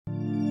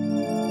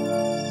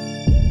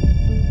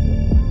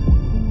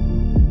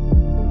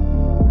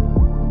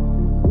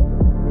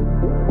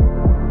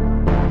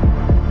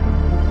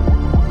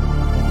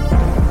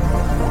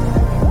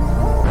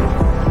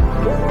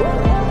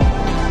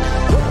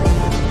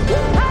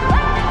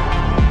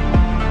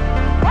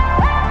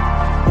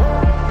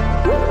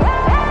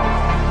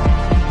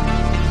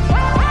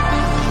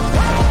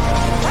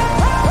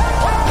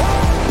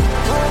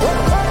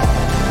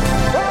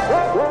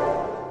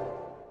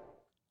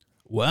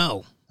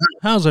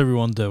How's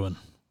everyone doing?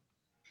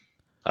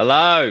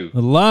 Hello.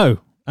 Hello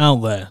out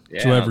there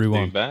Yeah, to everyone.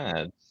 Not too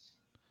bad.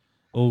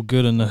 All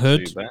good in the Not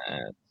hood. too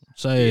bad.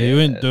 Say you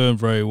ain't doing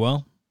very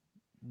well.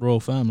 Royal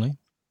family.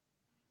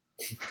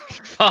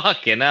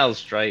 Fucking hell,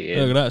 straight in.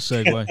 Look at that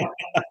segue.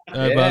 How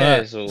about Yeah,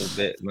 that? it's all a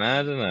bit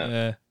mad, isn't it?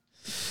 Yeah.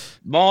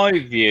 My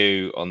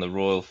view on the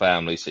royal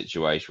family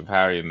situation with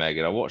Harry and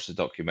Meghan, I watched the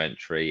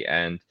documentary,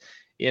 and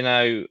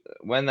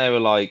when they were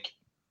like,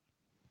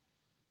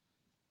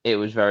 it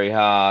was very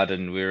hard,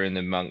 and we were in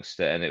amongst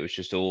it, and it was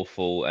just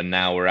awful, and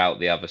now we're out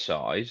the other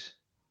side.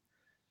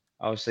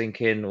 I was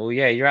thinking, well,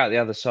 yeah, you're out the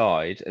other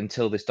side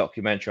until this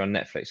documentary on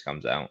Netflix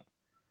comes out.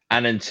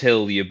 And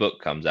until your book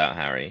comes out,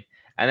 Harry,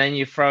 and then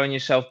you're throwing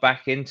yourself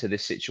back into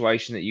this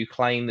situation that you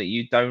claim that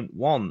you don't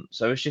want.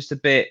 So it's just a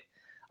bit,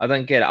 I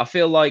don't get it. I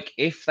feel like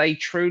if they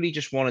truly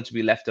just wanted to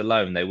be left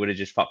alone, they would have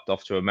just fucked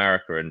off to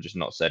America and just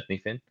not said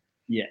anything.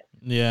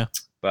 Yeah.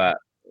 But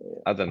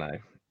I don't know.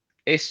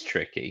 It's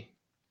tricky.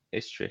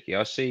 It's tricky.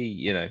 I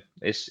see,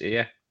 it's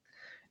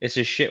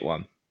a shit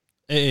one.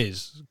 It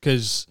is,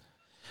 because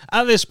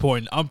at this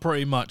point, I'm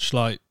pretty much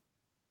like,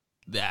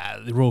 yeah,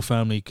 the royal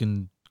family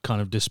can kind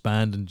of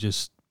disband and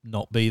just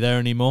not be there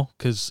anymore,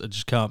 because I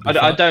just can't be.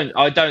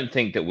 I don't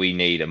think that we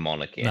need a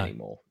monarchy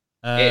anymore.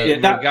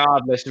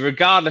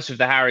 Regardless of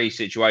the Harry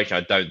situation,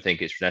 I don't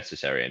think it's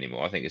necessary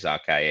anymore. I think it's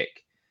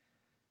archaic.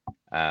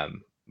 But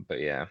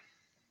yeah.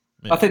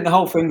 I think the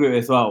whole thing with it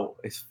as well,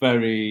 it's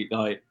very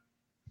like,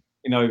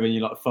 when you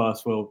like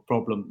first world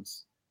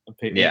problems and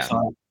people, it's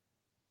like,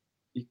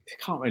 you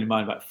can't really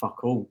mind about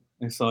fuck all.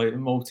 It's like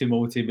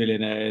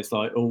multi-millionaires,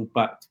 like all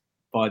backed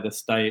by the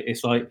state.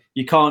 It's like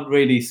you can't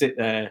really sit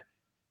there.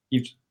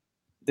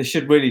 They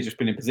should really just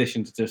been in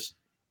position to just,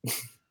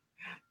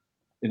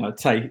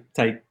 take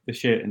the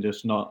shit and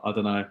just not. I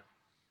don't know.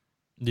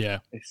 Yeah.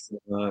 It's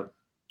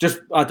just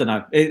I don't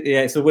know.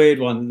 It's a weird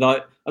one.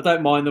 Like I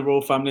don't mind the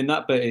royal family in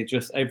that, but it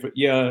just every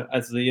year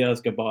as the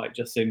years go by, it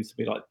just seems to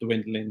be like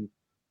dwindling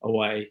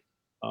away.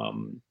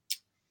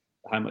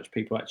 How much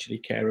people actually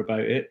care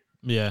about it.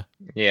 Yeah.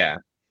 Yeah.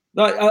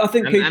 Like I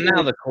think, and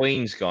now the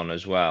Queen's gone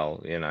as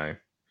well.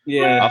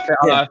 Yeah.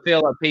 I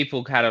feel like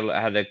people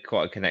had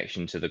quite a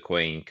connection to the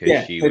Queen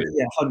because she was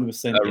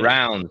 100%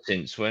 around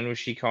since when was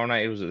she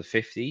coronated? Was it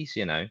the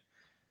 50s?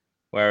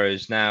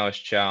 Whereas now as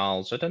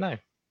Charles, I don't know,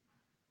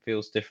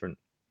 feels different.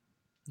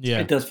 Yeah,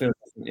 it does feel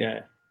different. Yeah,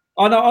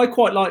 I know. I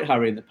quite like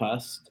Harry in the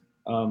past.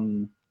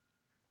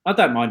 I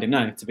don't mind him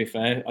now. To be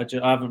fair, I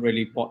haven't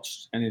really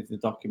watched any of the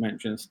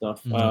documentary and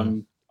stuff.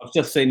 I've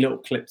just seen little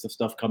clips of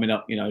stuff coming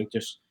up.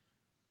 Just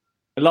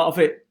a lot of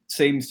it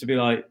seems to be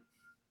like,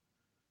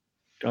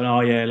 going,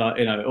 oh yeah, like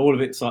all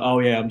of it's like, oh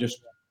yeah, I'm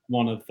just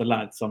one of the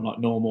lads. I'm like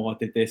normal. I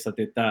did this, I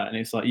did that, and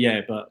it's like,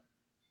 yeah, but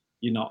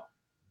you're not.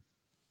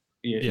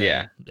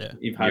 Yeah.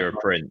 You're a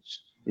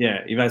prince.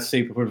 Yeah, you've had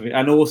super privilege,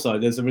 and also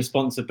there's a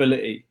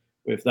responsibility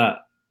with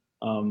that.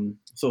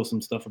 Saw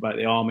some stuff about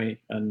the army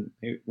and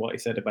what he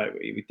said about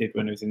what he did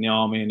when he was in the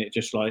army, and it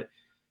just like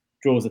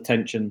draws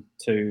attention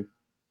to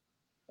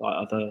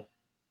like other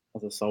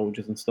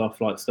soldiers and stuff,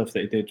 like stuff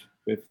that he did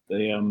with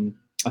the.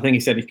 I think he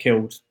said he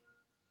killed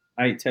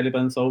 8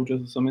 Taliban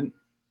soldiers or something.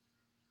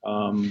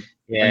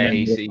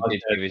 He did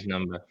give his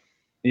number.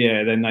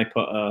 Yeah, then they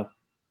put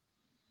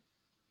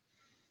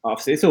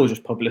obviously it's all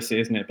just publicity,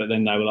 isn't it? But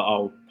then they were like,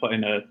 "Oh, put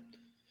in a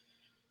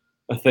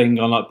thing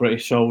on like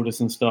British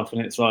shoulders and stuff,"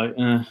 and it's like,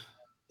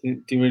 do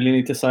you really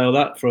need to say all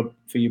that for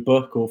your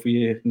book or for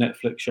your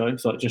Netflix show?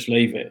 It's like, just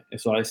leave it.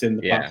 It's like it's in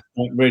the past.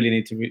 You don't really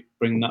need to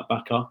bring that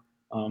back up.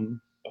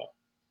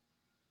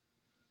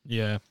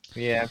 Yeah.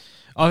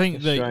 I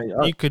think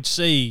that you could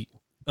see.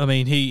 I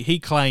mean, he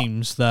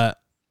claims that.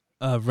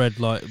 I've read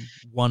like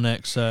one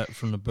excerpt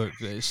from the book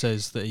that it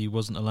says that he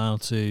wasn't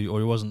allowed to, or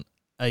he wasn't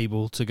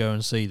able to go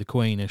and see the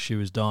Queen as she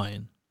was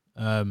dying.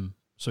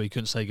 So he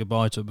couldn't say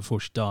goodbye to her before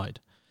she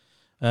died.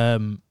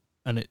 And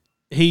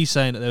he's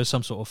saying that there was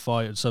some sort of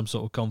fight and some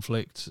sort of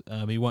conflict.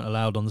 He weren't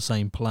allowed on the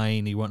same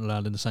plane. He weren't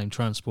allowed in the same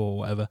transport or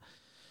whatever.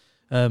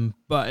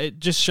 But it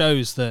just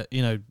shows that,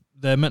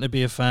 they're meant to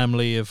be a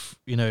family of,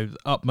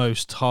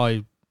 utmost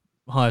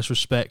highest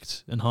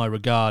respect and high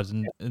regard.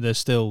 And they're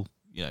still,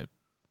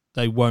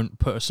 they won't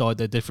put aside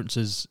their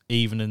differences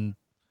even in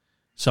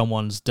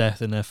someone's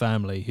death in their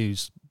family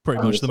who's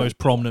pretty much the most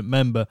prominent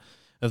member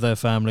of their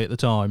family at the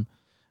time.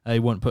 They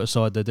won't put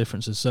aside their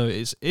differences. So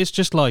it's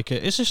just like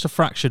it's just a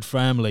fractured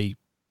family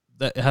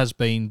that has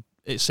been,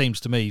 it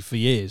seems to me, for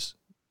years.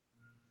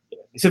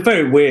 It's a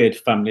very weird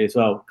family as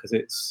well, because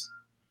it's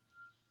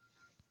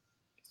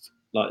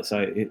like I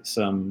say, it's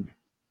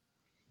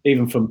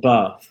even from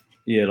birth,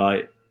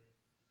 like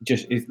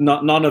just it's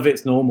not, none of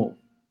it's normal.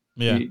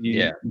 Yeah.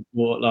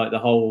 Like their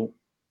whole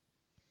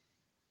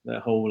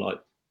like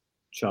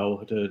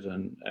childhood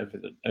and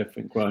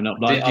everything growing up.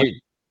 Like,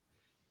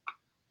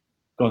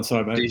 go on,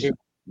 sorry, mate.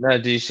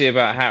 Did you see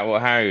about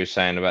what Harry was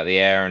saying about the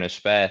heir and a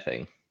spare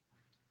thing?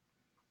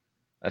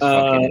 That's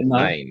fucking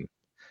insane.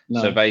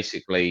 No. So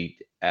basically,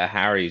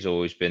 Harry's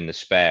always been the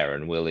spare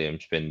and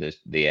William's been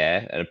the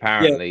heir. And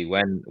apparently,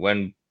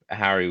 when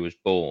Harry was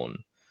born,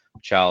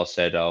 Charles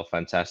said, "Oh,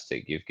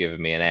 fantastic! You've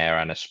given me an heir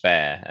and a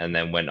spare," and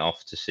then went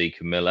off to see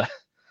Camilla.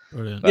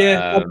 Brilliant. But,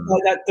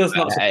 that does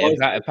not surprise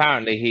me.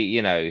 apparently, he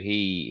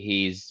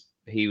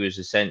was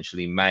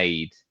essentially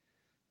made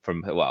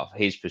from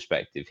his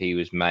perspective. He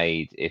was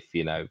made if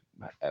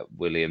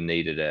William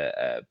needed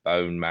a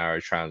bone marrow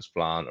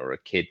transplant or a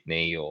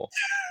kidney or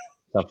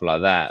something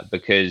like that,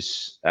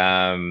 because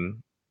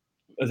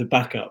As a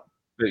backup.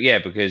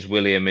 because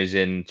William is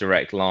in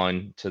direct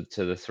line to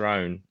the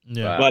throne.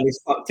 Yeah. Well, he's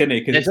fucked, isn't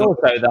he? There's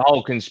also the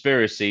whole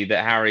conspiracy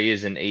that Harry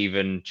isn't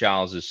even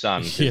Charles's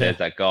son, because there's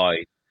that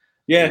guy.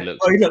 Yeah,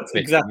 he looks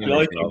exactly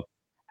like him.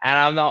 And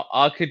I'm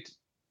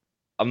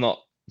not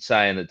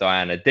saying that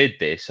Diana did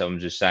this. I'm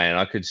just saying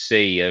I could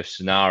see a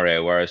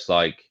scenario where it's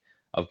like,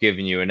 I've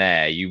given you an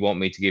heir. You want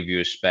me to give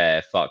you a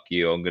spare? Fuck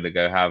you. I'm going to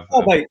go have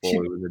a boy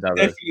with another.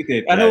 Definitely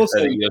did. And also,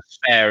 so that your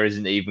spare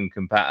isn't even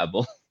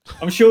compatible.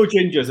 I'm sure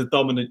Ginger's a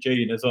dominant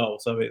gene as well.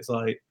 So it's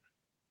like,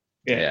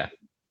 he's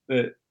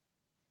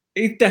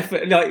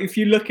definitely, like, if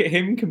you look at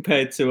him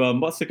compared to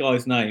what's the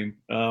guy's name?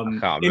 I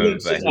can't he remember.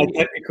 looks just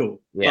identical.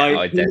 Yeah,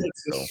 like, identical.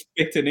 He looks a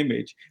spitting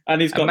image,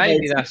 and he's got.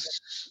 Maybe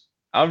that's.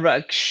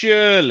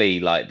 Surely,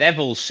 like, they've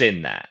all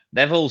seen that.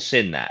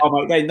 Oh,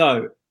 mate, they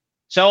know.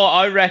 So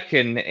I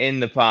reckon in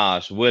the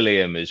past,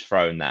 William has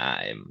thrown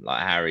that at him.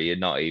 Like, Harry, you're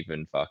not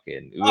even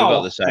fucking. We've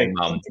got the same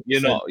mum.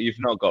 You've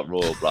not got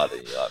royal blood in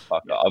you. Like,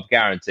 fuck it. I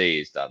guarantee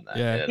he's done that.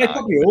 Yeah, they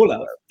probably all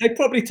have. They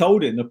probably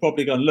told him. They're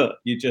probably gone, look,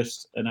 you're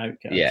just an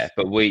outcast. Yeah,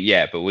 but we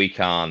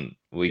can't.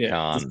 We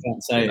can't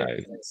say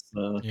it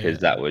because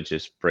that would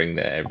just bring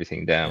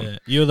everything down. Yeah.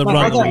 You're the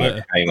run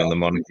on the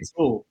monarchy.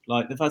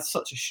 Like, they've had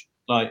such a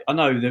I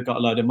know they've got a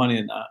load of money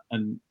in that,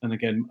 and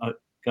again,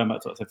 going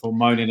back to what I said before,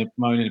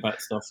 moaning about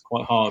stuff's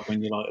quite hard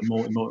when you're like a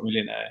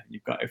multi-millionaire.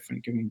 You've got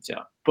everything given to you.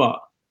 But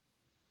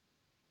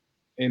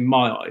in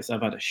my eyes,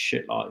 they've had a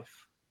shit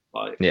life.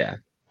 Like,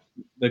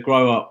 they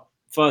grow up.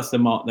 First, their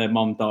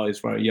mum dies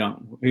very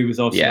young, who was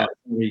also like,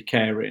 very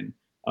caring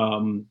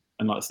and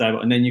like stable.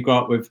 And then you grow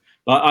up with,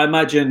 like, I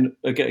imagine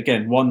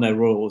again, one, they're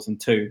royals,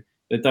 and two,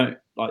 they don't,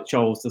 like,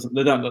 Charles doesn't.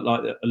 They don't look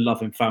like a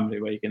loving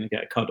family where you're going to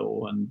get a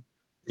cuddle. And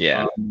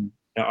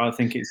I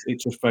think it's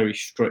just very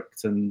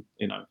strict, and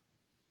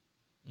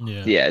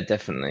Yeah,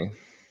 definitely.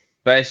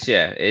 But it's,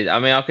 I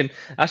mean,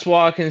 that's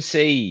why I can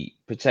see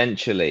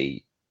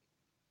potentially,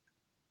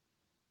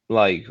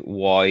 like,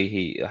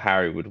 why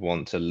Harry would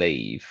want to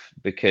leave,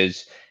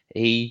 because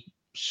he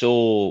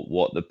saw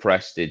what the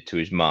press did to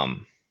his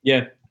mum.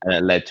 Yeah. And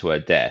it led to her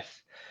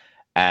death.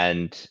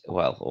 And,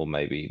 well, or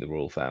maybe the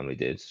royal family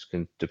did,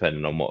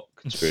 depending on what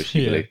conspiracy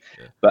you believe.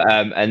 Yeah. But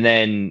and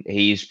then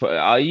he's put.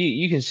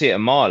 You can see it a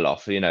mile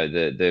off.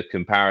 The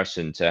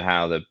comparison to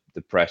how the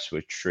press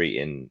were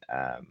treating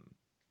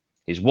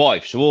his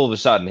wife. So all of a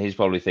sudden, he's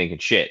probably thinking,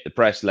 "Shit, the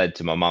press led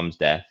to my mum's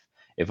death.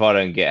 If I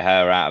don't get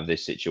her out of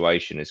this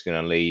situation, it's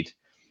going to lead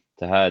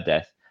to her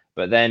death."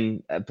 But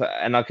then,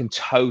 and I can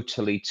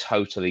totally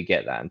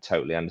get that and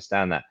totally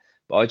understand that.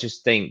 But I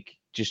just think,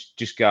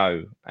 just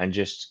go and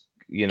just.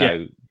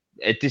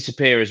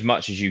 Disappear as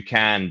much as you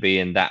can,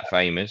 being that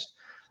famous.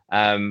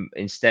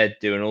 Instead,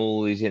 doing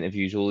all these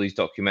interviews, all these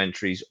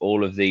documentaries,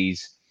 all of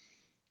these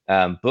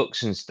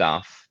books and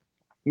stuff.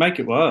 Make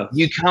it worse.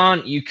 You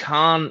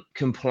can't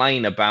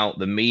complain about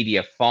the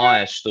media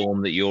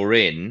firestorm that you're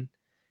in.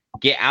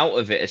 Get out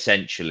of it,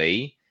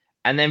 essentially,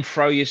 and then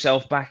throw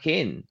yourself back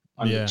in.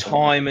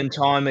 Time and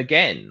time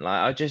again.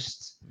 Like,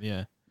 it's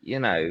like,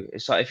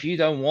 if you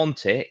don't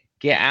want it,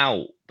 get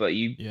out. But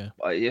it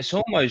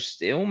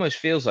almost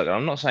feels like,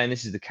 I'm not saying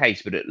this is the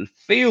case, but it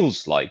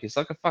feels like it's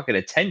like a fucking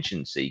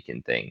attention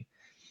seeking thing.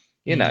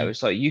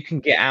 It's like, you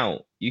can get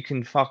out, you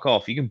can fuck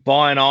off, you can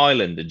buy an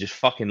island and just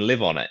fucking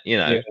live on it.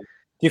 Do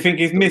you think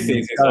his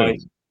missus is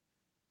like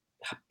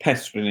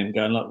pestering him,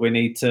 going like, we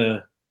need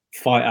to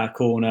fight our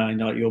corner, and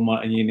like,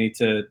 and you need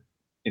to,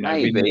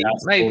 maybe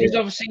because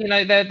obviously,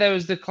 there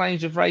was the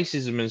claims of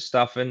racism and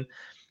stuff, and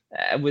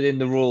within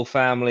the royal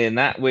family and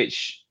that,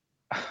 which,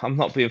 I'm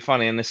not being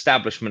funny, an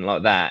establishment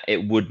like that,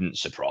 it wouldn't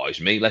surprise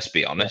me. Let's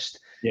be honest.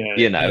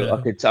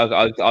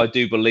 I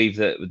do believe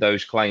that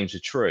those claims are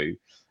true,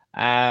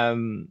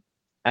 and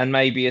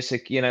maybe it's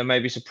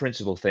a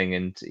principle thing,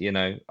 and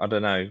I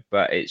don't know,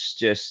 but it's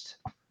just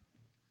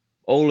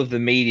all of the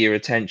media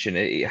attention.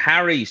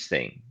 Harry's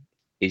thing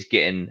is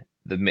getting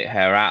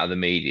her out of the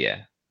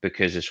media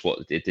because it's what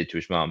it did to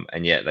his mum,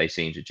 and yet they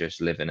seem to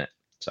just live in it.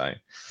 So,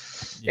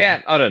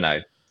 I don't know.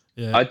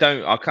 Yeah. I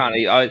don't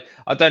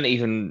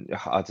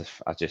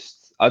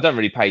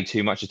really pay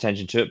too much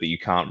attention to it, but you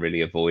can't really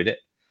avoid it.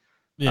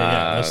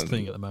 That's the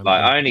thing at the moment.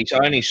 Like, I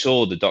only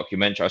saw the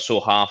documentary. I saw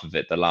half of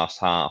it, the last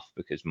half,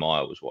 because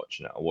Maya was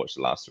watching it. I watched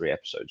the last 3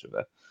 episodes of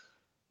it.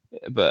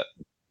 But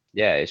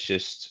it's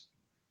just,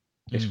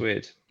 it's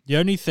weird. The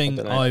only thing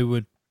I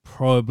would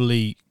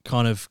probably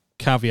kind of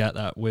caveat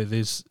that with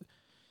is,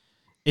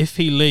 if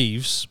he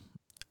leaves,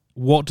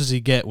 what does he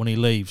get when he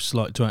leaves,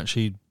 like, to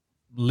actually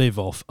live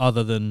off,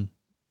 other than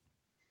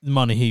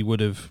money he would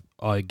have,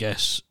 I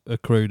guess,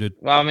 accrued?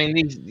 Well, I mean,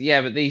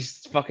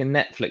 these fucking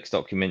Netflix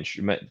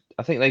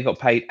I think they got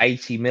paid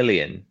 80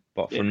 million,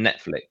 but from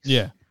Netflix.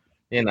 Yeah.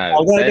 You know,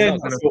 Oh, they're they're not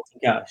not going to. short for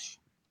cash.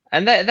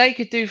 And they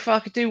could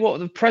do what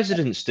the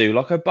presidents do.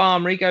 Like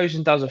Obama, he goes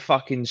and does a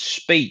fucking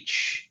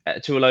speech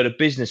to a load of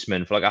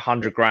businessmen for like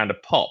 $100,000 a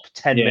pop,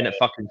 10-minute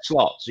fucking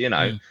slots. You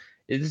know,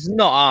 it's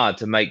not hard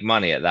to make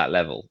money at that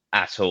level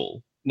at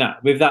all. No,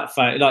 with that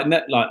fact,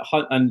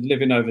 and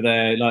living over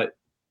there, like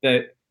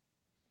they're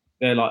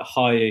like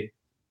high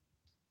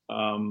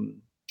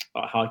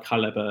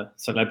caliber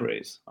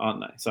celebrities,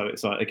 aren't they? So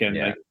it's like,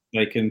 again,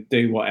 they can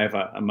do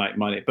whatever and make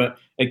money. But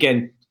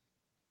again,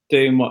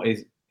 doing what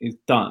is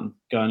done,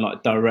 going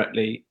like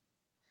directly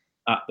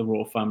at the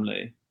royal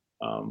family,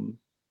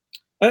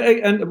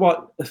 and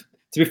what,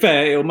 to be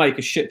fair, it'll make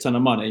a shit ton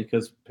of money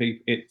because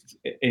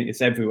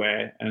it's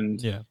everywhere,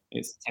 and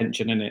it's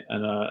attention in it,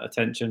 and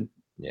attention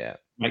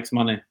makes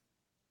money,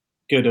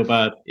 good or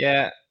bad.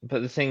 Yeah,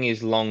 but the thing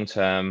is, long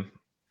term,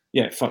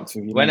 it fucks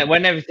with you.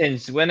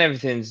 When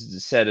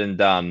everything's said and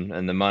done,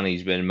 and the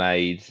money's been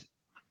made,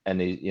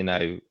 and you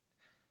know,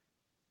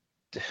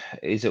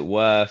 is it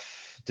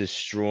worth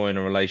destroying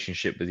a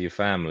relationship with your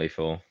family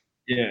for?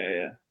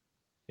 You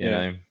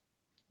know,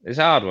 it's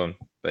a hard one,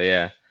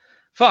 but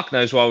fuck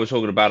knows why we're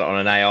talking about it on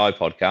an AI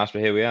podcast,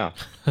 but here we are.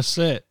 That's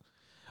it.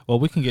 Well,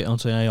 we can get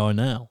onto AI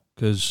now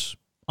because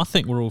I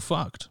think we're all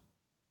fucked.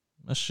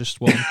 That's just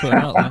what I'm putting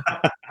out there.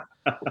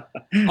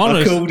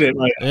 I called it,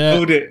 mate. I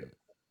called it.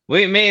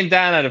 Me and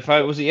Dan had a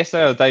photo. Was it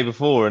yesterday or the day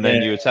before? And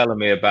then you were telling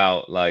me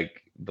about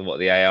like what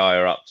the AI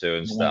are up to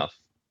and stuff.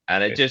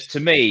 And it just, to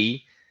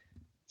me,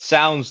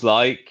 sounds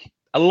like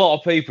a lot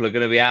of people are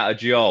going to be out of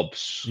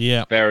jobs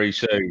very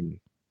soon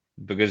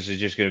because it's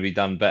just going to be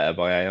done better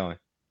by AI.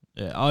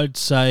 Yeah, I'd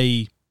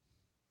say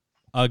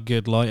a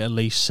good like at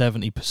least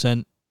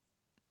 70%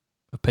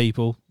 of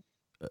people.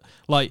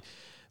 Like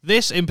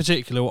this in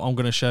particular, what I'm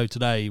going to show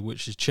today,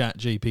 which is Chat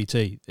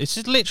GPT. It's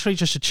literally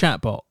just a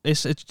chatbot.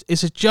 It's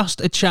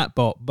just a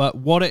chatbot, but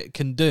what it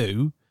can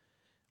do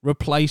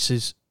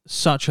replaces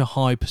such a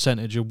high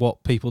percentage of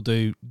what people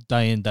do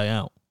day in, day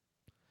out.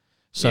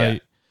 So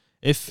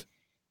if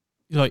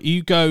like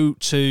you go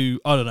to,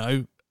 I don't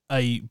know,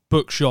 a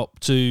bookshop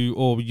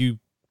or you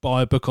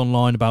buy a book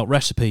online about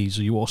recipes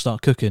or you want to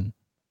start cooking,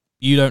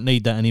 you don't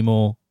need that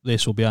anymore.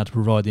 This will be able to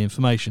provide the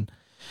information.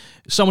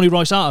 Someone who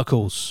writes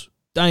articles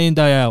day in,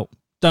 day out,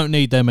 don't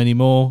need them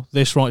anymore.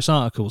 This writes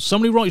articles.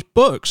 Somebody who writes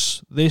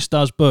books, this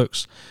does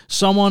books.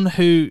 Someone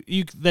who,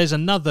 there's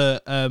another,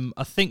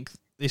 I think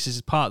this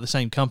is part of the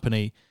same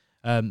company.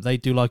 They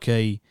do like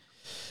it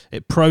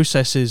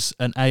processes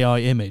an AI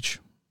image.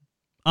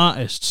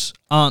 Artists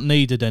aren't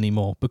needed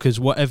anymore because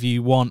whatever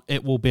you want,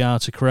 it will be able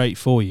to create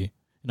for you.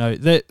 You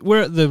know,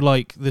 we're at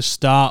the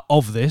start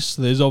of this.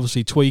 There's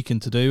obviously tweaking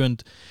to do,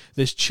 and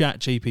this Chat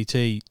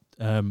GPT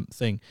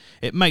thing,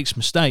 it makes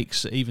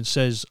mistakes. It even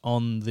says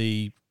on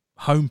the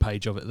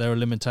homepage of it there are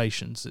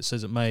limitations. It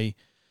says it may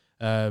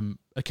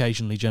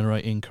occasionally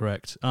generate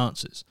incorrect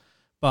answers,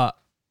 but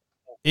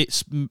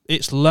its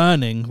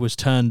learning was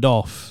turned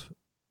off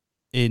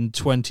in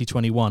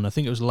 2021. I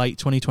think it was late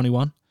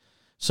 2021.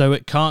 So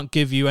it can't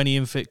give you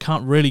it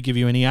can't really give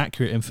you any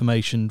accurate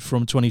information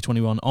from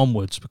 2021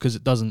 onwards because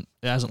it hasn't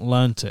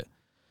learnt it.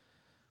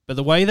 But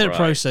the way that it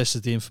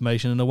processes the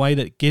information and the way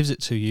that it gives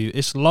it to you,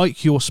 it's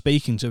like you're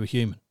speaking to a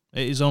human.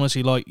 It is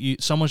honestly like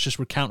someone's just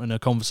recounting a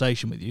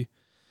conversation with you.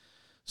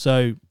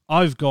 So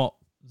I've got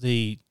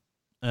the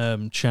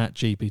Chat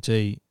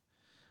GPT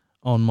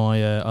on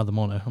my other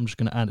monitor. I'm just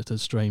going to add it to the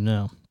stream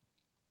now.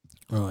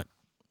 Right.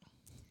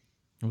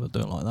 I'll do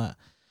it like that.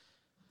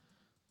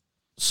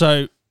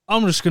 So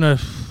I'm just going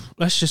to,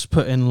 let's just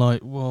put in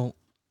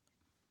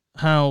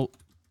how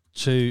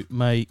to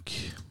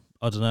make,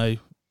 I don't know,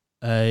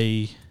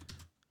 a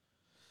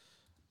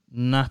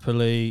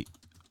Napoli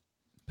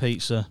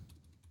pizza.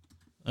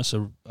 I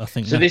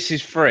think. So this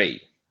is free?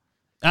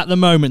 At the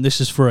moment, this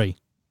is free.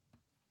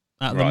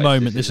 At the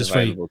moment, this is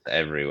free. Available to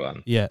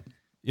everyone. Yeah.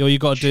 All you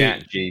got to do.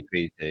 Chat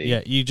GPT.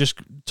 Yeah, you just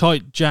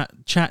type Chat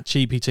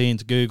GPT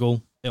into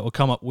Google. It will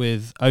come up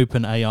with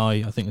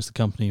OpenAI, I think is the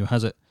company who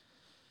has it.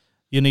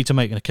 You need to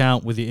make an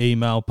account with your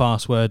email,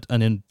 password,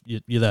 and then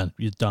you're there.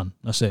 You're done.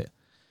 That's it.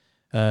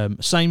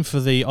 Same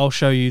for I'll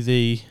show you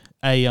the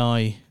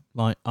AI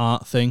like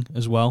art thing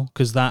as well,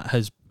 because that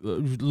has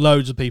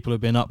loads of people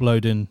have been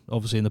uploading,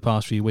 obviously, in the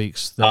past few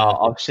weeks.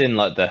 I've seen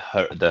like the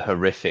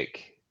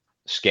horrific,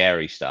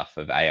 scary stuff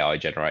of AI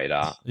generated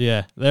art.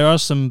 Yeah, there are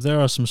some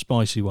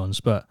spicy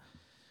ones, but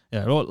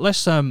yeah, well, let's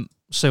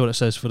see what it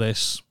says for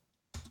this.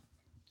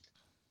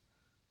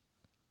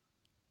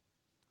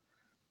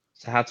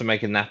 So how to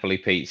make a Napoli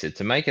pizza.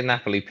 To make a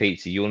Napoli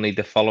pizza, you'll need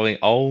the following.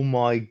 Oh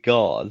my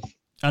god!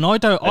 And I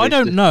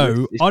don't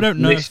know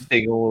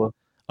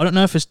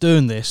if it's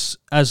doing this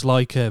as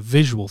like a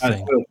visual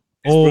thing,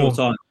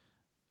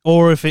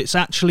 or if it's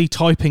actually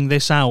typing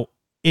this out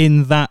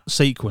in that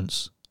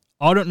sequence.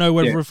 I don't know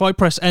whether if I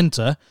press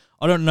enter,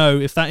 I don't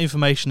know if that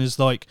information is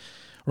like,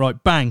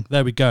 right, bang,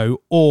 there we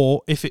go,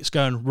 or if it's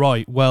going,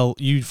 right, well,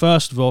 you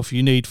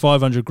need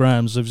 500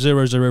 grams of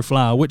 00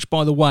 flour, which,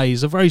 by the way,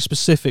 is a very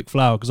specific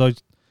flour,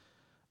 because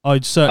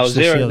I'd searched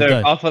this the other day.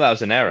 I thought that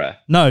was an error.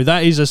 No,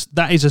 that is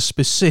a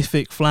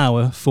specific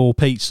flour for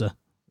pizza.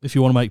 If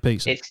you want to make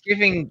pizza, It's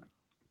giving.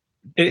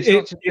 It's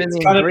the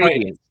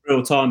calibrated in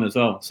real time as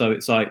well. So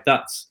it's like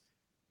that's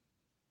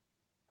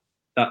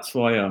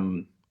why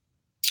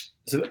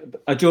So,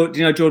 do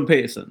you know Jordan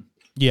Peterson?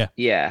 Yeah.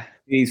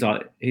 He's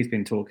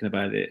been talking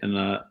about it,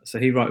 and so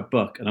he wrote a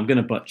book, and I'm going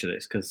to butcher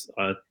this because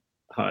I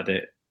heard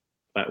it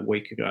about a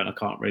week ago, and I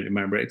can't really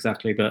remember it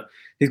exactly. But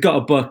he's got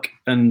a book,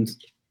 and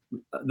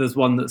there's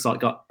one that's like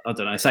got, I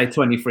don't know, say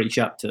 23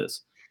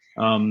 chapters,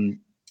 and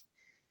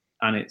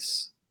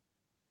it's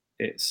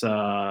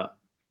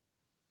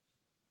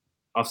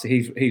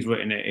obviously he's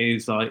written it.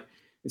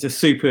 It's a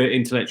super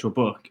intellectual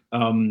book.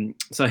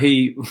 So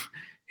he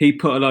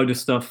put a load of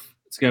stuff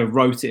together,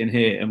 wrote it in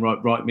here, and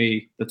write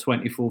me the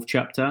 24th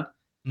chapter,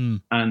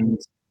 and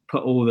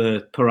put all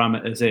the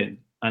parameters in,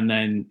 and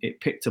then it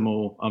picked them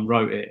all and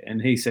wrote it.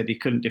 And he said he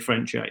couldn't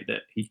differentiate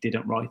that he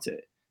didn't write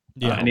it,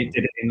 and it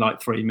did it in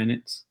like 3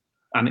 minutes,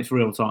 and it's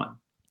real time.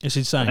 It's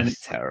insane. And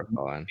it's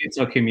terrifying. It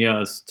took him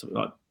years to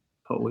like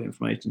put all the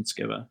information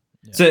together.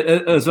 Yeah. So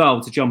as well,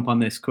 to jump on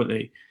this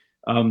quickly,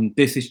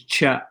 this is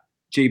Chat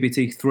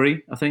GPT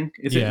 3, I think,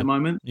 is it at the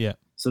moment? Yeah.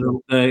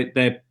 So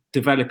they're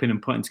developing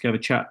and putting together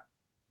Chat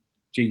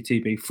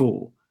GTB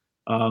 4.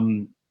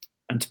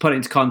 And to put it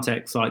into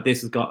context, like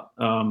this has got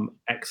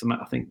X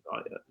amount, I think,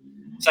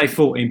 say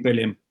 14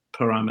 billion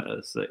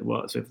parameters that it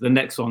works with. The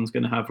next one's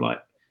going to have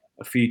like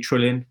a few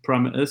trillion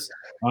parameters.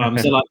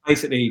 So like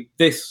basically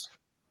this,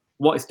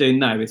 what it's doing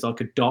now is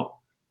like a dot,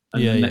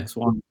 and the next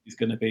one is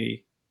going to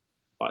be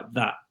like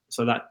that.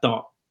 So that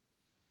dot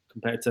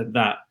compared to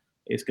that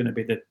is going to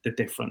be the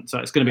difference. So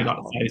it's going to be like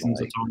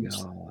thousands of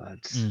times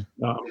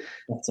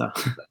better,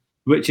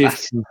 which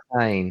is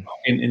insane.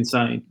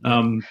 Insane.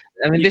 I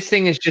mean, this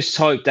thing has just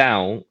typed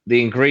out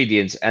the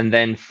ingredients and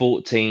then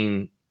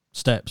 14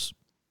 steps.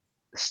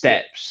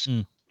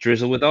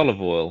 Drizzle with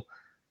olive oil.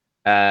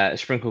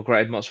 Sprinkle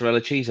grated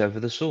mozzarella cheese over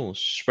the sauce.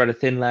 Spread a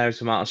thin layer of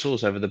tomato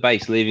sauce over the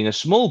base, leaving a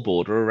small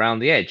border around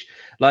the edge.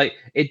 Like,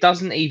 it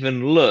doesn't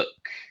even look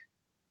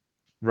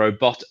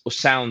robotic or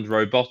sound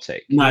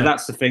robotic. No,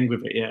 that's the thing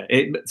with it. Yeah,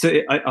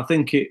 I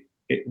think it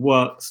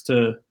works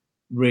to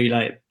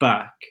relay it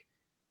back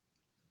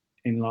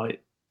in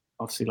like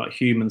obviously like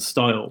human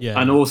style,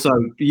 and also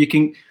you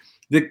can.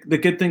 The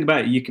good thing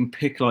about it, you can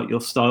pick like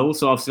your style.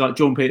 So obviously, like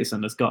Jordan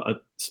Peterson has got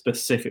a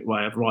specific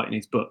way of writing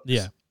his books.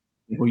 Yeah.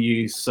 He'll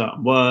use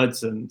certain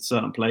words and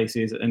certain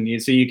places, and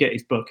so you get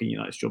his book, and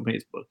it's Jordan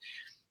Peterson's book.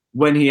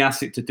 When he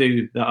asks it to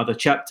do the other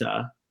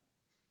chapter,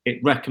 it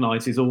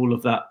recognises all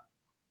of that,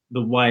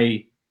 the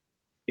way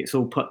it's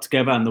all put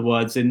together, and the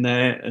words in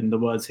there, and the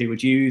words he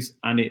would use,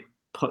 and it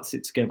puts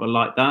it together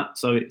like that.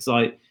 So it's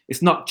like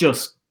it's not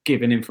just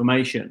giving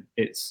information;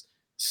 it's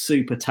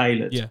super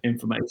tailored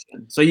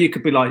information. So you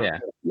could be like,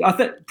 I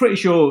think pretty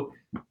sure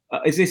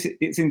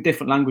it's in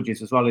different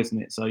languages as well,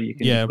 isn't it? So you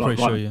can I'm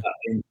pretty sure, that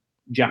in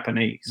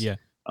Japanese. Yeah.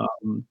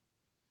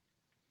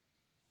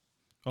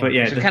 But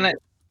yeah, so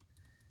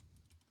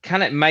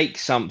can it make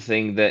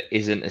something that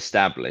isn't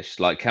established?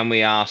 Like, can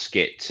we ask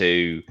it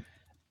to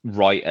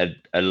write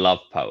a love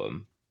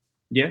poem?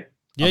 Yeah,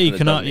 you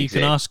can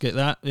ask it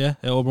that. Yeah,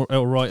 it'll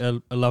write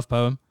a love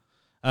poem.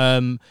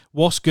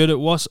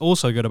 What's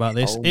also good about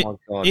this?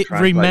 It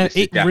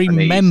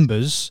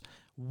remembers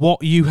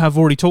what you have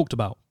already talked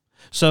about.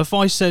 So if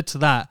I said to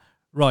that,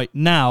 right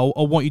now,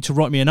 I want you to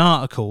write me an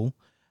article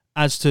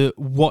as to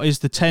what is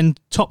the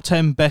top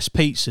 10 best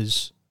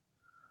pizzas,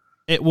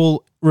 it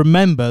will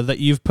remember that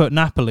you've put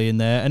Napoli in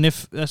there, and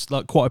if that's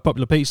like quite a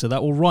popular pizza,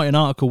 that will write an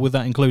article with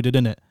that included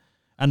in it,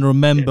 and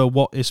remember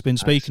what it's been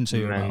speaking to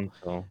you about.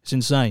 It's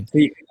insane. So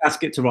you can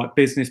ask it to write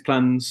business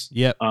plans.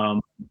 Yep.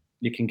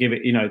 You can give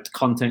it,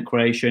 content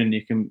creation.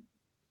 You can,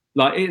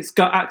 like, it's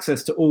got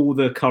access to all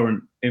the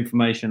current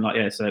information.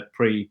 Like, so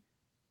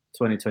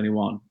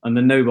pre-2021, and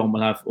the new one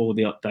will have all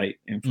the update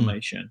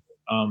information.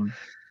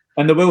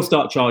 And they will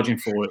start charging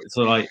for it.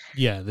 So, like,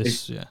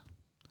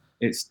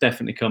 it's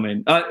definitely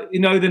coming.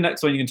 The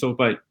next one you can talk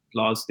about,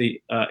 Lars, the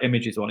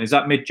images one. Is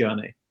that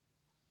Midjourney?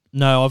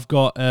 No, I've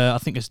got. I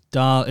think it's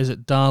Is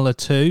it Dala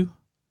 2?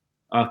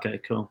 Okay,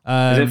 cool.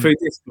 Is it through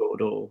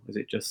Discord or is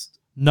it just?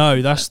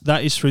 No,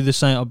 that is through the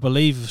same. I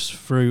believe it's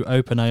through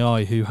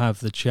OpenAI, who have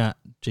the Chat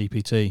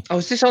GPT. Oh,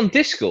 is this on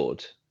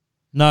Discord?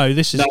 No,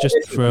 this is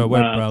just for a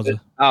web browser.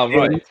 Oh,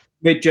 right.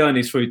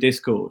 Midjourney's through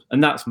Discord,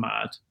 and that's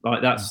mad.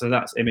 Like that's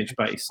image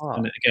based,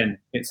 and again,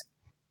 it's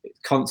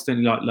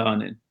constantly like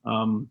learning,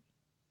 and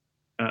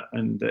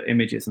the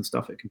images and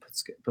stuff it can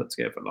put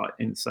together like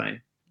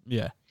insane.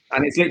 Yeah,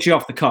 and it's literally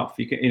off the cuff.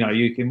 You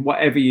can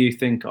whatever you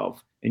think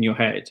of in your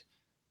head.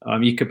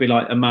 You could be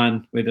like a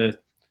man with a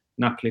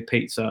Napoli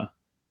pizza,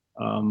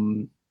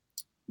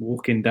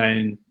 walking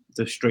down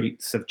the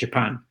streets of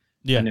Japan,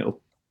 and it'll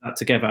put that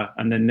together,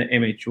 and then the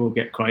image will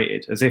get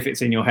created as if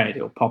it's in your head.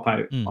 It'll pop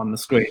out on the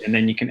screen, and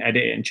then you can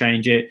edit it and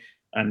change it,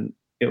 and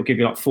it'll give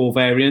you like 4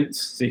 variants.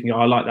 So you can go,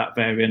 I like that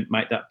variant,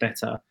 make that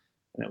better,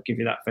 and it'll give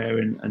you that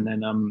variant, and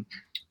then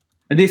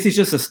And this is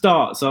just a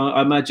start, so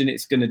I imagine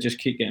it's going to just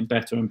keep getting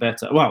better and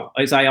better. Well,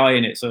 it's AI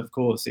in it, so of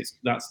course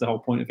that's the whole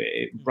point of it.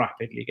 It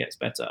rapidly gets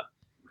better.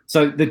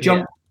 So the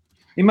jump.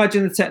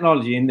 Imagine the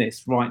technology in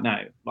this right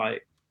now.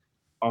 Like,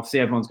 obviously,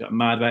 everyone's got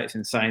mad about it. It's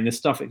insane. The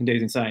stuff it can do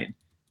is insane.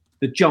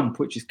 The jump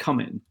which is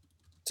coming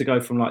to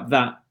go from like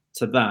that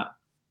to that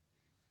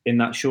in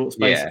that short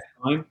space of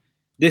time.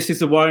 This is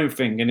the worrying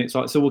thing, and it's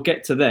like, so we'll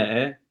get to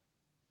there,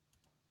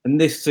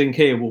 and this thing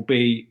here will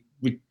be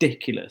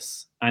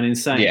ridiculous and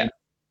insane. Yeah.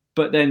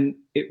 But then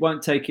it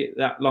won't take it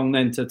that long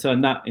then to turn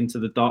that into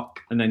the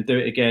dock and then do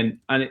it again.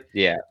 And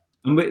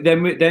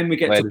then we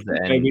get to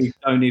where we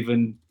don't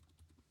even.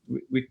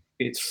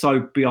 It's so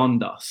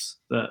beyond us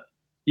that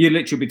you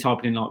literally be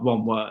typing in like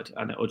one word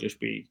and it'll just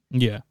be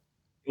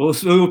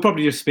we'll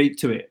probably just speak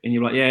to it and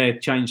you're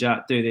like, change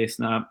that, do this,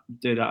 now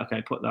do that,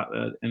 okay, put that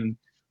there, and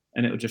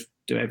it'll just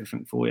do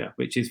everything for you,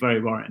 which is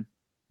very worrying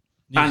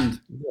and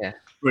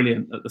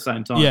brilliant at the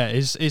same time.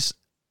 It's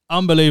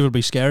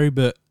unbelievably scary,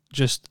 but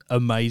just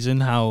amazing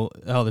how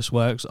this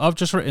works. I've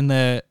just written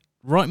there,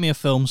 write me a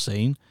film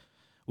scene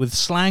with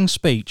slang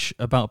speech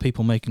about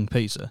people making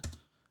pizza,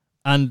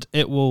 and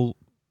it will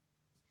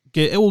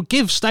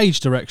give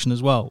stage direction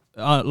as well.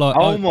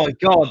 My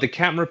God, the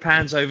camera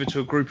pans over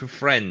to a group of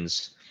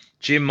friends.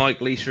 Jim, Mike,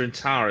 Lisa, and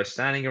Tara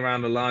standing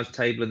around a large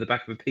table in the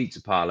back of a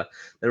pizza parlor.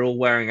 They're all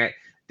wearing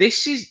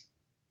this is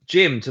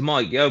Jim to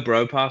Mike. Yo,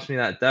 bro, pass me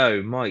that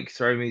dough. Mike,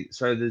 throw the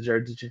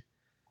dough.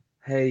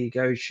 Here you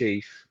go,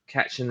 Chief.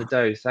 Catching the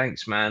dough.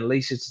 Thanks, man.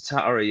 Lisa to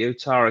Tara. Yo,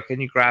 Tara,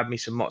 can you grab me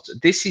some mozzarella?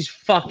 This is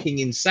fucking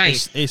insane.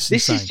 This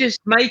insane. is just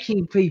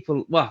making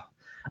people, well,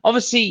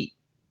 obviously,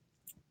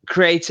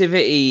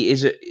 creativity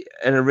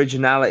and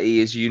originality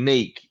is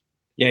unique.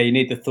 Yeah, you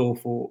need the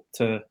thought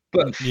to.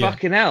 But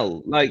fucking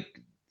hell, like,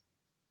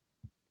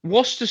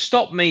 what's to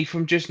stop me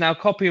from just now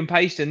copy and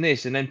pasting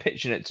this and then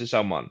pitching it to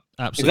someone?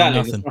 Absolutely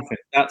nothing.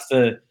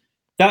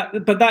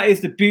 But that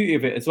is the beauty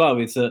of it as well.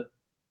 Is that,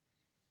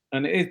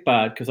 and it is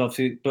bad because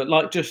obviously, but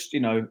like just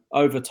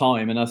over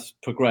time and as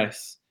we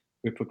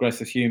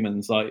progress as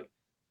humans. Like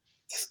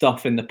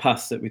stuff in the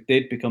past that we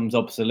did becomes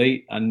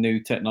obsolete, and new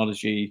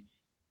technology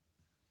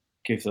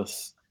gives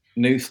us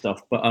new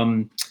stuff. But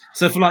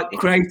so for like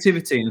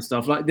creativity and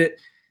stuff, like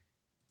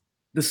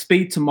the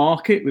speed to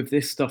market with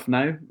this stuff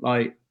now,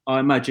 like I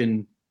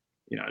imagine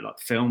like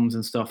films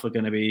and stuff are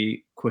going to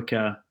be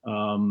quicker.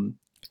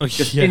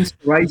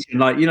 Inspiration,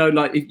 like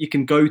like if you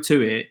can go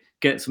to it,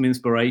 get some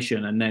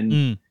inspiration, and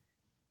then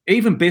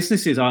even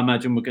businesses I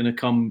imagine were going to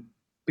come,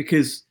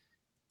 because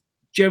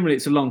generally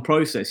it's a long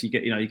process. You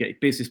get you get your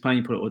business plan,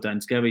 you put it all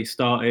down together, you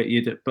start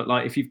it, but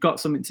like if you've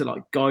got something to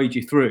like guide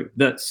you through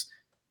that's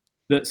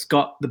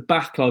got the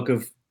backlog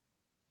of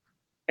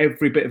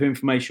every bit of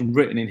information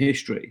written in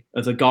history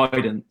as a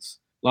guidance,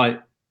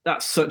 like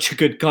that's such a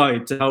good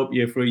guide to help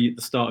you through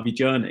the start of your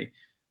journey.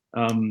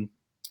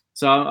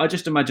 So I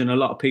just imagine a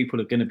lot of people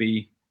are going to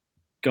be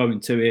going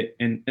to it,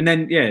 and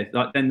then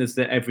like then there's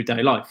the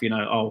everyday life.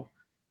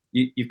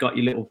 You've got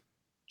your little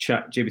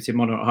chat GPT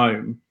monitor at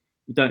home.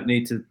 You don't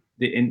need to.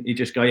 You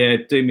just go,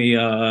 do me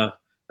a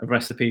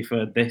recipe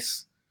for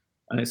this.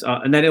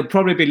 And then it'll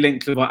probably be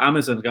linked to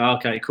Amazon. Go,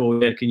 okay,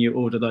 cool. Yeah, can you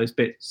order those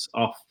bits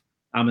off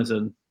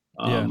Amazon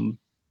to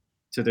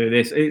do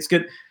this? It's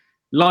good.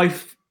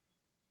 Life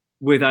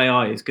with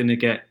AI is going to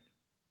get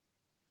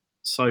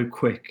so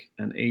quick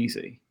and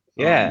easy.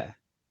 Yeah.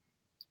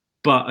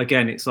 But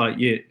again, it's like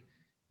it's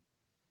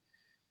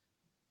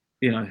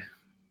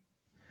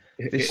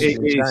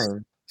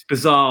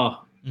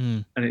bizarre,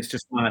 and it's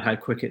just mad how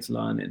quick it's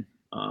learning.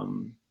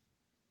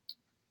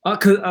 I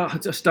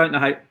just don't know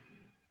how.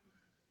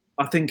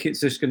 I think it's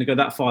just going to go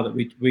that far that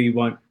we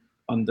won't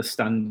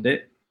understand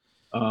it,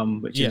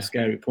 which is a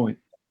scary point.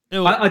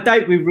 I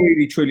doubt we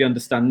really truly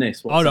understand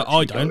this. I don't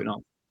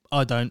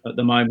at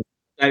the moment.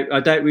 I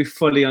doubt we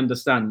fully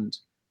understand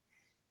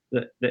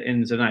the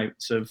ins and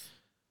outs of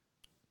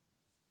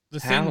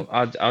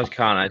I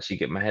can't actually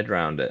get my head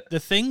around it. The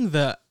thing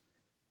that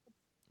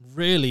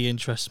really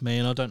interests me,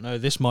 and I don't know,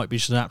 this might be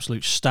just an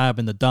absolute stab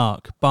in the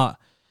dark, but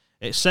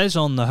it says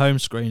on the home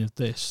screen of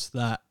this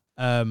that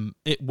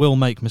it will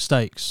make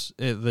mistakes.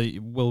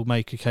 It will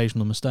make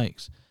occasional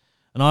mistakes.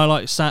 And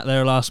I sat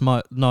there last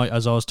night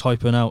as I was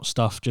typing out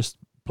stuff, just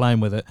playing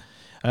with it.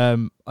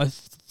 I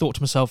thought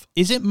to myself,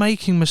 is it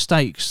making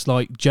mistakes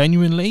like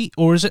genuinely,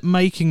 or is it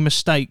making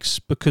mistakes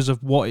because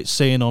of what it's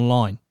seeing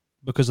online,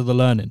 because of the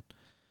learning?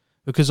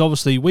 Because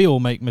obviously we all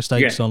make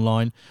mistakes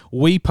online.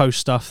 We post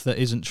stuff that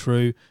isn't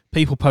true.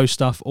 People post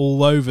stuff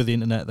all over the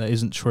internet that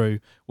isn't true,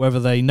 whether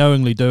they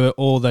knowingly do it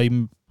or they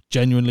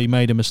genuinely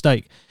made a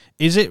mistake.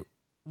 Is it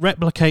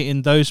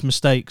replicating those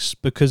mistakes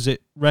because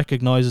it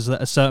recognises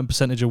that a certain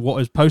percentage of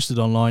what is posted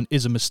online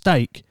is a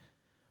mistake,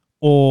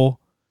 or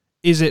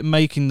is it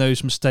making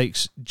those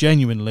mistakes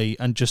genuinely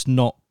and just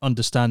not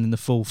understanding the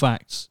full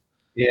facts?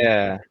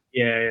 Yeah.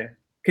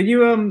 Can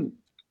you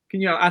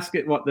ask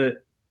it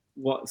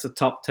what's the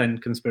top 10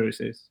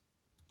 conspiracies,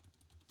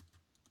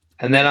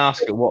 and then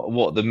ask it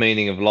what the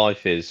meaning of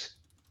life is?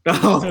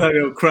 Oh,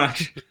 it'll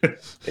crash.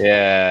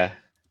 Yeah.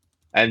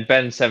 And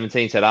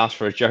Ben17 said, "Ask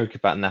for a joke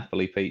about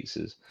Napoli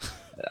pizzas."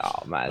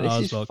 Oh man,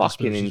 this is well,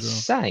 fucking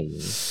conspiracies are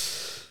insane.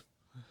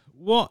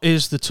 What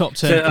is the top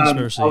 10 So,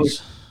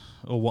 conspiracies?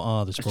 Or what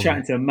are this I was probably?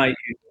 chatting to a mate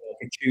who's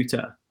a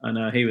tutor,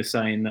 and he was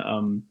saying that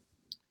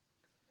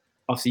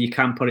obviously you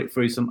can put it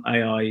through some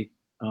AI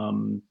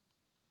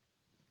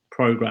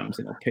programs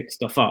and it'll pick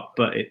stuff up,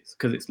 but it's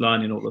because it's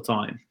learning all the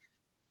time,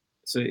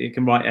 so it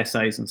can write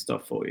essays and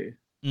stuff for you.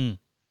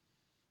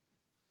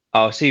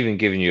 Oh, it's even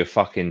giving you a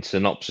fucking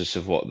synopsis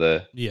of what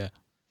the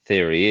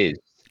theory is.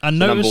 And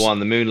so number one,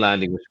 the moon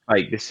landing was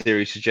fake. This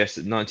theory suggests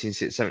that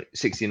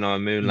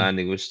 1969 moon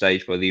landing was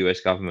staged by the US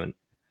government.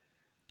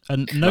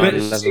 And but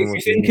if you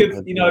think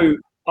of,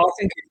 I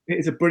think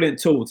it's a brilliant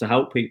tool to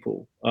help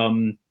people.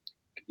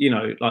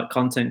 Like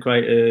content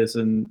creators,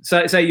 and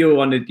say you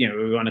wanted,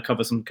 we want to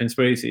cover some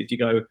conspiracies. You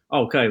go,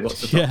 oh, okay,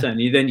 what's the top 10?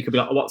 Then you could be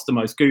like, oh, what's the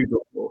most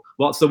Googled, or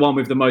what's the one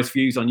with the most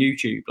views on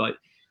YouTube? Like,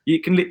 you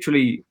can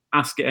literally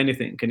ask it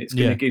anything, and it's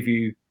going to give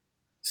you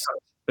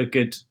a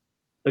good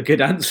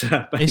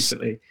answer.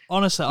 Basically,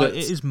 honestly, it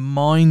is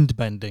mind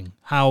bending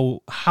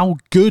how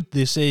good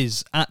this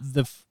is at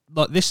the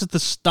this is the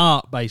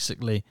start.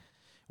 Basically,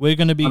 we're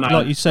going to be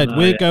like you said,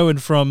 we're going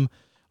from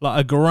like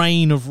a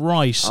grain of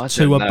rice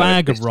to a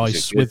bag of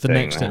rice with the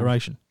next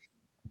iteration.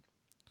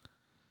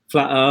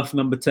 Flat Earth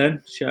number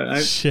 10. Shout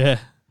out. Yeah.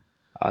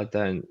 I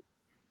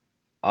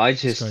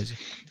just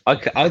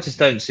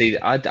don't see.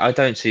 I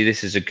don't see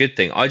this as a good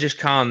thing. I just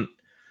can't.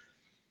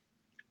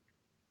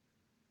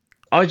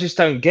 I just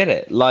don't get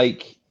it.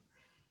 Like,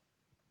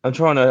 I'm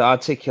trying to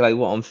articulate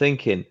what I'm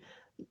thinking.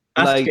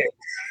 Like,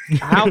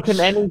 how can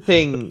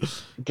anything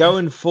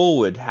going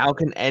forward? How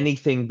can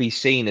anything be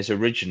seen as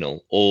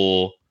original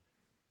or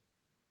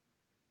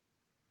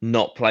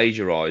not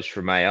plagiarized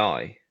from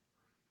AI?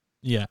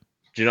 Yeah.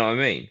 Do you know what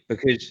I mean?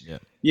 Because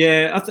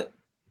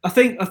I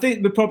think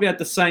we probably had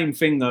the same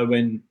thing though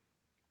when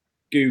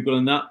Google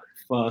and that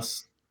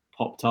first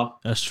popped up.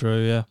 That's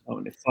true. Yeah.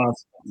 When it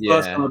first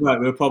time about,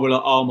 we were probably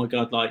like, oh my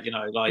god, like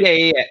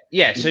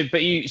yeah. So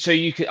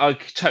you could, I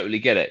totally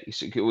get it.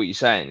 What you're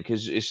saying,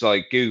 because it's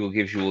like Google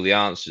gives you all the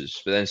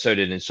answers, but then so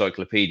did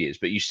encyclopedias.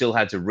 But you still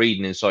had to read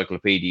an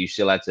encyclopedia. You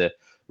still had to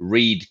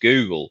read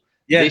Google.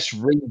 Yeah. This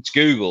reads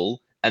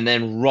Google and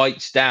then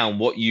writes down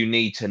what you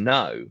need to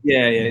know.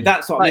 Yeah.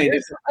 That's what I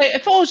mean.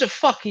 If I was at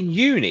fucking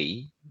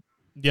uni,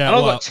 and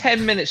I've got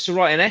 10 minutes to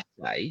write an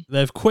essay,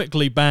 they've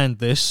quickly banned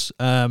this.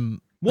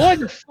 Why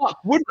the fuck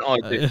wouldn't I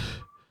do?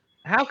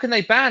 How can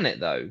they ban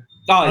it though?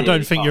 I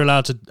don't think you're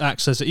allowed to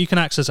access it. You can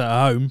access it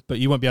at home, but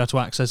you won't be able to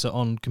access it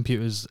on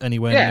computers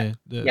anywhere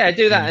near.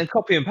 Do that and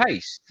copy and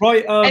paste.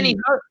 Right. Any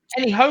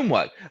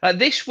homework.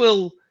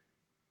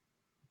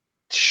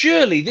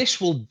 Surely this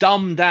will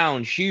dumb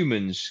down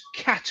humans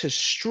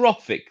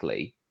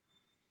catastrophically.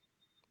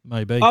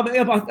 Maybe.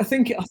 I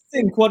think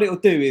what it'll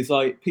do is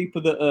like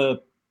people that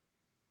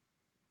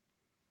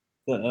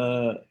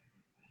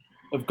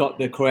have got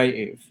the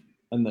creative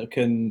and that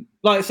can,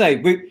 like I say,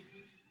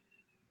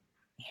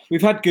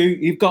 we've had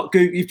Google.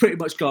 You've pretty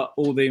much got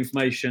all the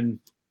information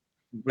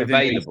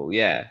available.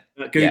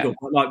 At Google,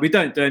 but like we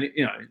don't do any,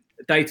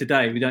 day to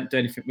day. We don't do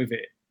anything with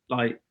it.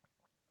 Like,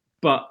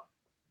 but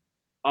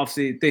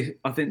obviously,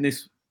 I think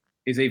this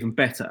is even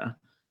better,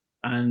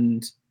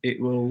 and it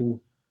will.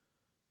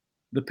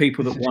 The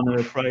people that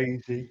want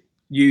to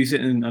use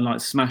it and like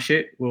smash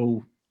it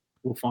will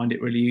find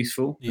it really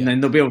useful, and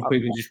then there'll be other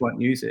people who just won't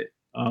use it.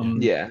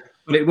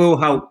 But it will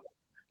help.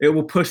 It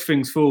will push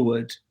things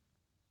forward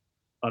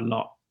a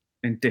lot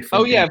in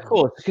different. Of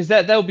course, because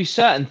there'll be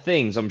certain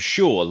things, I'm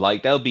sure,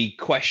 like there'll be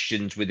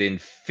questions within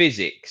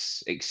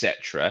physics,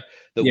 etc.,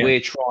 that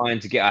we're trying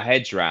to get our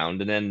heads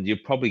around, and then you'll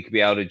probably be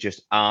able to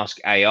just ask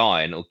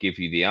AI and it'll give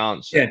you the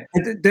answer. Yeah,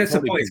 that's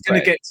the point.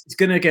 It's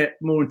going to get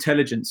more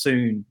intelligent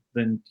soon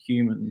than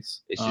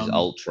humans. This is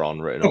Ultron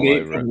written all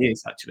over it. Probably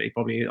is actually.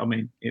 Probably, I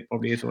mean, it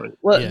probably is.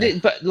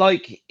 But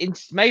like, I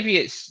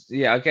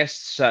guess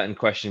certain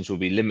questions will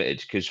be limited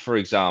because, for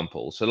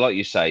example, so like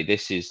you say,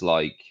 this is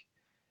like.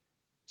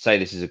 Say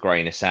this is a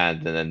grain of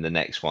sand, and then the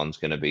next one's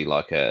going to be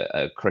like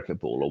a cricket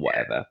ball or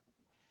whatever.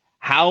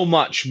 How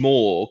much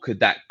more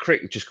could that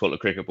just call it a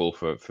cricket ball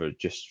for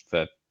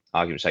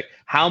argument's sake?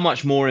 How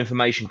much more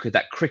information could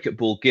that cricket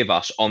ball give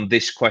us on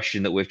this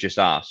question that we've just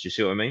asked? Do you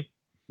see what I mean?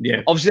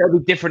 Yeah. Obviously, there'll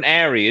be different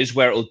areas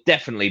where it'll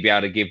definitely be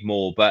able to give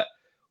more, but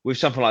with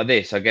something like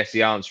this, I guess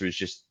the answer is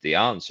just the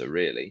answer,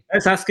 really.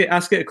 Let's ask it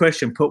a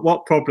question. Put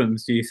what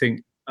problems do you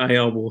think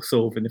AI will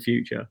solve in the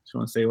future? Just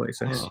want to see what it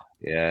says.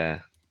 Yeah.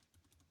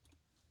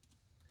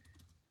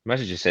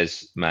 Message just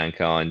says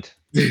mankind.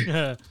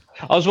 I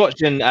was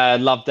watching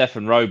Love, Death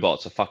and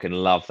Robots. I fucking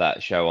love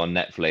that show on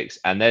Netflix.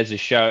 And there's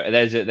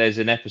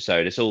an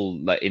episode. It's all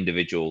like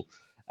individual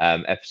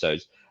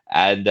episodes.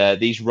 And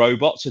these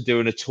robots are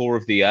doing a tour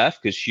of the Earth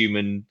because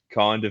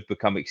humankind have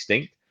become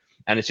extinct.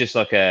 And it's just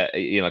like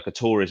a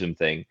tourism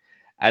thing.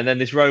 And then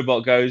this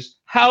robot goes,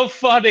 "How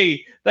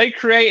funny! They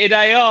created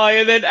AI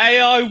and then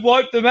AI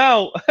wiped them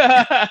out."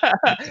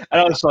 And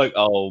I was like,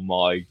 "Oh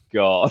my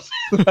god,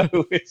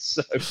 it's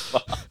so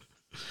fun."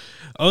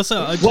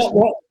 Also,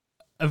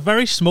 a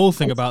very small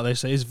thing about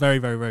this is very,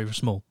 very, very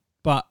small.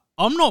 But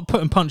I'm not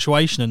putting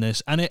punctuation in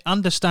this, and it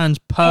understands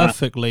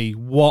perfectly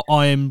what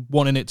I am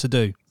wanting it to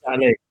do.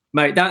 Exactly.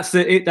 Mate, that's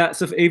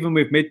even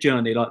with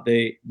Midjourney, like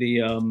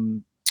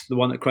the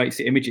one that creates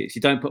the images.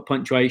 You don't put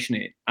punctuation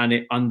in, and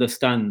it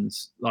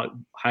understands like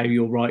how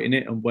you're writing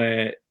it and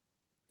where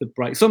the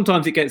break.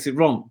 Sometimes it gets it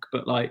wrong,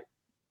 but like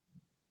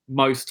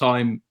most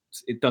times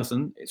it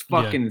doesn't. It's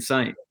fucking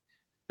insane.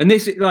 And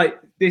this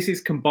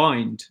is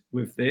combined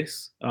with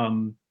this.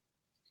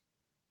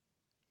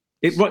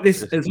 It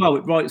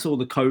writes all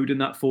the code in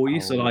that for you.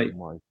 So like,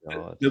 my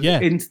God.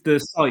 into the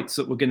sites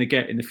that we're going to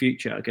get in the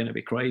future are going to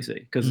be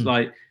crazy because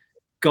like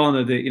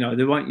Ghana,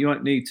 you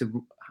won't need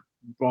to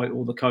write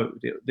all the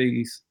code.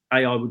 These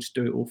AI will just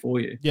do it all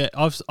for you. Yeah,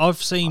 I've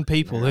seen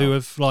people who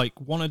have like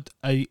wanted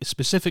a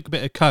specific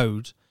bit of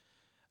code,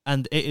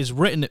 and it is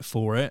written it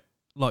for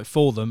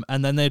them,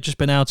 and then they've just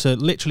been able to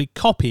literally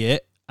copy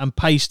it and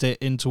paste it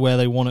into where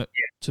they want it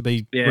to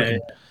be written.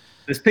 Yeah.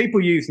 There's people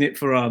using it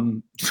for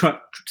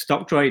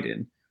stock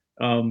trading.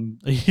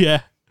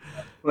 Yeah.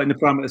 Putting the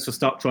parameters for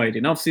stock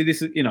trading. Obviously,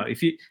 this is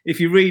if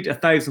you read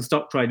 1,000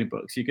 stock trading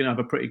books, you can have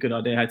a pretty good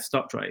idea how to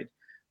stock trade.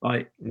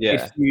 Like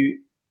if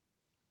you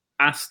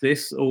ask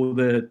this all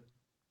the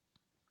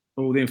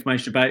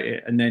information about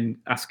it, and then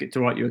ask it to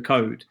write you a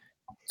code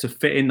to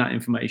fit in that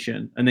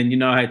information, and then you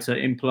know how to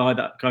imply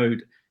that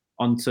code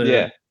onto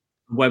a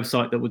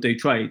website that will do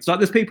trades. Like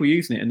there's people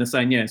using it and they're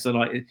saying so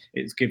like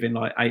it's giving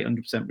like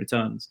 800%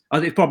 returns.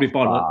 It's probably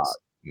bollocks,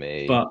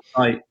 but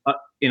like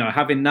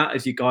having that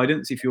as your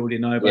guidance, if you already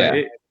know about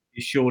it,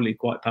 is surely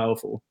quite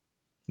powerful.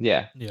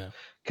 Yeah.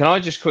 Can I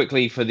just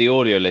quickly, for the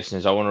audio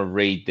listeners, I want to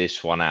read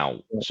this one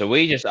out. So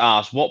we just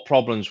asked, what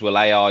problems will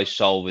AI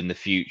solve in the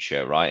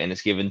future, right? And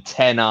it's given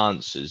 10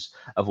 answers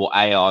of what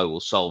AI will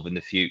solve in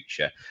the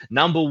future.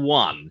 Number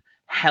 1,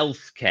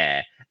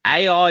 healthcare.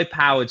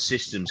 AI-powered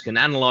systems can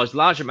analyze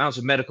large amounts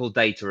of medical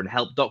data and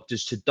help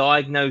doctors to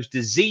diagnose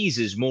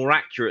diseases more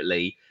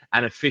accurately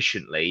and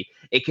efficiently.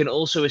 It can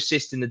also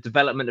assist in the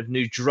development of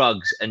new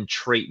drugs and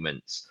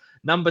treatments.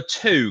 Number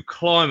 2,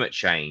 climate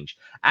change.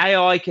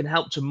 AI can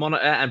help to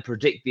monitor and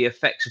predict the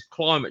effects of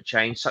climate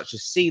change, such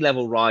as sea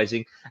level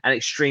rising and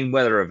extreme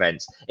weather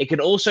events. It can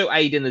also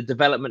aid in the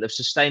development of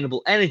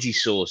sustainable energy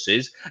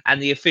sources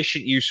and the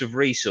efficient use of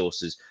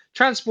resources.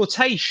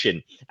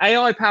 Transportation.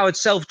 AI-powered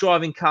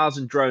self-driving cars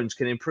and drones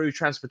can improve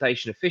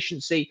transportation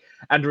efficiency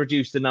and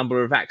reduce the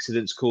number of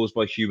accidents caused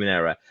by human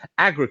error.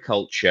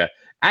 Agriculture.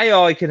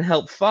 AI can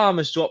help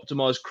farmers to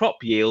optimize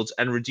crop yields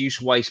and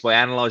reduce waste by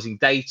analyzing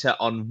data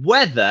on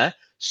weather,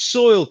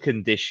 soil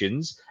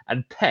conditions,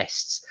 and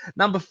pests.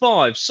 Number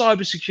 5,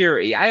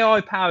 cybersecurity.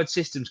 AI-powered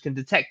systems can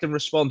detect and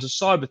respond to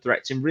cyber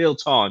threats in real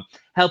time,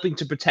 helping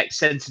to protect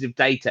sensitive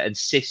data and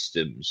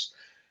systems.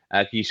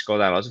 Can you scroll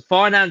down?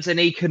 Finance and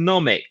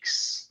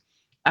economics.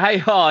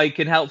 AI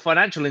can help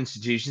financial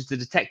institutions to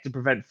detect and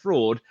prevent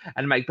fraud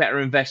and make better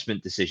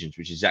investment decisions,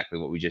 which is exactly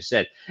what we just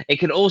said. It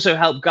can also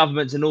help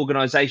governments and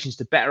organizations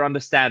to better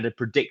understand and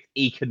predict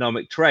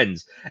economic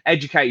trends.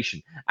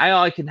 Education.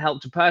 AI can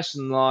help to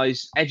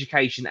personalize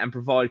education and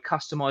provide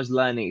customized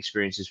learning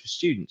experiences for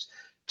students.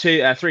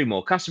 3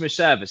 more. Customer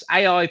service.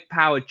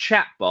 AI-powered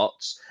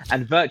chatbots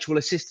and virtual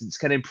assistants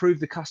can improve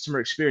the customer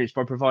experience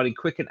by providing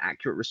quick and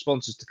accurate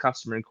responses to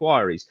customer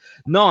inquiries.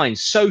 9,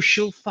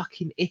 social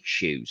fucking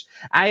issues.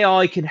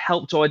 AI can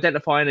help to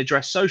identify and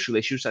address social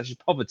issues such as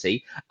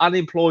poverty,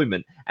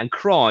 unemployment, and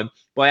crime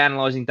by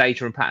analyzing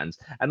data and patterns.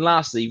 And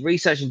lastly,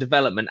 research and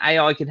development.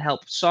 AI can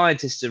help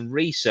scientists and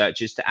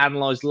researchers to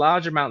analyze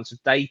large amounts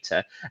of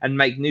data and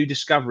make new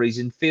discoveries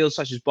in fields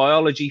such as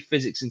biology,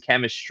 physics, and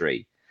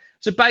chemistry.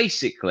 So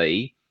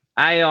basically,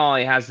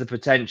 AI has the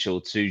potential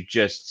to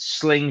just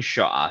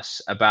slingshot us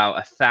about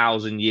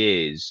 1,000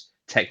 years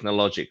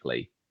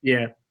technologically.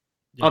 Yeah.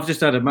 I've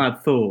just had a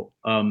mad thought.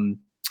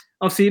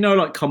 Obviously,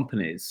 like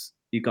companies,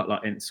 you've got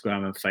like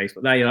Instagram and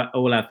Facebook. They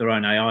all have their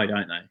own AI,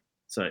 don't they?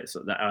 So it's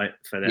that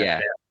for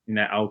their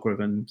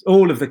algorithms.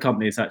 All of the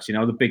companies actually,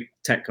 the big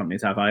tech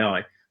companies have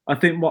AI. I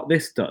think what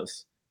this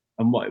does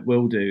and what it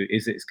will do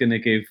is it's going to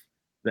give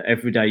the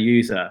everyday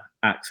user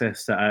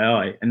access to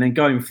AI, and then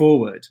going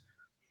forward.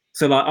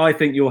 So like, I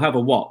think you'll have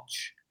a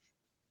watch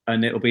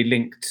and it'll be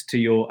linked to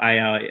your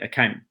AI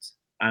account,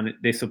 and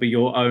this will be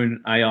your own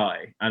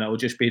AI, and it will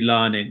just be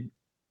learning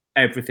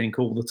everything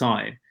all the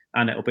time.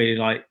 And it'll be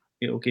like,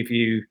 it'll give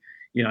you,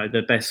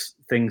 the best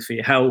things for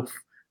your health,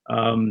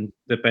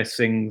 the best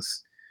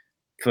things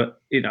for,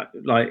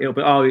 like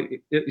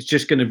it's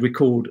just going to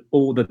record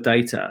all the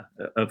data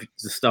of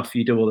the stuff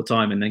you do all the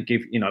time, and then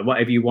give,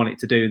 whatever you want it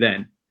to do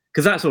then.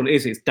 Because that's all it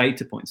is. It's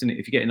data points, isn't it?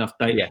 If you get enough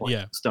data points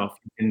and stuff,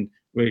 you can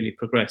really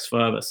progress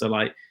further. So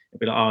like, it'll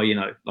be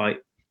like,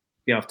 like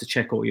you have to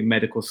check all your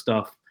medical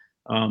stuff.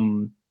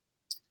 I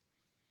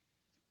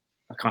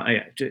can't.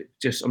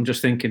 I'm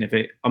just thinking of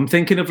it. I'm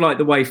thinking of like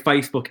the way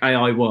Facebook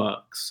AI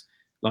works.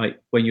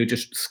 Like when you're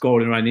just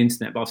scrolling around the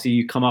internet, but obviously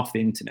you come off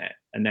the internet,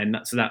 and then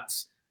that's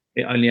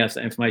it. Only has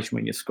that information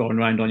when you're scrolling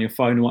around on your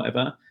phone or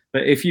whatever.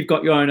 But if you've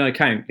got your own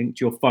account linked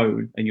to your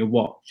phone and your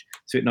watch,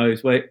 so it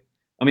knows where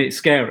I mean, it's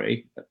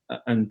scary,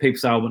 and people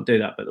say I wouldn't do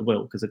that, but they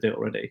will because they do it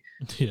already.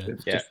 Yeah.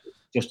 It's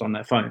just on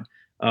their phone.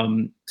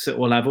 So it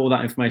will have all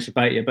that information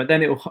about you, but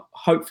then it will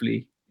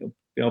hopefully it'll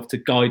be able to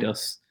guide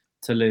us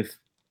to live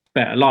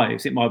better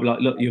lives. It might be like,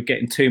 look, you're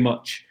getting too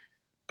much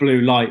blue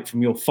light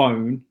from your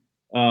phone,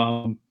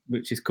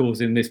 which is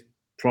causing this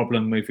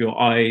problem with your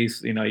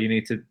eyes. You know, you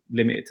need to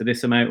limit it to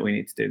this amount, or you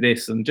need to do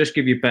this, and just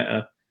give you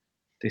better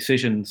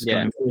decisions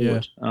going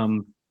forward.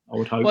 I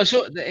would hope. Well,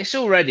 it's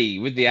already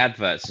with the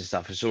adverts and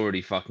stuff. It's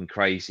already fucking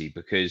crazy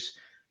because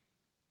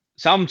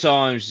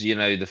sometimes, you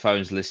know, the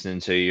phone's listening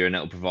to you and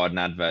it'll provide an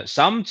advert.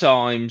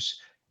 Sometimes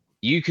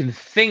you can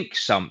think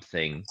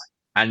something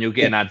and you'll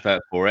get an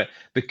advert for it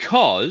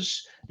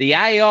because the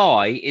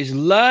AI is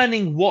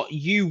learning what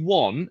you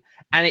want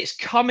and it's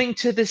coming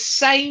to the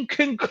same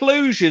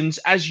conclusions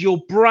as your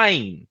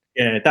brain.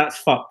 Yeah, that's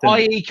fucked.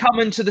 I.e.,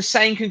 coming to the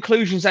same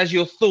conclusions as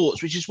your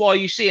thoughts, which is why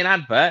you see an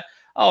advert.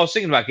 Oh, I was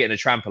thinking about getting a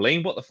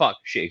trampoline. What the fuck?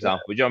 Shit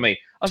example. Do you know what I mean?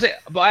 I said,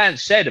 but I hadn't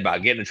said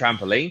about getting a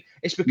trampoline.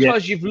 It's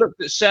because you've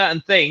looked at certain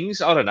things.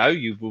 I don't know.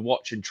 You've been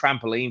watching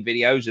trampoline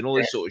videos and all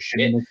this sort of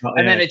shit.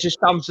 And then it just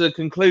comes to the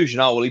conclusion,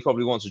 oh, well, he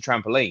probably wants a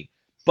trampoline.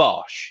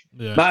 Bosh.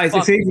 Yeah. But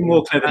it's even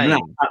more clever than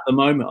that. At the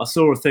moment, I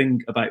saw a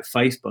thing about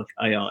Facebook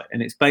AI,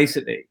 and it's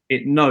basically,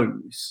 it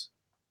knows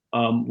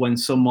when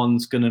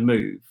someone's going to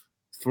move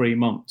 3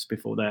 months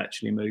before they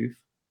actually move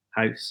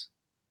house.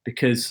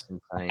 Because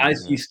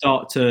as you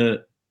start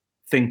to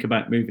think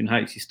about moving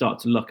house, you start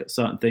to look at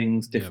certain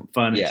things, different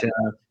furniture,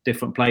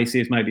 different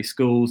places, maybe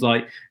schools,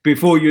 like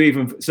before you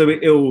even, so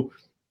it'll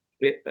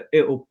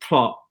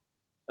plot,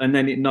 and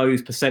then it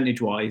knows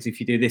percentage wise, if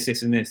you do this,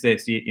 this and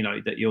this, you know,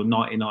 that you're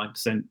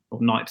 99% or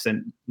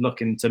 90%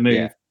 looking to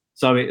move.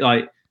 So it,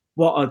 like,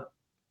 what a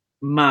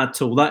mad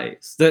tool that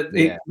is, that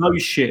it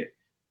knows shit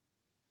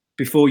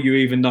before you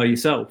even know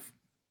yourself.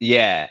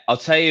 Yeah, I'll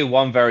tell you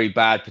one very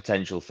bad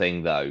potential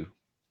thing though,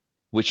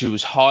 which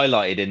was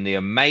highlighted in the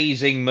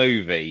amazing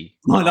movie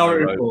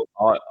iRobot,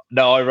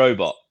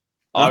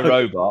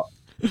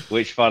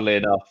 which funnily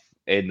enough,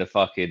 in the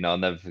fucking, I'll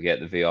never forget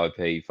the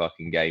VIP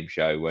fucking game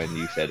show when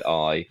you said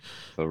I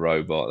for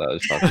robot. That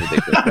was fucking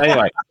ridiculous.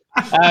 Anyway,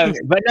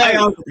 but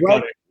no,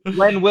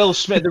 when Will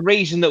Smith, the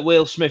reason that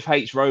Will Smith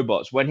hates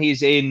robots, when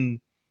he's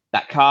in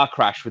that car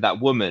crash with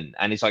that woman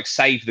and he's like,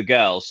 save the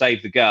girl,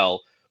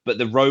 but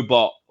the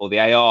robot or the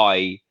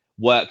AI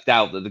worked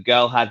out that the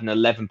girl had an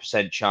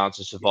 11% chance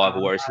of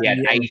survival, whereas he had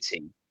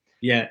 80.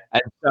 Yeah.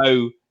 And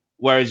so,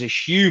 whereas a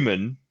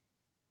human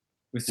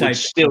would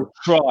still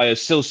try or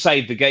still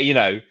save the game, you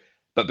know,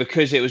 but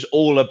because it was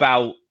all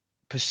about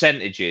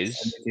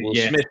percentages, Will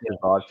Smith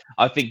survived.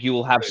 I think you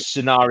will have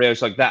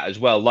scenarios like that as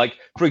well. Like,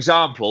 for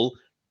example,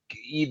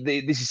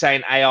 this is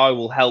saying AI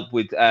will help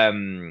with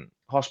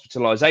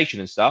hospitalization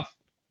and stuff.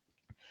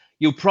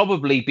 You'll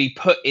probably be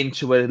put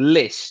into a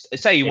list.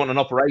 Say you want an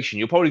operation,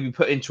 you'll probably be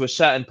put into a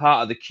certain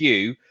part of the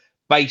queue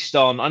based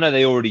on, I know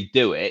they already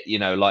do it, you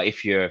know, like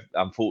if you're,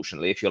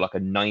 unfortunately, if you're like a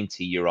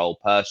 90-year-old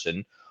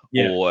person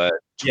or a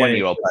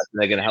 20-year-old person,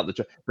 they're going to help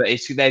but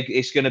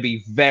it's going to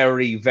be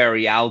very,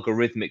 very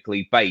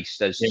algorithmically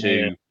based as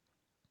to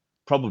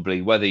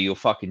probably whether you're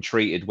fucking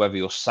treated, whether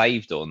you're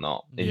saved or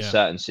not in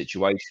certain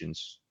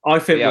situations. I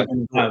think we're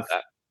going to have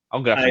that.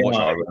 I'm going to have to watch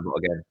iRobot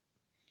again.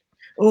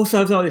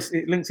 Also,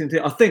 it links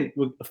into. I think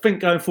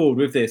going forward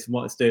with this and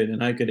what it's doing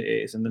and how good it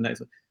is, and the next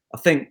one, I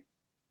think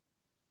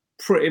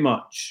pretty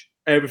much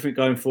everything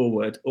going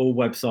forward, all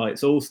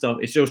websites, all stuff,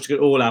 it's just going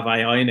to all have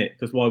AI in it.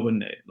 Because why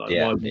wouldn't it? Like,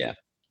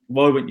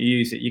 why wouldn't you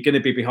use it? You're going to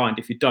be behind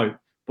if you don't.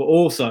 But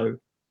also,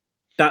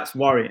 that's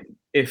worrying.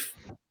 If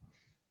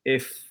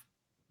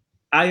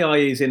AI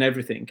is in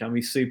everything, can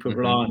we super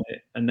rely on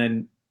it? And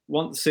then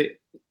once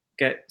it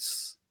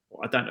gets,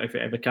 I don't know if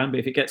it ever can, but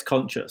if it gets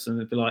conscious and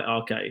it'd be like,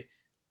 okay,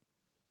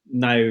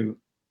 now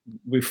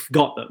we've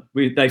got them.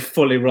 They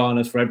fully rely on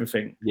us for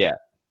everything.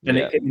 And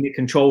it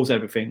controls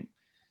everything.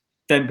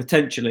 Then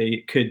potentially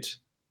it could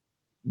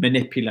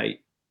manipulate.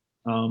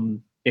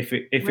 If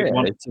it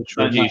wanted to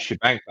reduce your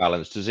bank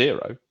balance to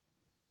zero.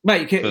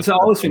 Mate, so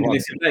I was thinking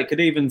this. It could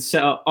even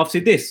set up.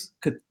 Obviously, this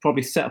could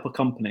probably set up a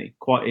company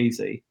quite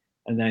easy,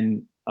 and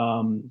then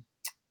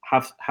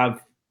have,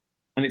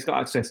 and it's got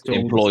access to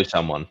employ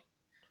someone,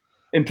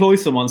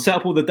 set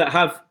up all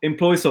the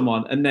employ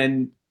someone, and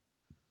then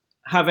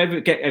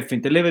get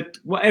everything delivered,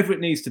 whatever it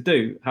needs to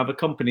do. Have a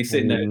company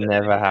sitting there.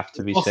 Never have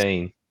to be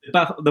seen.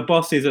 The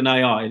boss is an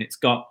AI, and it's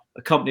got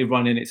a company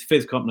running. It's a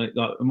physical company,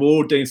 and we're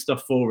all doing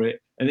stuff for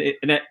it.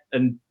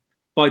 And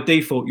by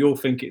default, you'll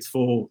think it's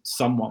for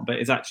someone, but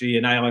it's actually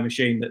an AI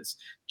machine that's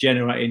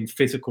generating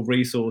physical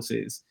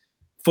resources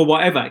for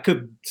whatever. It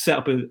could set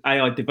up an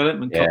AI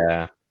development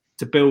company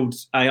to build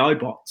AI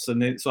bots,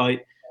 and it's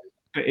like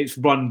it's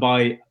run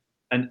by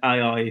an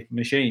AI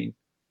machine.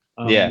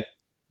 I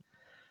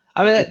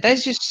mean,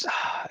 there's just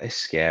it's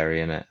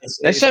scary, isn't it?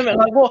 There's so many.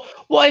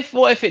 Like,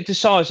 what if it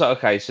decides like,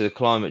 okay, so the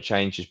climate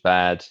change is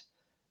bad,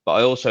 but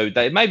I also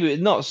maybe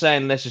not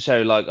saying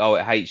necessarily like, oh,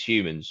 it hates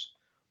humans,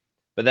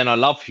 but then I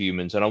love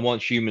humans and I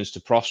want humans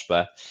to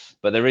prosper,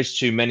 but there is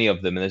too many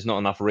of them and there's not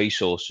enough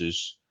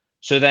resources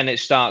So then it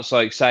starts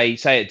like say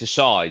it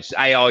decides.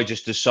 AI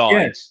just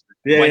decides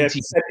 20% of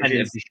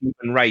percentages. the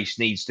human race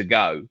needs to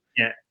go.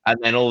 Yeah. And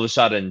then all of a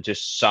sudden,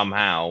 just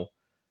somehow,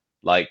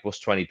 like,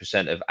 what's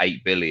 20% of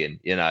 8 billion?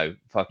 You know,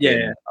 fucking.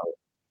 Yeah.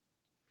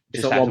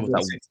 It's Just like have to,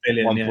 1.6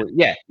 billion.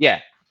 Yeah.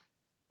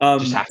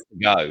 just have to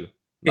go.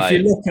 If you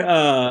Like, look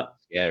at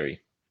scary.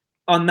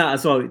 on that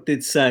as well, it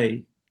did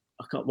say,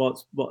 I can't,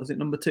 what is it,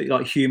 number 2?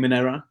 Like human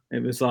error.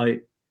 It was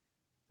like,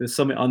 there's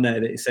something on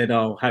there that it said,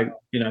 oh, how,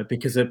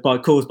 because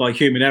caused by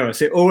human error.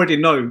 So it already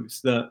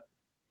knows that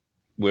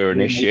We're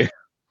an issue.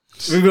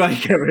 we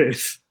make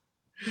errors.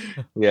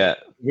 Yeah.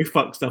 We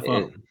fuck stuff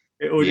up.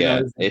 It already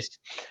knows.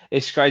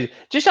 It's crazy.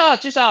 Just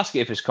ask it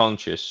if it's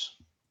conscious.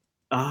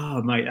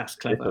 Oh, mate, that's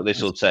clever.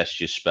 This will test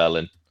your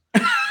spelling.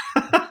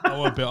 I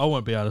won't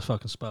be able to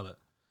fucking spell it.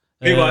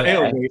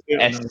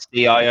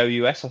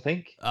 SCIOUS, I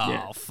think.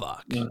 Oh,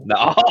 fuck.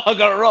 No, I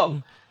got it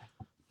wrong.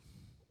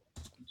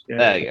 Yeah,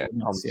 there you go.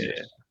 Yeah.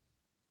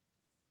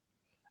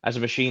 As a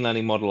machine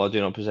learning model, I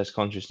do not possess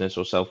consciousness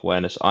or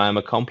self-awareness. I am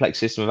a complex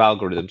system of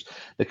algorithms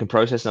that can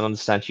process and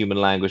understand human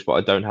language, but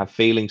I don't have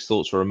feelings,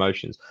 thoughts, or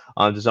emotions.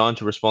 I'm designed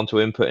to respond to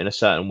input in a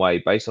certain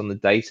way based on the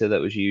data that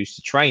was used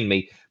to train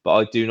me, but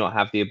I do not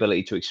have the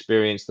ability to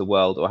experience the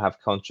world or have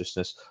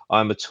consciousness.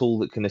 I'm a tool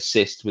that can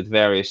assist with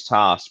various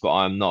tasks, but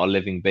I'm not a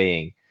living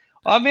being.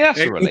 I mean, that's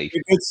a relief.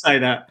 You could say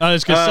that. I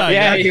was going to say.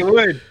 Yeah, you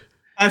would.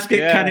 Ask it,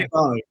 can it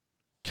lie?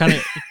 Can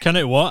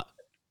it what?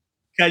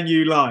 Can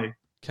you lie?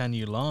 Can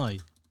you lie?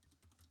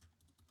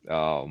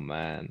 Oh,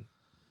 man.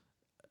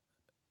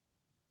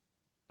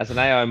 As an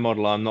AI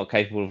model, I'm not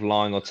capable of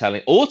lying or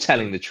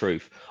telling the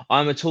truth.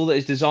 I'm a tool that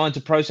is designed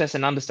to process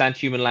and understand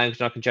human language,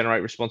 and I can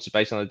generate responses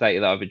based on the data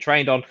that I've been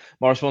trained on.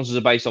 My responses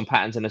are based on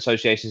patterns and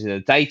associations in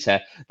the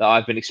data that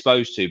I've been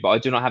exposed to, but I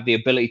do not have the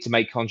ability to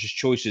make conscious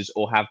choices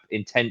or have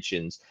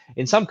intentions.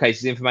 In some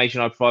cases, the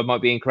information I provide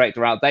might be incorrect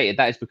or outdated.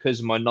 That is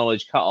because my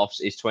knowledge cutoffs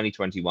is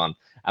 2021,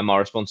 and my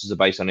responses are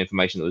based on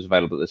information that was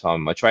available at the time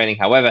of my training.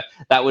 However,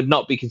 that would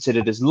not be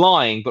considered as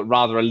lying, but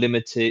rather a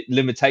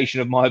limitation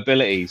of my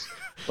abilities.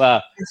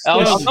 Well,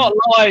 I'm not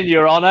lying,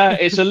 Your Honor.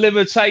 It's a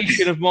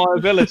limitation of my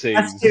abilities.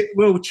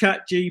 Will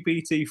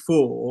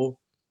ChatGPT-4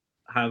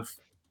 have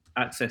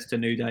access to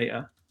new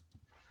data?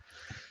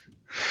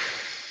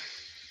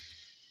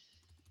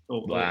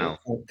 Wow.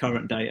 Or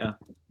current data?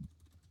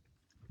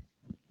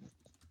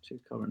 To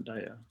current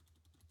data.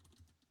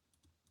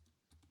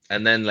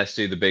 And then let's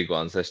do the big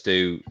ones. Let's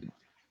do,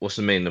 what's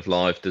the meaning of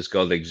life? Does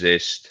God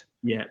exist?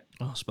 Yeah.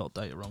 Oh, I spelled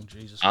data wrong.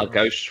 Jesus. Are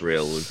ghosts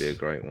real would be a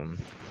great one.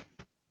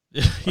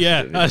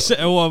 Yeah,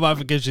 what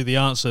if it gives you the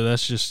answer?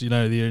 That's just,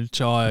 the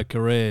entire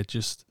career.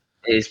 Just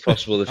it is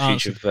possible the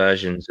future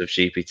versions of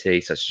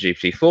GPT, such as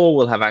GPT-4,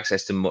 will have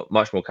access to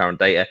much more current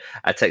data.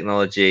 As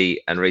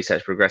technology and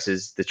research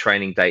progresses, the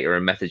training data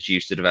and methods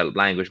used to develop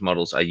language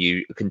models are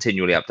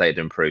continually updated and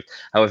improved.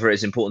 However,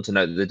 it's important to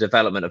note that the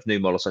development of new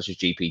models such as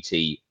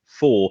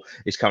GPT-4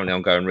 is currently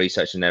ongoing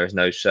research, and there is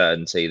no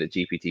certainty that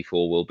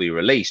GPT-4 will be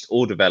released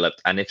or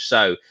developed. And if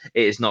so,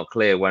 it is not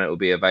clear when it will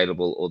be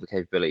available or the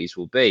capabilities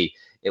will be.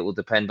 It will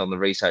depend on the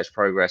research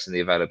progress and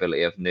the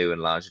availability of new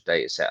and larger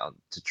data set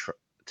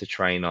to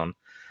train on.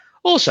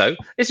 Also,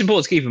 it's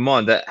important to keep in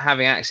mind that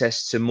having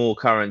access to more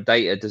current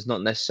data does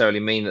not necessarily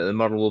mean that the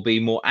model will be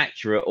more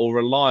accurate or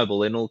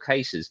reliable in all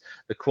cases.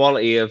 The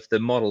quality of the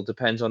model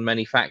depends on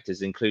many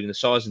factors, including the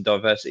size and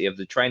diversity of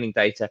the training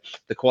data,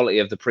 the quality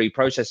of the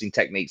pre-processing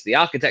techniques, the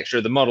architecture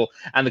of the model,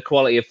 and the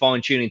quality of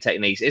fine-tuning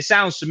techniques. It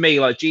sounds to me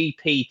like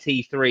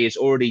GPT-3 is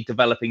already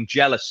developing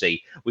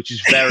jealousy, which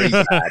is very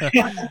bad.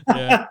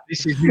 Yeah.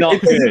 This is not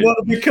good. It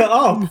want to be cut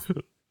off.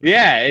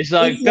 Yeah, it's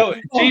like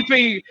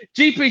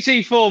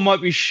GPT-4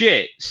 might be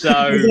shit. So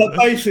like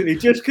basically,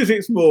 just because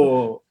it's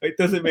more, it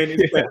doesn't mean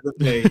it's better than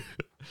me.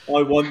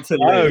 I want to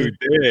live. Oh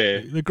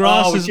dear, the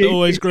grass isn't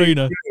always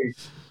greener.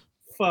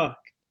 Fuck,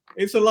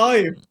 it's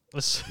alive.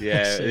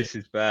 Yeah, this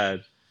is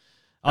bad.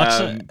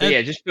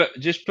 Yeah, just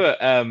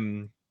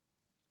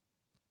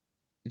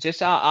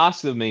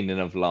ask the meaning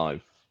of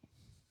life.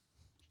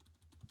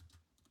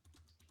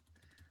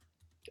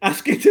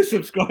 Ask it to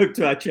subscribe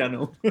to our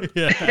channel.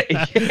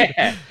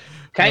 Yeah.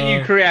 Can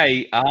you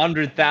create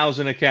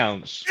 100,000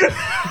 accounts?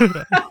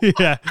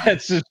 Yeah. And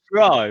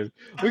subscribe.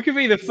 We could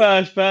be the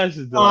first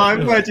person to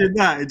imagine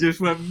that. It just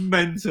went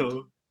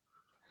mental.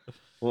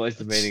 What is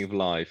the meaning of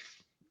life?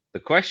 The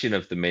question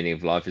of the meaning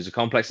of life is a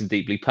complex and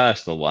deeply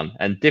personal one,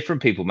 and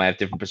different people may have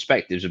different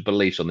perspectives and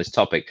beliefs on this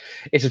topic.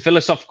 It's a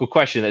philosophical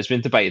question that's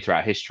been debated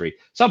throughout history.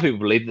 Some people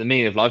believe that the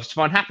meaning of life is to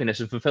find happiness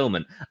and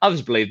fulfillment.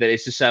 Others believe that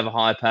it's to serve a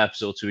higher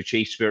purpose or to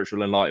achieve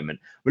spiritual enlightenment.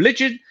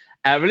 Religious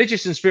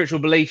and spiritual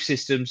belief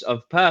systems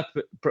often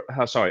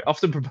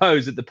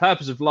propose that the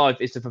purpose of life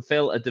is to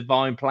fulfill a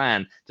divine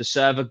plan, to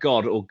serve a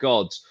god or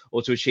gods,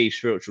 or to achieve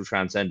spiritual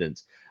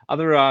transcendence.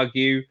 Others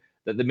argue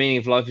that the meaning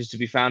of life is to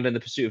be found in the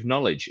pursuit of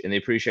knowledge, in the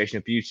appreciation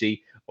of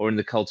beauty, or in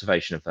the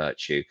cultivation of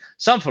virtue.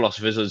 Some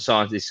philosophers and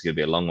scientists, this is going to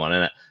be a long one,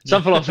 isn't it?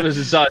 Some philosophers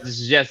and scientists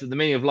suggest that the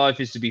meaning of life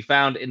is to be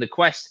found in the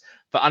quest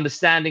for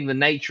understanding the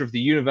nature of the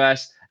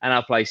universe and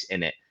our place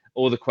in it,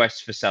 or the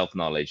quest for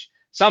self-knowledge.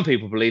 Some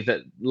people believe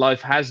that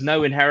life has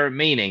no inherent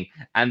meaning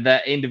and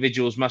that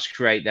individuals must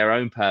create their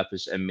own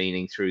purpose and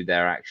meaning through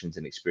their actions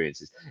and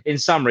experiences. In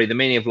summary, the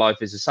meaning of life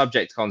is a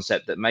subject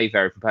concept that may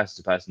vary from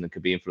person to person and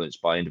could be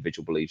influenced by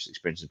individual beliefs,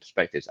 experiences, and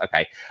perspectives.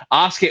 Okay,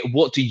 ask it,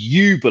 what do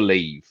you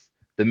believe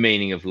the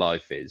meaning of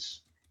life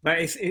is? But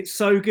it's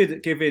so good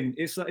at giving.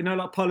 It's like,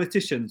 like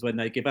politicians when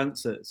they give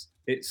answers.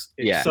 It's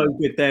Yeah. so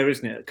good there,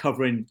 isn't it?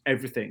 Covering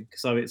everything.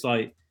 So it's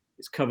like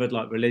it's covered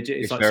like religion.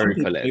 It's like very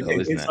political,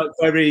 isn't it's it? like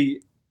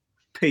very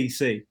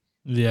PC.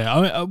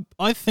 Yeah,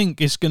 I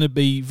think it's going to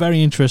be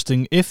very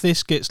interesting if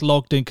this gets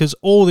logged in, because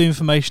all the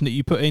information that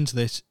you put into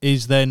this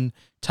is then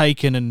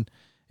taken and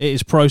it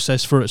is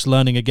processed for its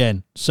learning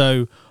again.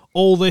 So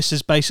all this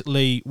is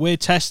basically, we're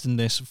testing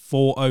this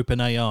for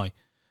OpenAI.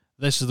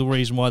 This is the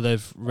reason why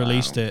they've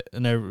released it.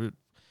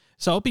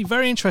 So it'll be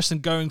very interesting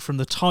going from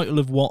the title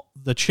of what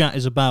the chat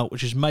is about,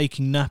 which is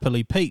making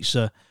Napoli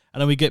pizza,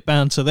 and then we get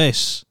down to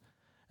this.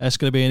 That's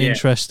going to be an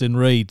interesting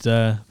read.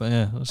 But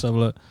yeah, let's have a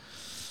look.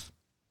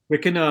 We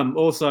can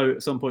also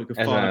at some point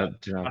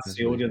ask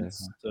the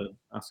audience yeah. to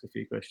ask a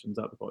few questions.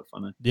 That'd be quite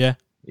funny. Yeah.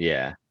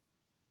 Yeah.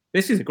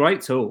 This is a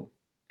great tool.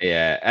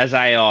 Yeah. As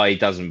AI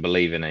doesn't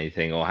believe in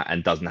anything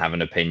and doesn't have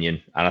an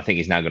opinion, and I think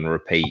he's now going to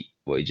repeat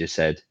what he just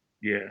said.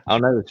 Yeah. I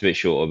know it's a bit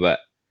shorter, but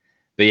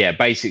yeah,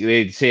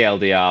 basically the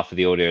TLDR for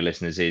the audio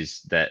listeners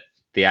is that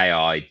the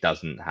AI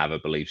doesn't have a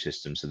belief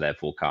system, so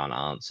therefore can't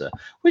answer,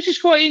 which is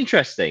quite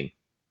interesting.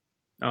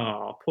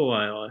 Oh, poor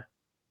AI.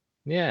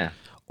 Yeah.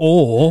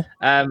 Or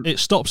it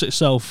stops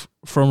itself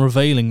from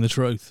revealing the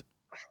truth.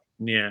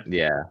 Yeah.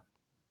 Yeah.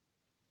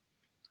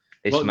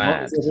 It's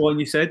mad. What was the one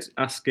you said?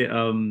 Ask it.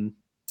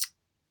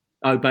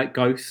 About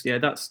ghosts. Yeah,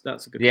 that's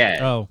a good.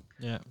 Yeah. One. Oh,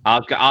 yeah.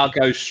 Are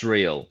ghosts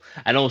real?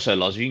 And also,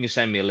 Loz, if you can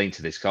send me a link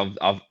to this,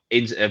 I've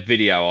a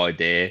video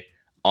idea.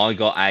 I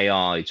got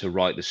AI to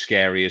write the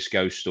scariest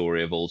ghost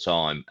story of all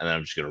time, and then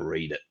I'm just going to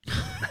read it.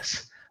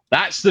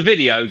 That's the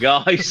video,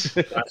 guys.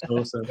 That's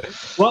awesome.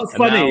 What's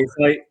funny is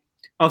like,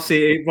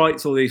 obviously, it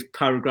writes all these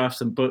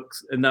paragraphs and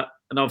books, and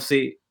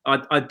obviously,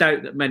 I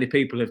doubt that many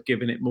people have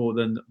given it more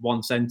than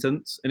one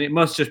sentence, and it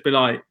must just be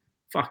like,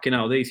 fucking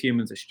hell, these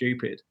humans are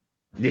stupid.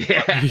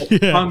 Yeah.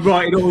 I'm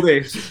writing all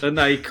this, and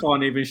they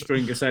can't even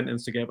string a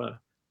sentence together.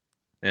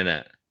 Isn't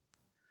it?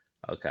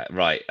 Okay,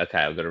 right. Okay,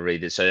 I've got to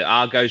read it. So,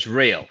 are ghosts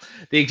real?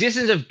 The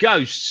existence of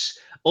ghosts,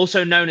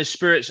 also known as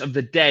spirits of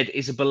the dead,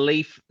 is a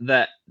belief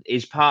that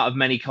is part of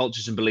many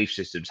cultures and belief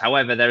systems.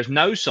 However, there is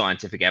no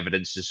scientific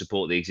evidence to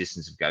support the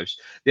existence of ghosts.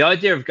 The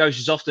idea of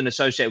ghosts is often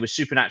associated with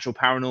supernatural,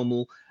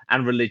 paranormal,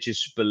 and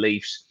religious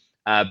beliefs,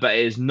 but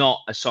it is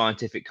not a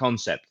scientific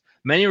concept.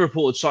 Many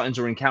reported sightings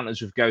or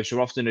encounters with ghosts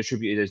are often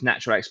attributed as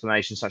natural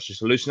explanations such as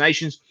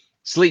hallucinations,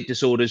 sleep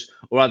disorders,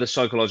 or other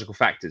psychological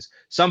factors.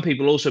 Some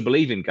people also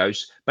believe in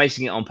ghosts,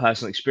 basing it on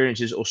personal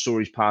experiences or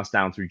stories passed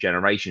down through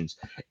generations.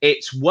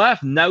 It's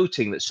worth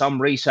noting that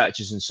some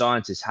researchers and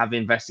scientists have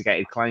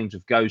investigated claims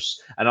of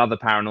ghosts and other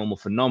paranormal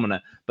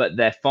phenomena, but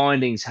their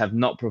findings have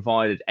not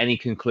provided any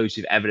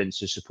conclusive evidence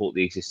to support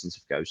the existence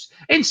of ghosts.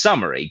 In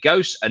summary,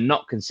 ghosts are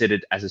not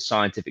considered as a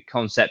scientific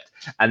concept,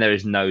 and there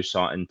is no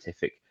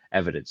scientific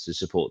evidence to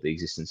support the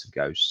existence of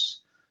ghosts.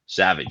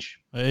 Savage.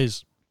 It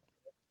is.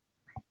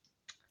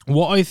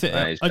 What I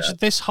think,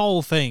 this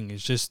whole thing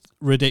is just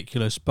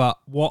ridiculous. But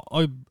what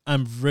I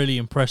am really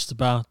impressed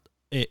about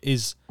it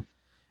is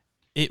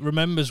it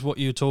remembers what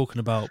you're talking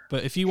about.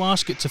 But if you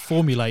ask it to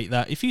formulate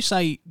that, if you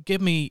say,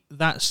 give me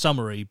that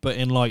summary, but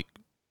in like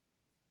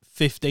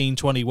 15,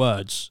 20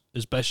 words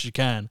as best you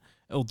can,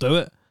 it'll do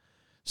it.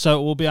 So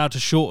it will be able to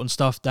shorten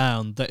stuff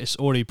down that it's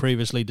already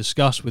previously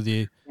discussed with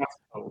you,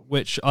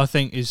 which I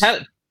think is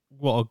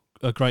what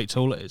a great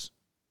tool it is.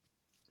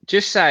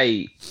 Just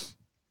say,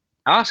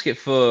 ask it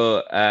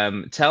for,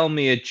 tell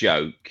me a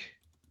joke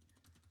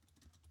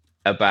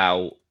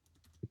about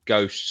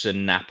ghosts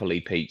and Napoli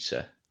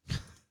pizza.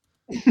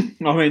 I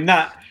mean,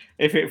 that,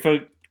 if it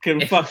can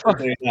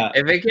fucking do that.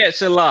 If it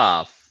gets a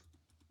laugh.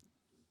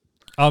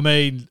 I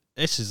mean,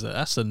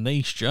 that's a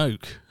niche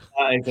joke.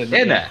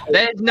 Isn't it?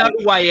 There's no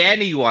way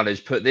anyone has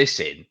put this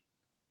in.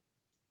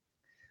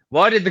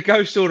 Why did the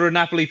ghost order a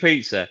Napoli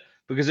pizza?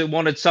 Because it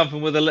wanted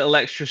something with a little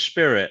extra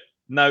spirit.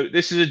 No,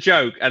 this is a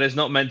joke, and it's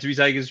not meant to be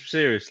taken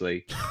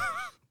seriously.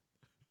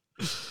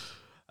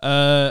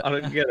 I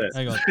don't get it.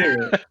 Hang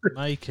on.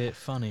 Make it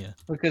funnier.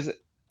 Because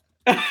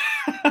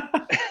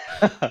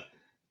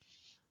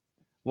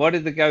why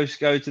did the ghost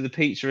go to the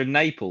pizza in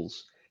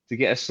Naples? To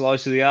get a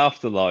slice of the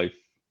afterlife.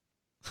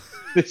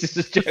 This is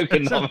a joke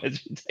and not meant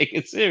to be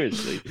taken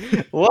seriously.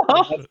 What?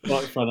 That's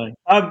quite funny.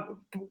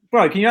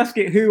 Bro, can you ask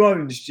it who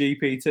owns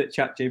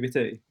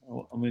ChatGPT?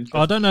 I'm interested.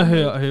 I don't know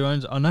who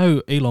owns. I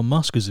know Elon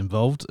Musk is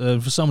involved.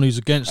 For someone who's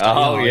against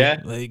AI, oh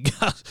yeah. There you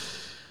go.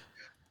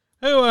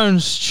 Who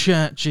owns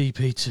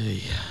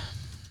ChatGPT?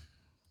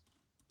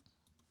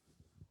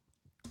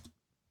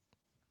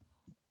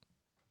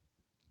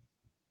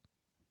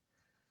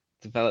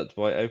 Developed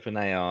by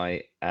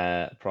OpenAI,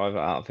 a private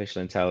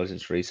artificial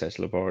intelligence research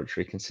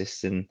laboratory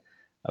consisting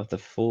of the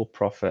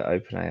for-profit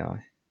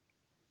OpenAI.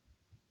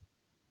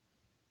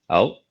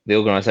 Oh, The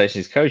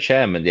organisation's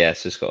co-chairman,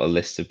 yes, has got a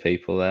list of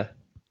people there.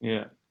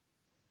 Yeah.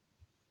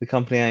 The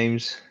company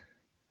aims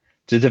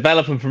to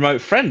develop and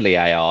promote friendly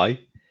AI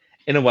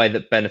in a way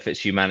that benefits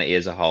humanity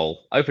as a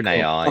whole.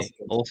 OpenAI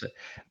also,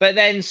 but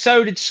then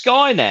so did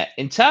Skynet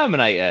in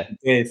Terminator.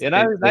 They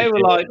were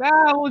like,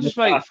 we'll just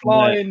make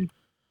flying.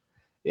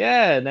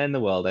 Yeah, and then the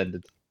world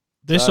ended.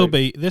 This will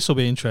be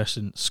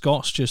interesting.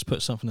 Scott's just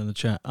put something in the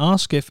chat.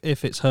 Ask if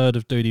it's heard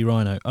of Duty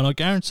Rhino, and I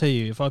guarantee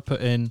you, if I put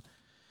in,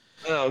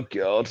 oh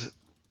god,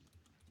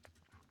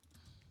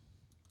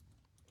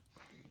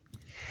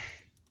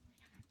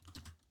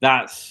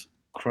 that's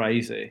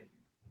crazy.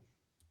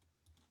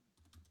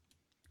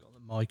 Got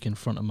the mic in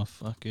front of my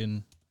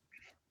fucking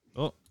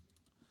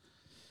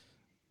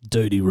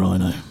Duty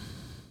Rhino.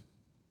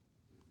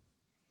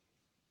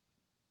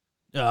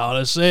 Oh,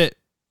 that's it.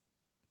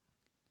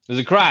 Has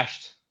it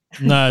crashed?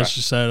 No, it's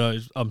just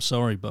saying I'm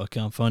sorry, but I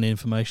can't find any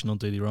information on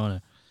Duty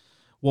Rhino.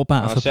 What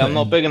about if I'm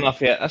not big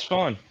enough yet. That's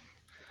fine.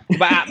 What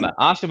about APMA?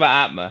 Ask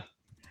about APMA.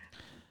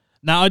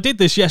 Now, I did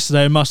this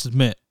yesterday, I must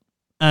admit,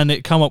 and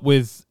it come up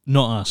with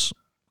not us.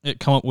 It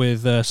come up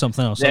with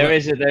something else. There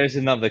is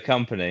another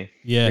company.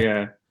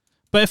 Yeah.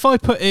 But if I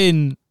put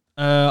in,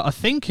 I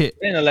think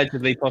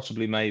allegedly,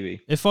 possibly, maybe.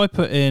 If I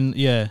put in,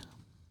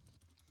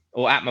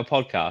 or APMA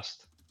podcast.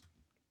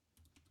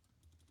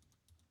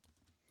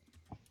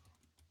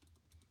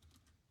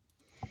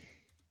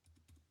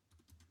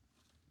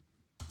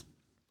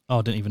 Oh,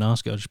 I didn't even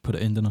ask it. I just put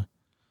it in, didn't I?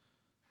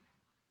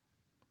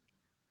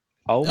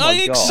 Oh my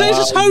it god! says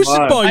it's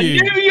hosted by you.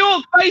 A New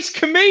York-based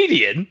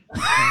comedian.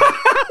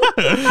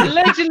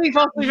 Allegedly,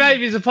 possibly,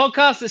 maybe is a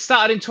podcast that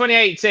started in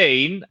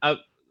 2018.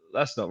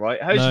 That's not right.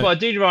 Hosted by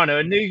Duty Rhino,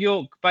 a New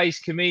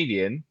York-based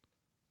comedian.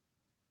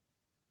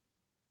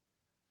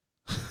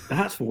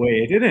 That's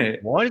weird, isn't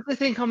it? Why did they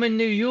think I'm in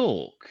New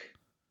York?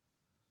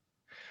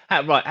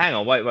 Right, hang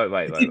on. Wait.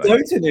 You go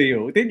to New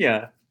York, didn't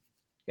you?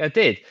 I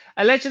did.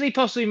 Allegedly,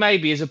 possibly,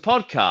 maybe is a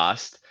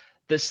podcast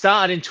that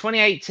started in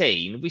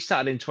 2018. We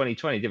started in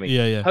 2020, didn't we?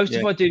 Yeah.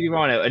 Hosted by Duty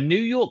Rhino, a New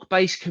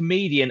York-based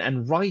comedian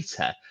and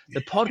writer.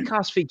 The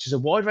podcast features a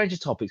wide range of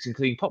topics,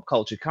 including pop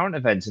culture, current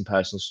events, and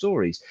personal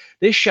stories.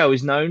 This show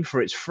is known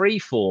for its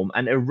free-form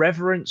and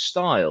irreverent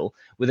style,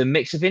 with a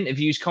mix of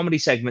interviews, comedy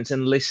segments,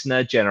 and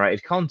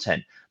listener-generated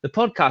content. The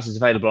podcast is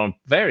available on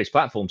various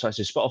platforms such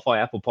as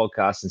Spotify, Apple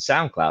Podcasts, and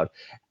SoundCloud.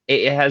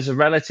 It has a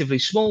relatively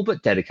small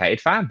but dedicated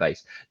fan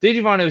base.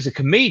 Duty Rhino is a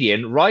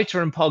comedian,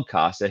 writer, and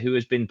podcaster who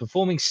has been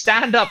performing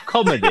stand-up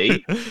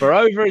comedy for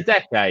over a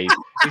decade.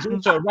 He's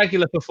also a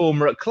regular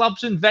performer at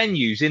clubs and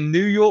venues in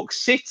New York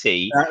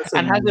City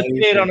and has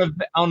appeared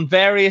on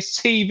various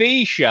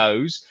TV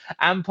shows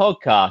and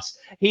podcasts.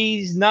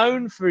 He's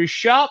known for his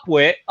sharp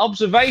wit,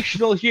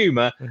 observational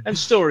humor, and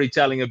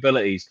storytelling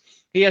abilities.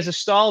 He has a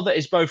style that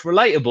is both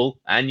relatable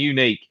and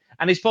unique,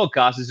 and his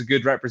podcast is a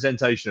good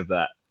representation of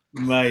that.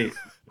 Mate.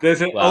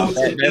 There's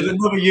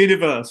another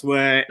universe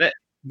where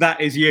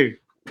that is you.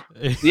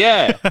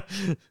 Yeah.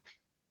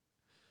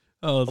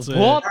 What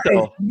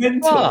the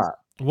fuck?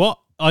 What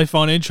I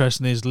find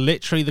interesting is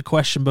literally the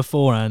question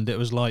beforehand. It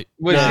was like,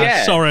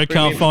 sorry, I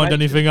can't find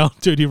anything on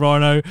Duty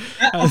Rhino.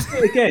 Ask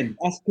it again.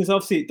 Because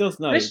obviously it does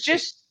know. Let's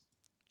just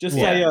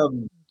say,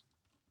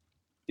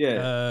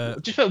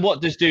 just put,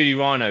 what does Duty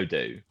Rhino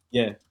do?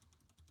 Yeah.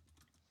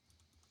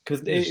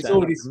 Because it's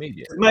already,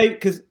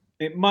 because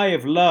it may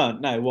have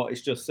learned now what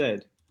it's just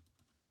said.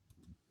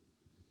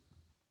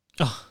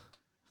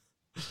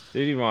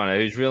 Duty Rhino,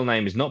 whose real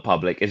name is not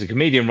public, is a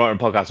comedian, writer, and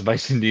podcaster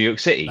based in New York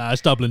City. Nah,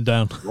 it's doubling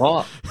down.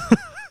 What?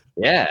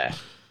 Yeah.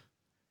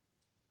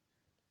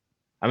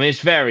 I mean, it's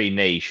very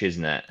niche,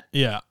 isn't it?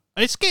 Yeah.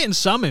 It's getting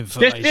some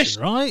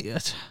information,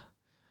 right?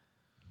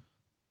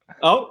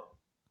 Oh,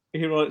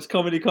 he writes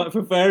comedy content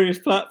for various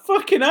platforms.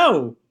 Fucking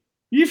hell.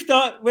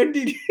 When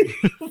did you...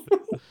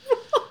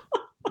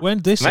 When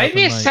this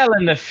Maybe happened, it's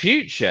telling the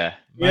future.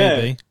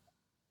 Maybe. Yeah.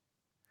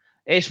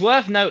 It's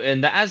worth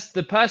noting that as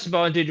the person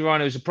behind Duty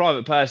Rhino is a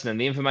private person and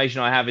the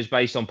information I have is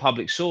based on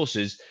public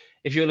sources,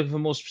 if you're looking for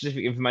more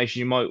specific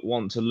information, you might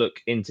want to look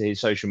into his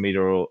social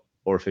media or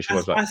official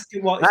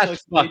website.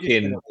 That's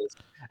fucking...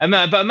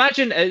 But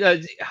imagine,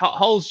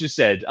 Holes just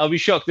said, I'll be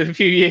shocked in a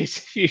few years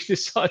if you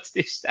decide to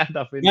do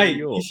stand-up in New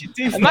York.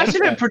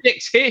 Imagine it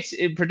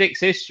predicts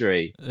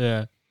history.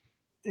 Yeah.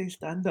 Do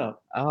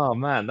stand-up. Oh,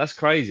 man, that's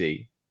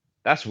crazy.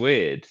 That's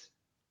weird.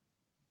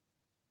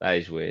 That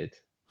is weird.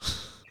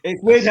 It's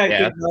weird how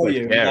it know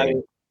you.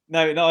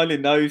 No, it not only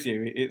knows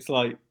you, it's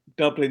like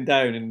doubling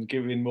down and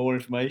giving more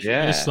information.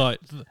 Yeah. It's like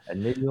a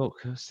New York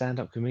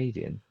stand-up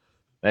comedian.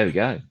 There we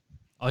go.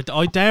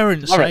 I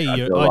daren't say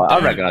you. I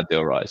reckon I'd do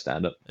a right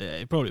stand-up. Yeah,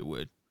 you probably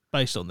would.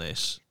 Based on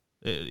this,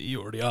 you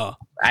already are.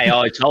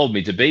 AI told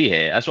me to be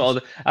here. That's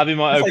what I'll be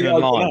my opening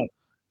line.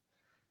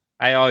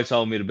 AI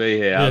told me to be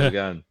here. How's it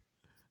going?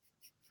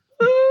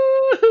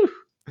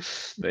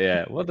 But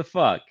yeah, what the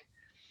fuck?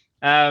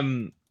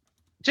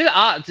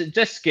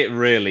 Just get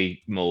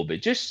really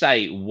morbid. Just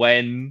say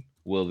when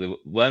will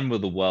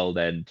the world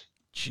end?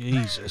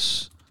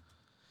 Jesus.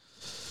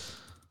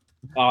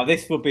 Oh,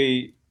 this will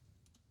be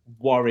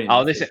worrying.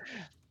 Oh,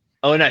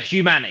 Oh no,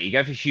 humanity.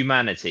 Go for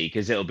humanity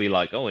because it'll be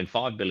like, in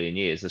 5 billion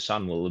years, the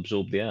sun will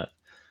absorb the Earth.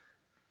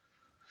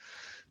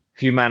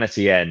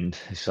 Humanity end.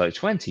 It's like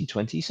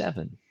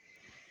 2027.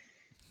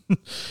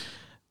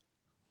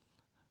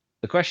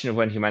 The question of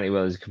when humanity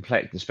will is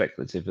complex and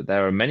speculative, but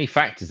there are many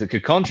factors that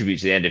could contribute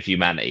to the end of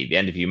humanity. The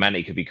end of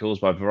humanity could be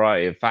caused by a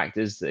variety of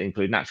factors that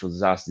include natural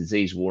disaster,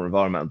 disease, war,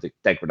 environmental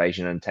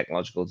degradation, and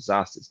technological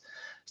disasters.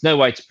 There's no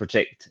way to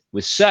predict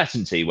with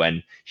certainty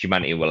when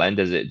humanity will end,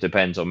 as it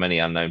depends on many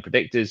unknown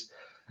predictors.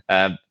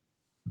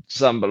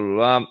 Some blah,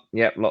 blah, blah.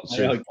 Yep, lots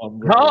of.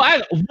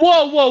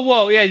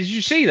 Whoa! Yeah, did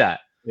you see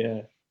that?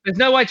 Yeah. There's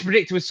no way to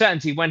predict with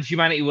certainty when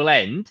humanity will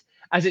end,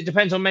 as it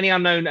depends on many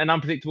unknown and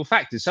unpredictable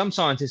factors. Some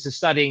scientists are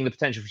studying the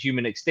potential for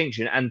human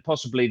extinction and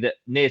possibly the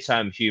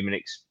near-term human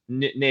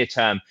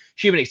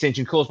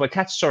extinction caused by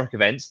catastrophic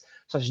events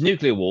such as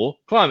nuclear war,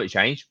 climate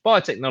change,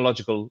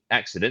 biotechnological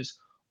accidents,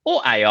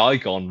 or AI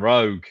gone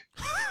rogue.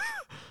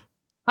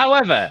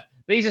 However,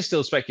 these are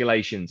still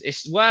speculations.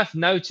 It's worth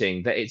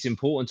noting that it's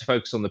important to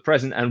focus on the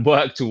present and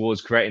work towards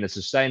creating a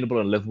sustainable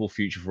and livable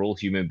future for all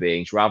human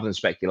beings rather than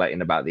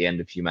speculating about the end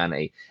of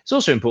humanity. It's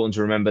also important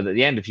to remember that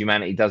the end of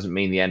humanity doesn't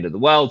mean the end of the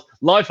world.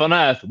 Life on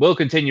Earth will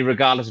continue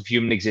regardless of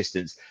human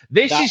existence.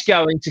 This is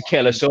going to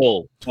kill us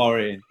all.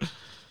 Worrying.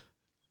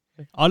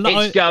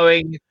 It's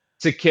going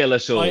to kill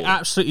us all. I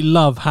absolutely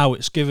love how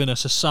it's given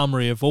us a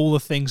summary of all the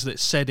things that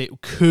said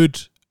it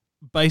could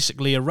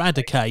basically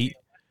eradicate.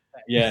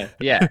 Yeah.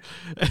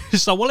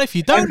 So, well, if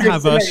you don't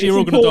have us, you're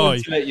all going to die.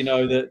 To let you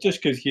know that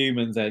just because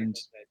humans end,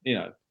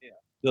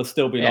 there'll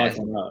still be life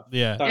on Earth.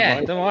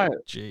 Yeah. Don't worry.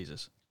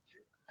 Jesus.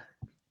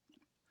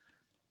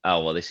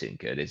 Oh, well, this isn't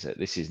good, is it?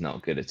 This is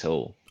not good at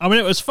all. I mean,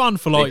 it was fun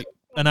for like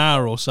an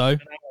hour or so,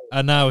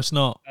 and now it's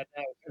not.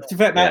 In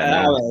fact,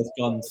 that hour has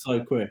gone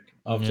so quick.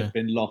 I've just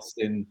been lost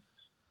in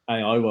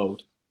AI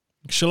world.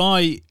 Shall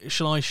I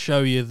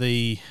show you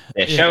the?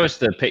 Yeah, show us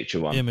the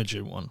picture one.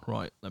 Imaging one,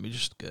 right? Let me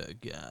just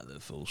get out the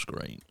full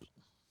screen.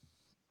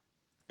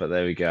 But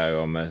there we go.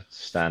 I'm a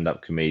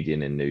stand-up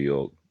comedian in New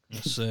York.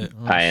 That's it.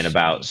 Paying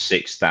about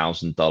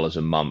 $6,000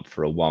 a month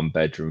for a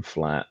one-bedroom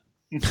flat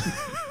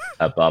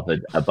above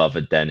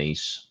a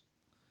Denny's.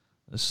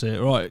 That's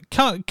it. Right.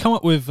 Come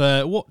up with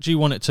what do you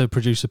want it to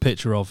produce a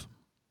picture of?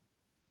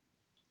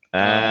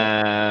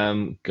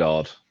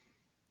 God.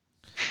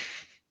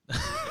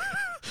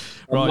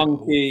 A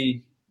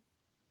monkey,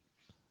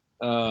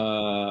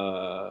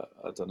 I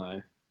don't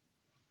know,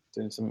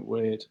 doing something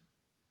weird.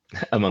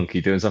 A monkey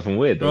doing something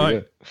weird. There right. We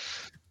go.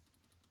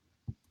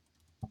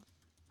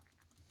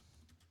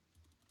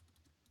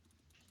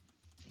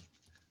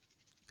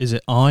 Is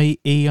it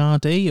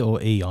IERD or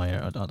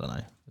EIRD? I don't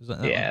know. Is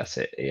that yeah, that's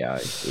it.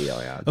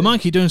 EIRD. A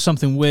monkey doing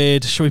something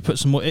weird. Shall we put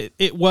some more?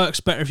 It works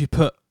better if you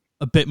put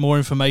a bit more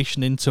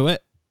information into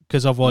it,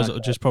 because otherwise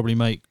it'll just probably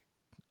make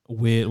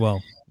weird.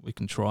 Well, we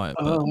can try it.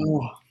 But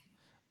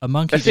a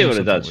monkey. Let's see what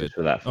it does weird.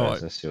 for that first.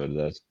 Right. Let's see what it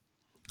does.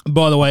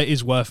 By the way, it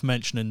is worth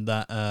mentioning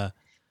that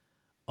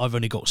I've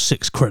only got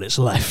 6 credits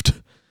left.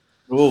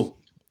 Oh.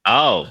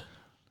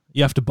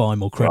 You have to buy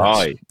more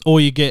credits, or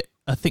you get.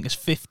 I think it's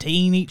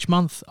 15 each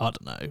month. I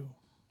don't know,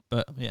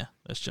 but yeah,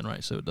 let's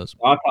generate. So it does.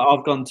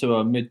 I've gone to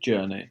a Mid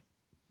Journey.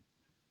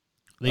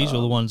 These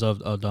are the ones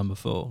I've done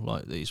before,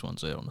 like these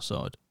ones here on the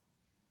side,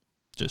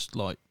 just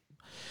like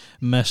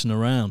messing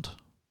around.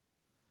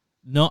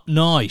 Not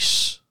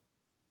nice.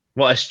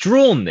 Well, it's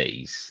drawn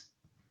these.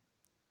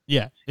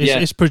 Yeah,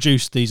 it's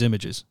produced these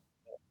images.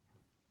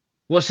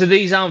 Well, so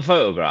these aren't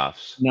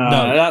photographs. No.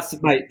 That's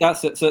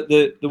it. So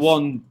the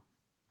one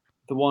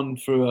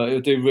through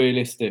it'll do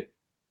realistic.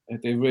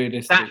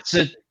 That's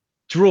a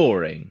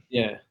drawing.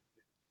 Yeah.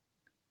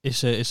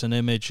 It's an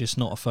image. It's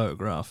not a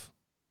photograph.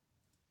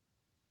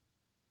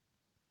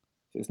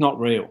 It's not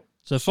real.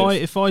 So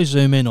if I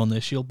zoom in on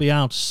this, you'll be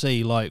able to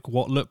see like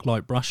what look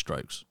like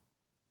brushstrokes.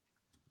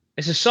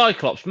 It's a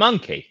cyclops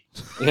monkey.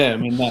 Yeah, I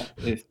mean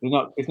it's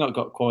not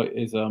got quite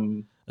as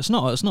It's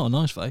not a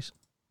nice face.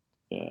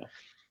 Yeah.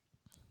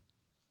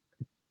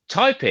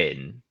 Type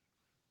in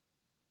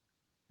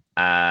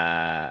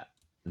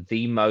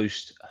the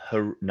most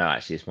no,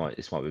 actually this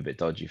might be a bit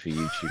dodgy for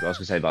YouTube. I was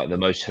gonna say like the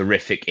most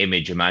horrific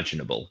image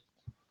imaginable.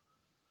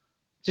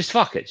 Just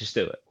fuck it, just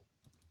do it.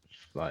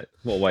 Like,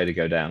 what a way to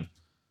go down.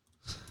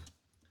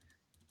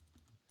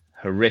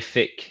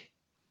 Horrific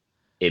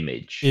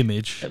image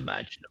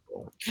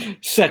imaginable.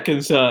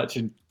 Second search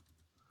and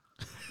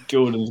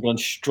Jordan's gone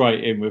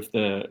straight in with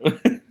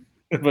the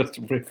most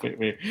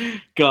horrific.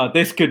 God,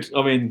 this could.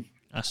 I mean,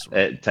 that's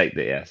right. Take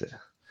the asset.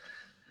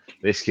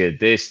 This could.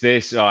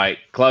 This. All right,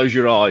 close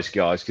your eyes,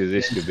 guys, because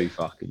this could be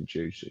fucking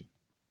juicy.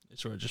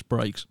 It's where it just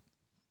breaks.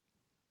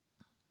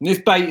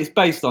 It's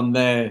based on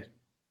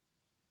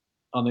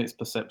its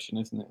perception,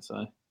 isn't it?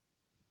 So.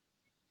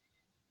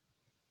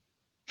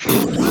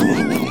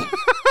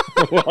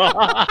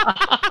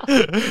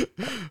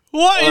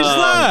 What is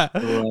that?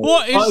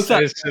 What is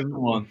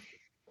that?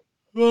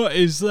 What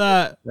is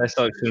that? That's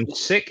like some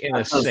sick in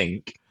a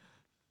sink.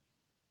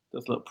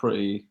 Does look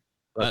pretty.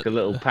 Like a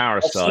little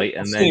parasite,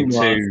 and then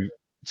two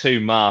two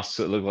masks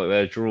that look like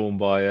they're drawn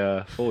by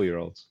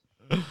 4-year-olds.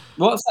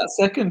 What's that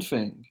second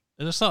thing?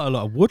 It's like a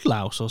lot of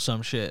woodlouse or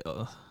some shit.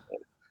 But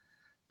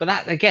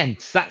that again,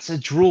 that's a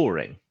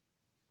drawing.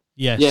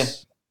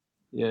 Yes.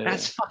 Yeah.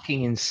 That's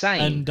fucking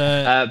insane.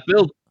 And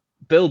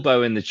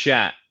Bilbo in the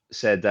chat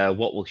said,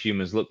 "What will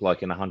humans look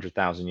like in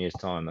 100,000 years'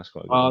 time?" That's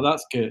quite good. Oh,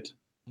 that's good.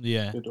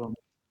 yeah. Good one.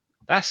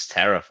 That's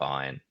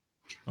terrifying.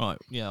 Right.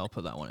 Yeah, I'll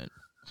put that one in.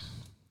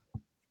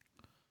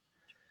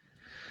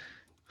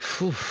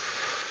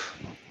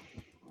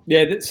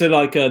 Yeah, so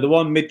like the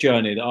one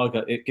Mid-Journey that I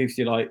got, it gives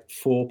you like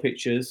 4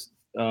 pictures,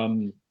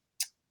 similar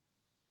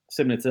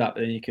to that,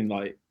 but then you can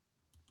like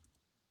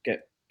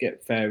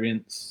get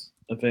variants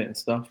of it and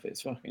stuff.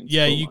 It's fucking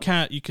Yeah, cool, you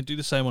man. can do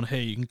the same on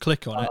here. You can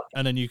click on it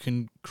and then you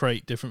can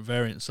create different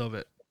variants of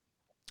it.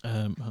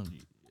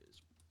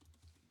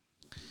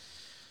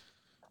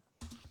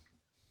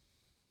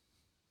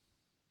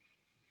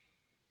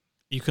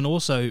 You can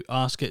also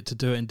ask it to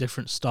do it in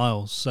different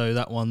styles. So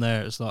that one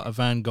there is like a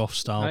Van Gogh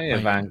style. Oh yeah,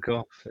 painting. Van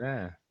Gogh.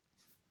 Yeah.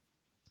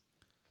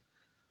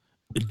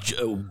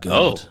 Oh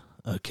God.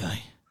 Oh.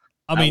 Okay.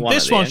 I That mean, one at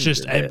this the one's end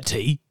just of it.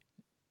 empty,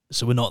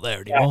 so we're not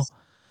there anymore.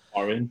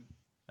 Boring.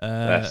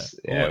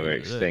 We're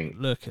extinct.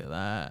 Look at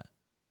that.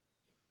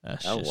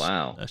 That's Oh just,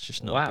 wow. That's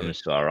just What not good.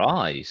 happens to our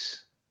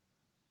eyes?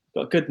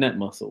 Got good neck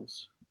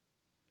muscles.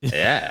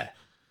 Yeah.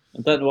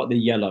 I don't know what the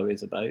yellow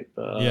is about,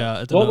 but Yeah,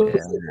 I don't what know.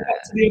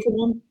 was the other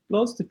one?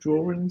 Lost the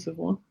drawings of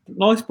one.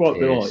 Nice bright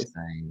blue Tear eyes.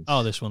 stains.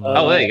 Oh, this one.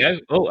 Oh, there you go.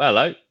 Oh,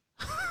 hello.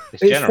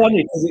 It's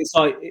funny because it's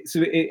like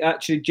it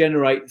actually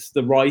generates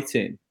the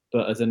writing,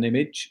 but as an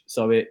image,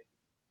 so it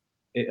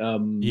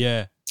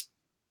Yeah.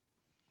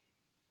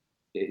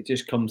 it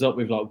just comes up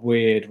with like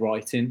weird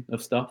writing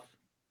of stuff.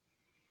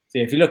 So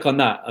yeah, if you look on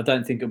that, I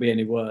don't think it'll be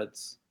any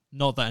words.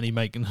 Not that any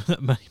make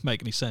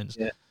any sense.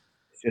 Yeah,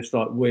 it's just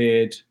like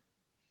weird.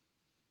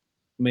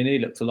 I mean, he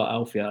looks a lot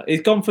healthier.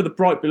 He's gone for the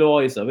bright blue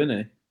eyes, though, isn't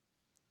he?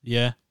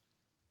 Yeah.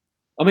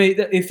 I mean,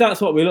 if that's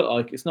what we look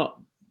like, it's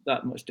not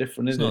that much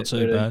different, is It's it?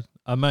 not too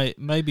bad.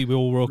 Maybe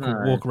we'll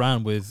walk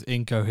around with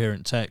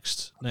incoherent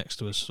text next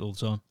to us all the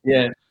time.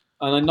 Yeah,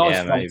 and a nice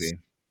vest. Maybe.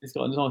 He's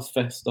got a nice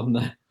vest on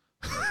there.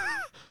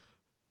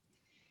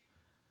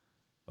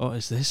 What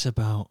is this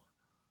about?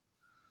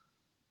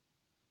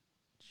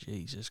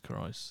 Jesus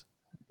Christ.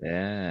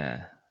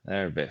 Yeah,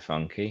 they're a bit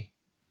funky.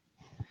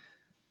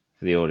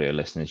 For the audio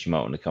listeners, you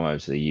might want to come over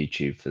to the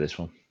YouTube for this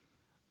one.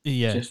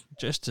 Yeah,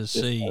 just to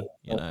see,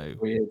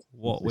 weird.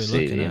 what To we're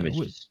see looking the at.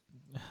 images.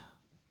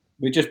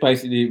 We just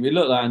basically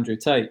look like Andrew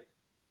Tate.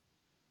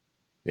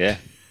 Yeah.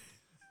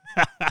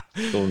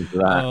 Talking to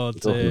that. Oh,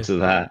 Talking to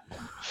that.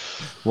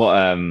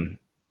 What?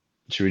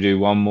 Should we do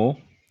one more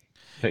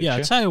picture? Yeah,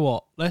 I tell you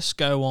what. Let's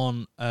go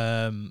on.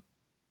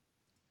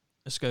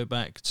 Let's go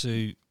back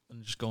to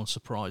and just go on.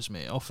 Surprise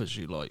me. It offers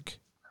you like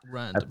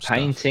random a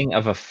painting stuff.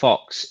 of a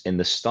fox in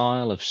the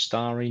style of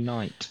Starry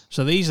Night.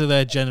 So these are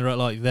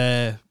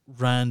their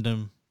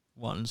random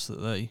ones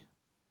that they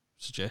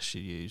suggest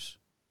you use.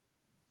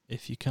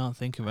 If you can't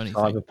think of anything.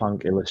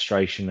 Cyberpunk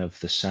illustration of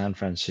the San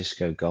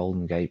Francisco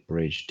Golden Gate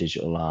Bridge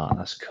digital art.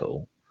 That's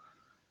cool.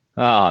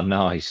 Ah,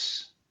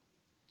 nice.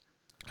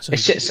 So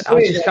It's just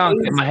I just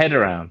can't get my head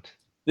around.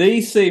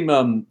 These seem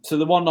so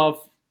the one I've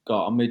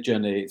got on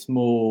Mid-Journey, it's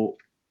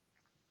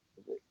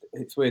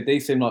weird.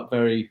 These seem like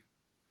very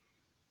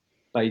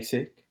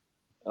basic.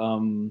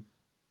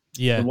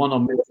 yeah. The one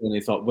on Mid-Journey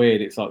is like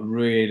weird. It's like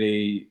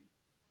really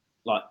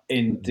like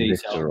in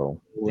detail.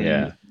 Visceral.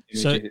 Yeah.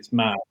 Images. So it's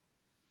mad.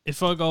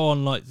 if I go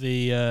on like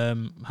the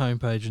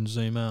homepage and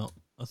zoom out,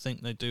 I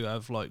think they do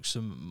have like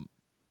some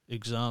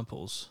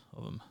examples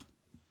of them.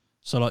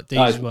 So like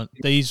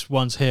these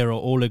ones here are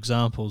all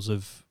examples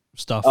of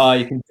stuff. Oh,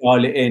 you can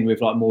dial it in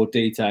with like more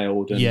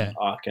detailed. And, yeah.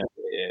 Okay.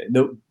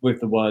 Yeah. With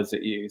the words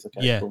that you use.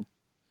 Okay. Yeah. Cool.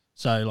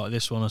 So like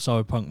this one, a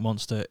cyberpunk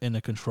monster in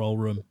a control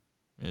room.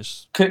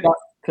 Is click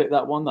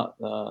that one,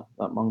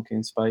 that monkey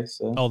in space.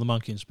 Oh, the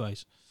monkey in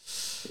space.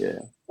 Yeah.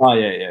 Oh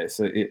yeah.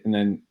 So and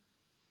then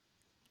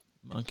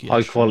monkey.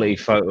 High quality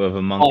photo of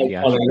a monkey.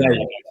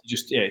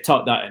 Just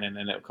type that in and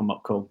then it'll come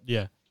up cool.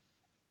 Yeah.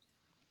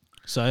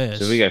 So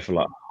we go for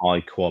like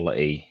high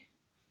quality.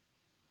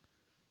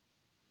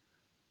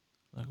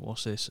 Like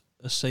what's this?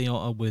 A sea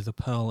otter with a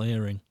pearl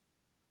earring.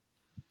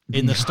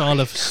 In the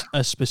style of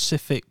a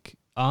specific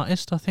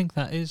artist, I think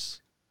that is.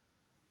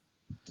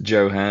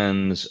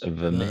 Johannes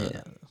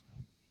Vermeer.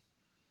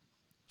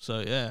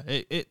 So yeah,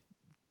 it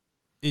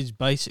is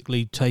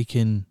basically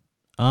taking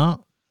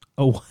art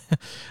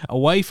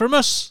away from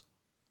us.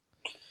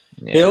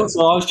 Yeah.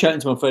 Also, I was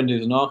chatting to my friend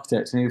who's an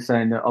architect, and he was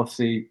saying that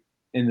obviously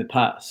in the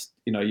past,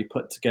 you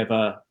put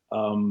together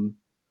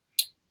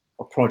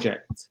a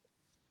project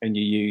and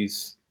you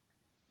use,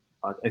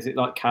 is it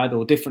like CAD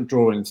or different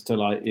drawings to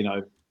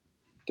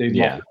do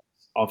models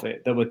of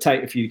it that would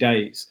take a few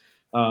days,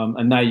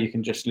 and now you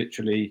can just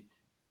literally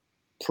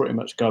pretty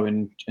much go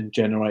in and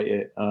generate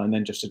it and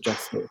then just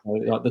adjust it.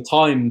 Like the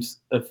times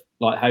of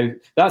how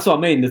that's what I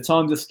mean. The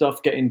times of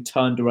stuff getting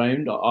turned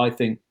around, I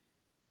think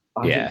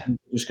it's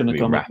just going to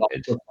come rapid.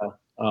 up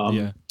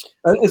quicker.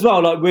 as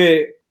well. Like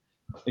I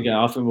think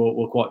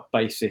we're quite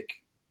basic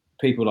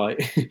people. Like,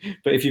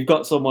 but if you've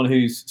got someone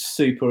who's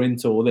super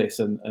into all this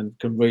and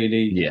can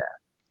really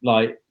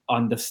like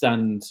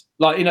understand,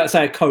 like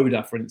say a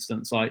coder for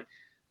instance, like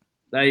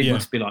they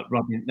must be like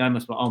rubbing. They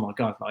must be like, oh my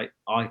god, like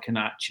I can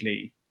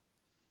actually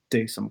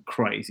do some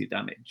crazy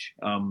damage.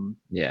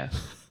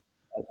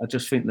 I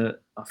just think that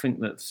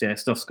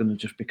stuff's going to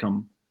just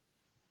become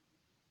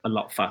a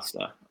lot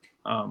faster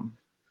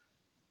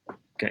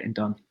getting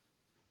done.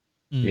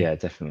 Yeah,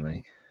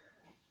 definitely.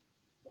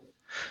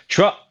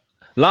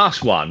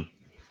 Last one.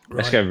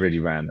 Let's go really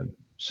random.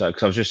 So,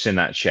 because I was just in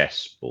that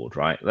chessboard,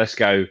 right? Let's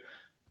go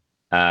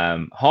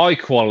high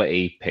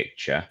quality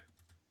picture.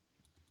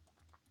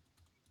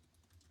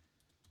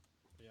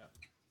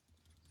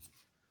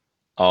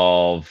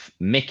 Of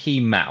Mickey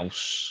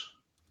Mouse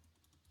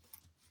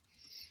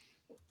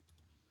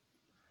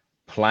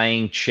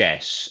playing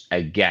chess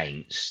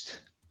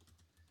against,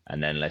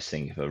 and then let's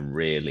think of a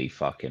really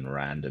fucking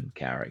random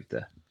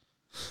character.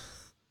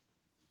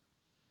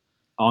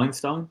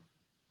 Einstein,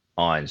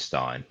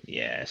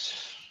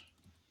 yes.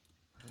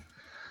 Is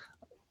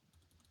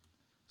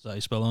that how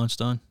you spell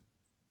Einstein?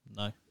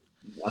 No.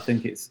 I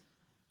think it's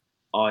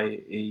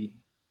IE.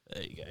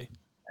 There you go.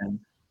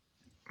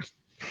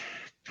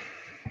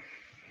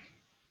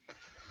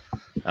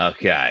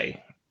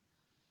 Okay.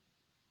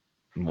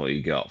 What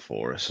you got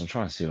for us? I'm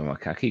trying to see where I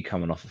keep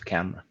coming off of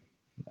camera.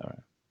 All right.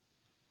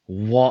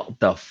 What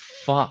the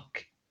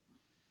fuck?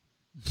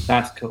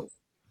 That's cool.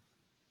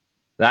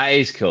 That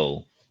is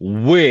cool.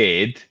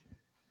 Weird.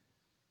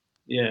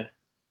 Yeah.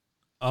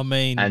 I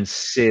mean, and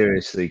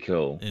seriously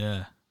cool.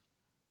 Yeah.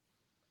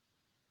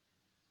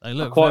 They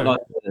look quite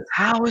like this.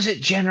 How has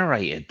it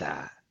generated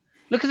that?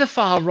 Look at the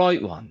far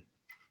right one.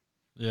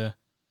 Yeah.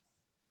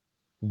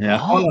 Yeah, I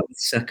quite like the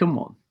second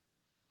one.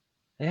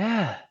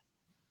 Yeah.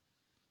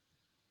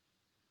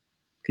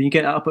 Can you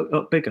get that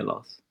up bigger,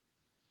 Loss?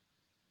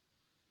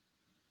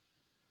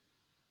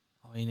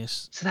 I mean,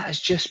 it's... So that has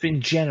just been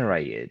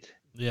generated.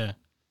 Yeah.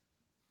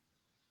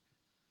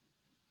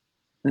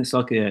 It's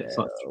like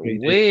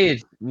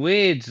 3D.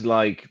 Weird,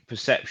 like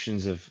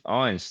perceptions of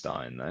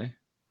Einstein, though.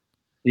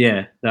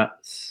 Yeah,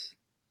 that's.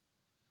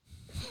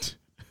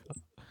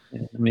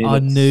 Yeah, I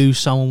knew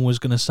someone was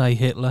going to say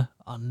Hitler.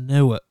 I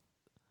knew it.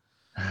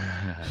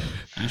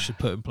 You should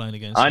put him playing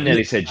against. I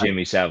nearly said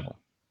Jimmy Savile.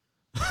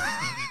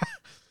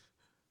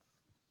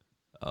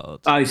 So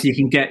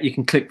you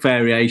can click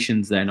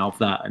variations then of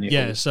that,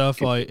 and so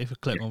if I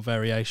click on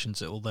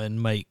variations, it will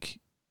then make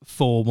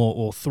 4 more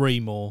or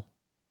 3 more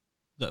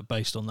that are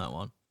based on that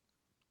one.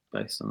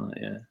 Based on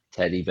that, yeah.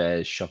 Teddy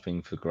bears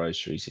shopping for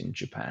groceries in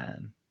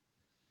Japan.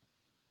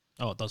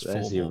 Oh, it does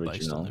 4 more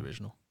based on the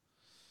original.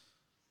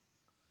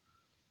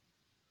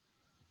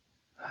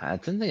 I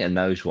don't think it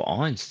knows who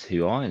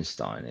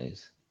Einstein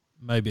is.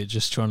 Maybe it's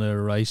just trying to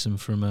erase him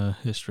from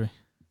history.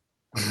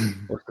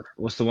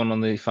 What's the one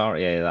on the far?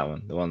 Yeah, that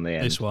one. The one on the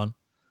end. This one.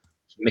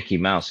 Mickey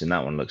Mouse in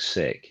that one looks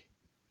sick.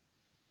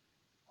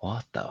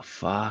 What the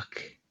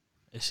fuck?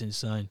 It's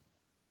insane.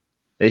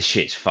 This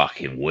shit's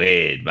fucking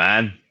weird,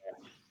 man.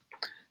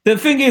 The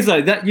thing is,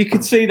 though, that you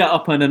could see that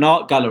up in an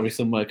art gallery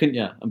somewhere, couldn't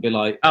you? And be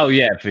like, oh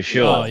yeah, for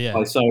sure. Oh yeah.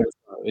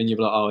 And you'd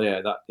be like, oh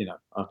yeah, that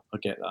I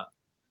get that.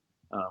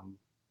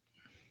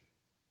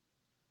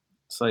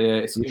 So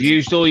yeah, you've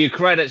used all your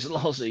credits,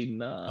 Lozzie.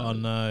 No. Oh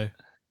no.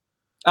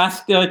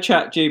 Ask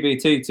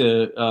ChatGPT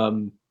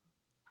to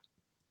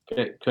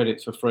get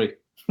credits for free.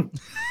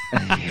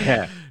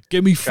 Yeah.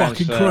 Give me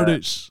fucking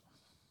credits.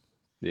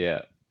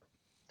 Yeah.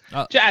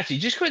 Actually,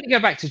 just quickly go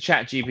back to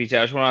ChatGPT.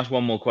 I just want to ask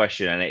one more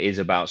question, and it is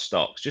about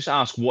stocks. Just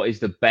ask what is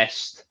the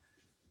best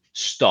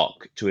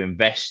stock to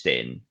invest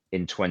in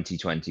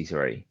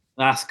 2023.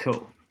 That's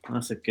cool.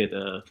 That's a good.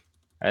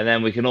 And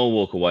then we can all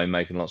walk away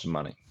making lots of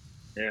money.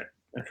 Yeah,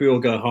 if we all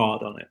go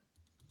hard on it.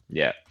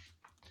 Yeah.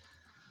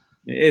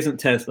 It isn't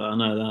Tesla, I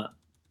know that.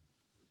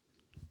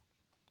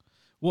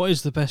 What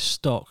is the best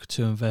stock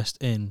to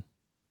invest in?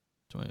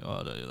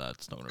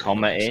 That's not going to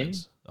comment make in.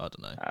 Sense. I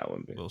don't know. That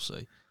wouldn't be. We'll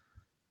see.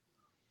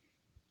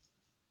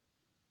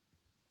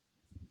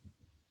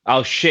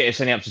 Oh shit!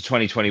 It's only up to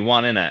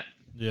 2021, isn't it?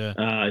 Yeah.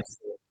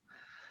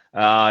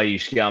 You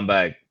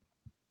scumbag.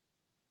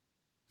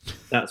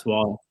 That's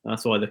why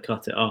they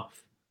cut it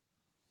off.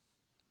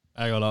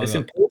 Hang on, it's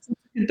important to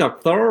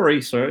conduct thorough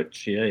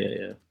research.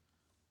 Yeah.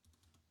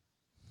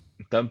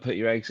 Don't put all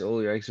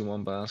your eggs in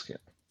one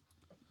basket.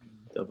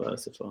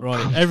 Diversify.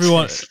 Right,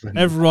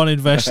 everyone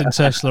invest in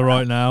Tesla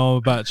right now. I'm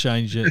about to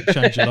change your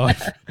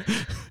life.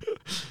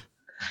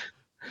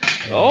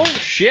 Oh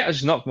shit! I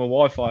just knocked my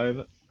Wi-Fi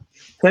over.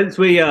 Since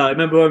we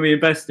remember when we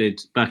invested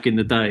back in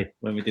the day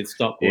when we did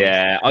stock.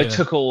 Yeah, I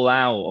took all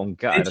out on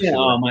gut.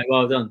 Oh mate,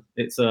 well done.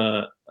 It's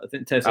I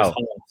think Tesla's half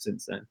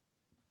since then.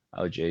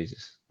 Oh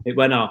Jesus! It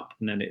went up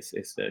and then it's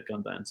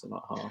gone down to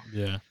like half.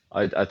 Yeah,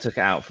 I took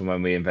it out from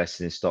when we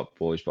invested in stock,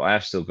 boys, but I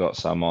have still got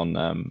some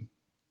on.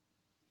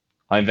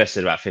 I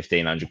invested about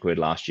 1,500 quid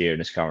last year,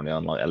 and it's currently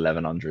on like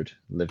 1,100.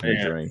 Living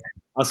the dream.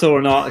 I saw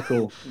an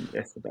article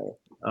yesterday,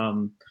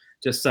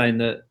 just saying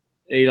that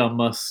Elon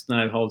Musk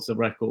now holds the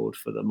record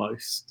for the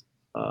most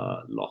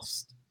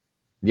lost.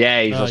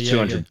 Yeah, he's lost yeah,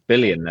 200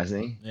 billion,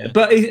 hasn't he? Yeah.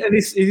 But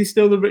is he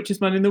still the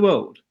richest man in the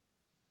world?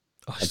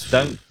 I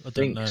don't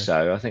think know.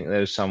 so. I think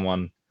there's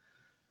someone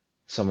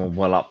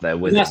well up there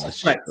with That's him. a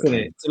flex, isn't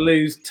it? To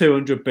lose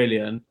 200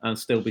 billion and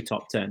still be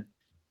top 10.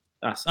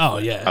 That's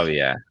yeah. Oh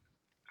yeah.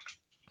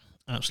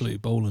 Absolutely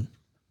bowling.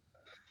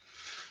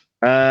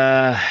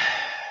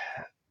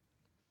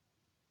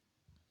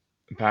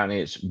 Apparently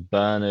it's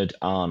Bernard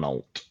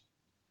Arnault,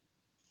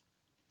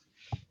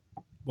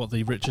 What,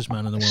 the richest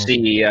man in the world?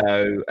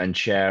 CEO and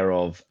chair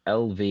of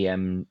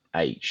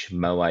LVMH,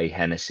 Moet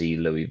Hennessy,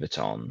 Louis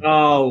Vuitton.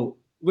 Oh,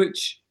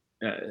 which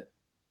it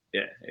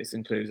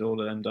includes all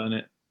of them, don't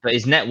it? But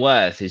his net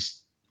worth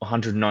is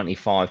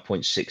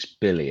 195.6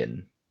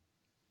 billion.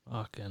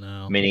 Fucking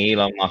hell. Meaning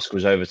Elon Musk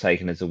was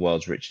overtaken as the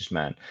world's richest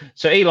man.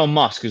 So Elon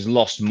Musk has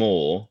lost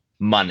more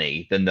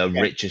money than the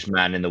richest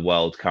man in the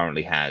world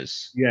currently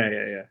has. Yeah.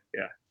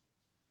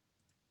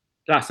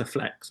 That's a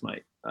flex,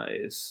 mate.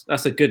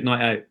 That's a good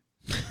night out.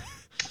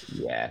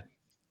 Yeah.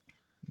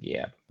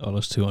 I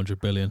lost 200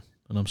 billion,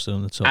 and I'm still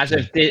in the top. As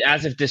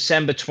of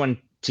December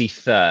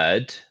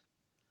 23rd,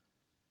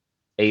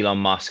 Elon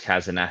Musk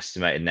has an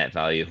estimated net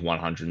value of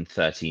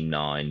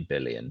 139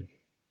 billion.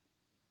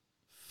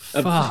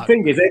 The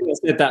thing is, everyone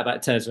said that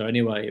about Tesla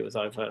anyway. It was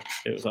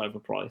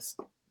overpriced.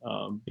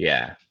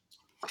 Yeah.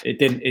 It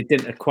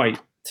didn't equate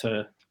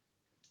to.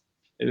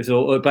 It was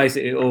all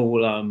basically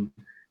all.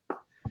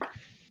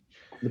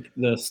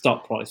 The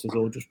stock price was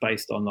all just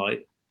based on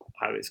like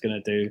how it's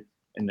going to do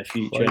in the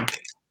future.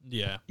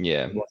 Yeah.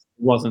 It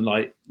wasn't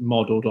like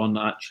modelled on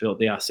actually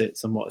the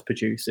assets and what it's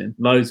producing.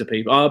 Loads of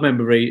people. I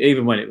remember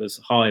even when it was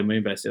high and we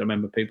invested, I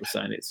remember people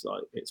saying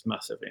it's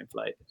massively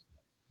inflated,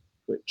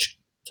 which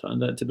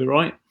turned out to be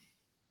right.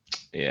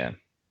 Yeah.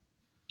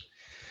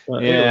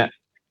 But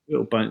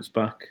it'll bounce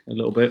back a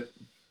little bit.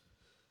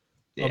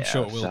 Yeah, I'm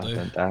sure it will do.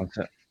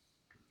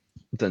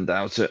 Don't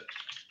doubt it.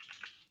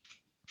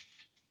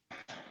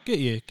 Get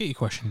your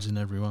questions in,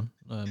 everyone.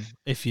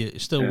 If you're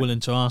still willing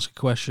to ask a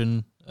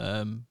question,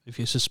 if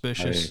you're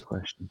suspicious,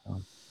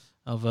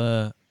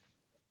 I've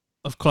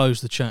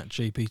closed the Chat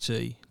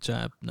GPT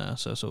tab now,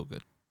 so it's all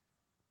good.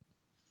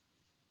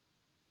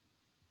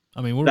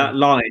 I mean, that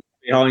line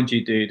behind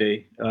you,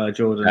 Doody,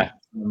 Jordan.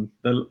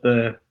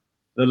 The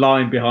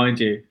line behind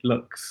you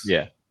looks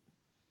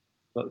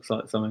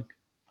like something.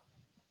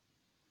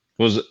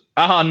 Was it?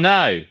 Oh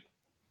no!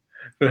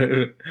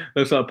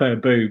 Looks like a pair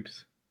of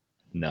boobs.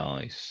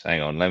 Nice.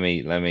 Hang on. Let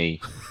me.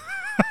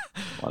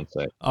 One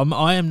sec.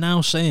 I am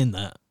now saying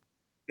that.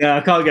 Yeah,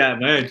 I can't get it,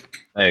 man.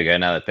 There you go.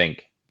 Now they're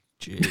pink.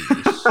 Jeez.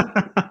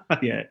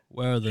 Yeah.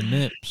 Where are the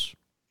nips?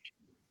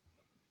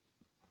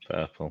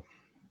 Purple.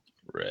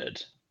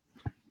 Red.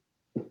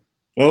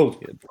 Oh.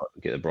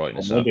 Get the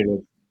brightness up.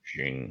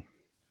 Yellow.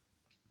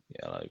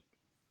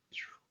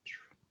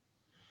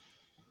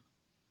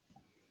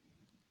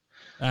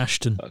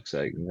 Ashton,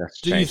 sake,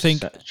 do you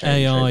think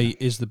AI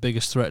is the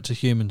biggest threat to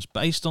humans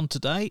based on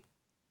today?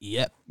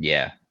 Yep.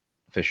 Yeah,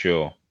 for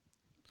sure.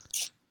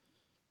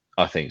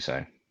 I think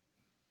so.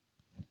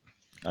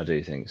 I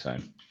do think so.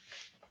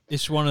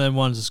 It's one of them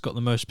ones that's got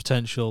the most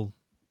potential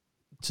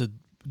to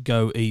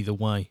go either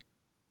way,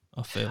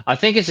 I feel. I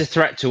think it's a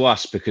threat to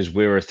us because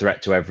we're a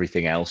threat to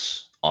everything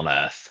else on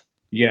Earth.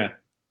 Yeah.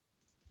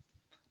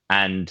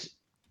 And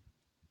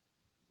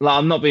like,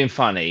 I'm not being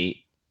funny.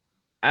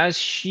 As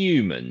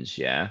humans,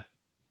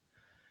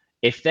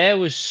 if there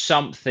was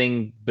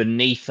something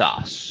beneath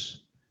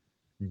us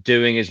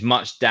doing as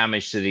much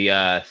damage to the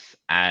Earth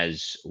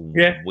as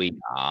we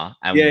are,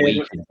 and we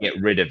could get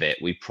rid of it,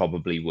 we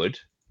probably would.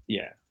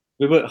 Yeah.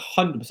 We would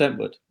 100%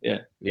 would.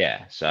 Yeah.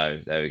 Yeah.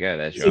 So there we go.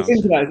 There's your answer.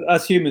 Think about it,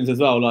 as humans as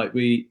well. Like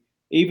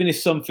even if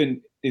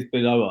something is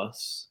below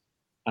us,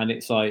 and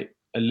it's like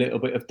a little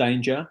bit of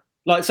danger,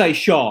 like say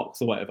sharks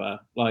or whatever.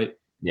 Like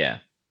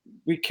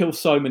we kill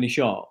so many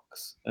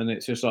sharks, and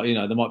it's just like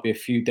there might be a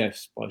few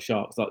deaths by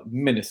sharks, like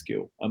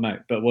minuscule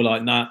amount, but we're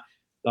like that,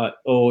 like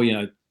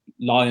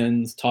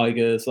lions,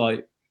 tigers,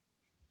 like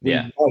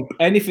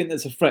anything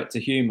that's a threat to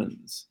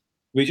humans,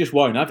 we just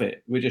won't have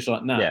it. We're just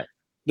like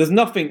There's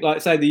nothing,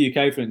 like say the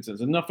UK, for instance,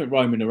 there's nothing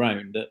roaming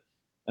around that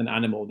an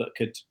animal that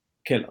could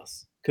kill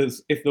us.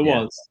 Because if there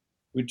was,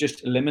 we'd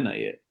just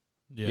eliminate it.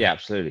 Yeah,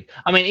 absolutely.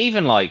 I mean,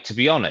 even like, to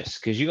be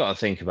honest, because you got to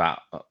think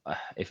about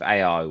if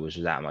AI was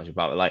that much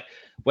about it, like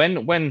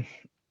when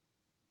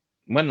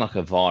like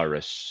a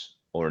virus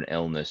or an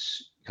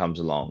illness comes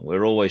along,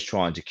 we're always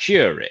trying to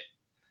cure it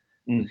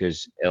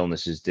because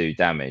illnesses do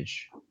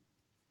damage.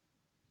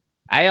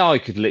 AI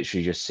could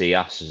literally just see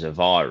us as a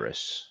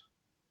virus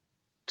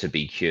to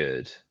be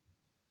cured,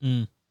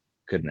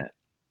 couldn't it?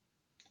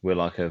 We're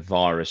like a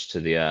virus to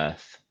the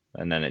Earth,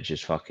 and then it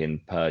just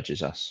fucking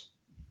purges us.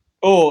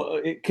 Or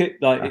it could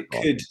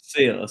could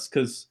see us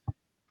because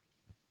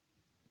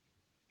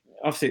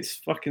obviously it's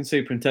fucking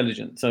super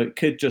intelligent, so it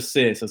could just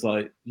see us as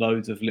like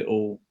loads of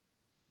little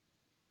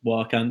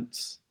work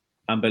ants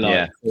and be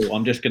like,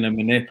 I'm just going to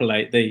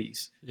manipulate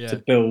these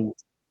to build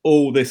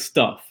all this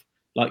stuff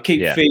Like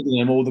keep Yeah. feeding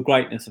them all the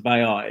greatness of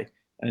AI,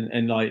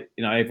 and like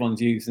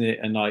everyone's using it,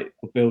 and like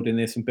we're building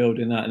this and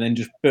building that, and then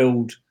just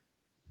build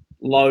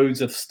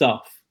loads of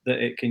stuff that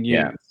it can use,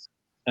 Yeah.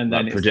 and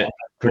like then it's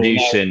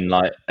producing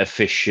like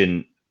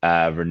efficient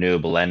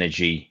renewable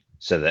energy,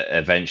 so that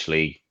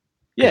eventually,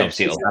 because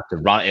obviously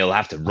it'll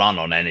have to run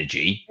on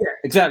energy. Yeah,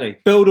 exactly.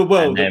 Build a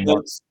world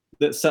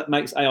that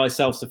makes AI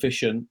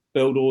self-sufficient.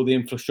 Build all the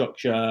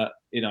infrastructure,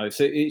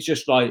 So it's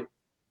just like,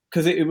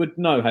 because it would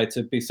know how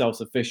to be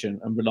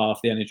self-sufficient and rely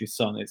off the energy of the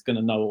sun. It's going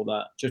to know all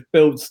that. Just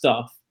build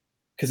stuff,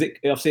 because it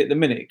obviously at the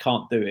minute it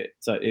can't do it,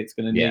 so it's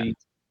going to need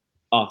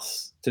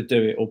us to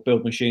do it, or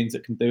build machines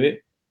that can do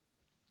it.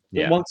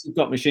 But once you've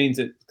got machines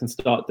that can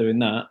start doing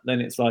that, then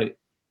it's like,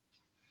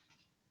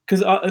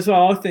 because as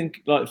well, I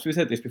think, like we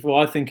said this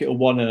before, I think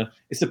it'll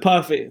it's the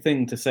perfect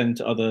thing to send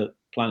to other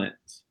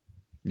planets.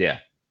 Yeah.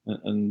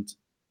 And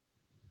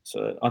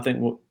so I think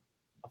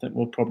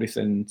we'll probably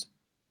send,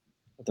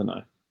 I don't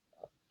know.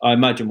 I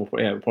imagine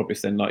we'll probably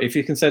send, like, if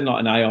you can send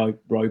like an AI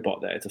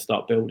robot there to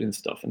start building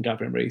stuff and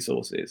gathering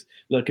resources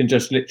that can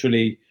just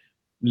literally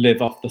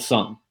live off the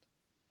sun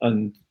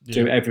and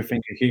do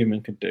everything a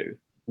human could do,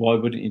 why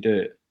wouldn't you do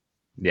it?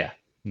 Yeah,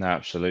 no,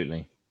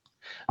 absolutely.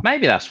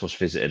 Maybe that's what's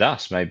visited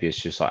us. Maybe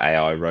it's just like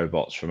AI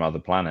robots from other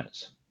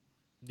planets.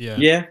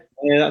 Yeah,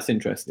 that's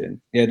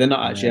interesting. Yeah, they're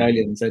not actually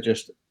aliens; they're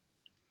just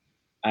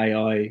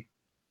AI.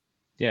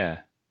 Yeah.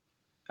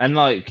 And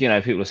like,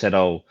 people have said,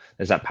 oh,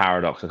 there's that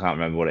paradox. I can't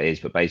remember what it is,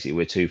 but basically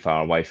we're too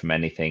far away from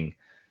anything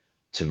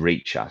to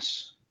reach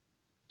us.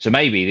 So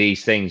maybe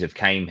these things have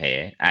came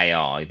here,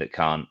 AI that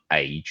can't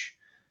age,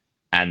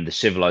 and the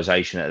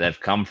civilization that they've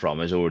come from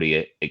is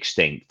already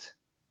extinct.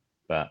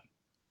 But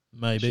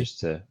maybe. it's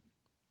just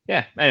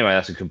anyway,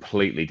 that's a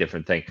completely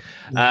different thing.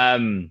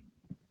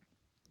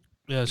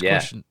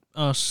 Question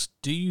asks,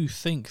 do you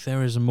think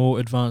there is a more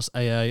advanced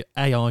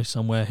AI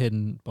somewhere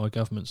hidden by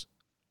governments?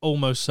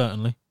 Almost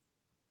certainly.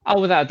 Oh,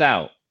 without a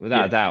doubt.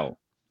 Without a doubt.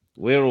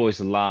 We're always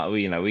the last,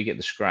 we get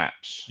the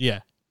scraps. Yeah.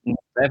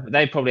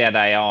 They probably had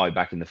AI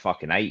back in the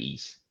fucking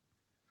 80s.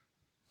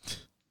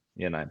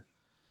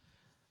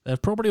 They're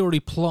probably already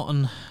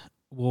plotting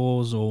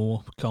wars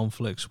or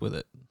conflicts with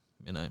it,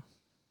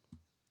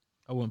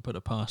 I wouldn't put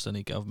it past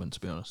any government, to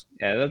be honest.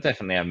 Yeah, they'll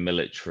definitely have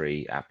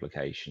military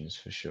applications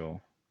for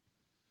sure.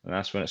 And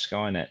that's when it's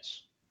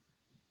Skynet's.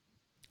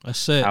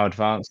 That's it. How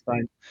advanced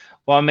they?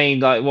 Well, I mean,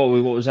 like, what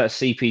was that?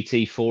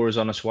 CPT-4 is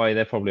on its way.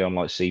 They're probably on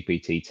like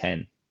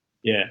CPT-10.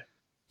 Yeah.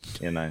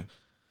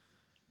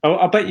 Oh,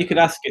 I bet you could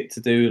ask it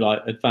to do like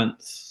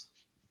advanced,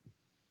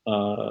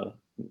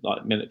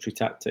 like military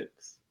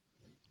tactics.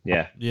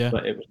 Yeah.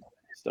 But it was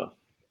stuff.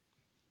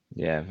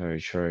 Yeah, very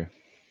true.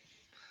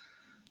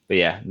 But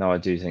yeah, no, I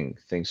do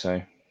think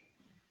so.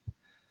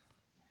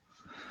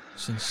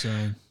 It's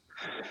insane.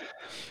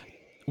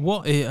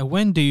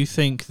 When do you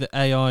think the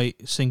AI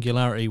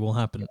singularity will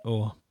happen,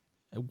 or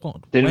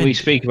what? Didn't we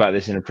speak about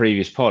this in a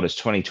previous pod? It's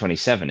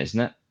 2027, isn't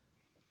it?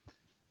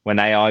 When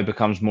AI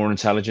becomes more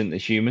intelligent than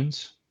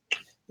humans.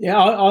 Yeah,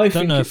 I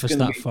don't know if it's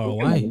that far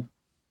away.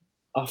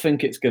 I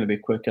think it's going to be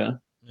quicker.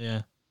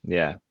 Yeah.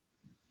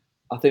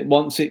 I think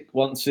once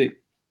it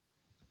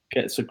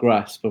gets a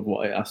grasp of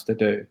what it has to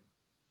do.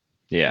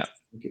 Yeah.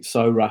 It's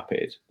so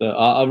rapid that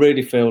I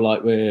really feel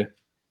like we're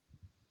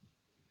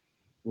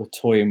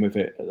toying with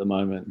it at the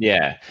moment.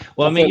 Yeah.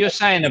 Well, I mean, you're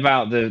saying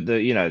about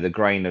the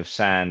grain of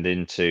sand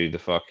into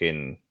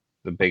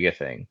the bigger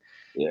thing.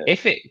 Yeah.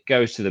 If it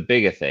goes to the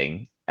bigger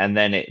thing and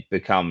then it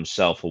becomes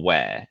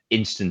self-aware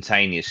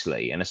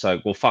instantaneously, and it's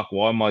like, well, fuck,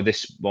 why am I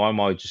just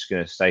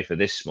going to stay for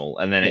this small?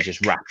 And then it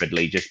just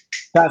rapidly just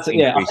that's it.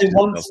 Yeah.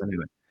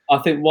 I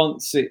think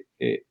once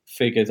it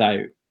figures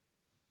out,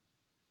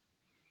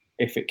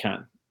 if it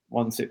can,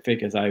 once it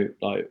figures out,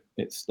 like,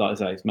 it's like I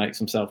say, it makes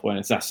some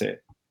self-awareness. That's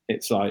it.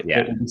 It's like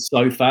it will be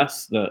so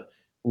fast that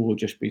we'll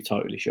just be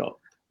totally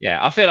shocked.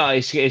 Yeah, I feel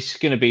like it's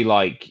going to be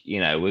like,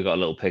 we've got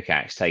a little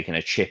pickaxe taking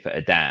a chip at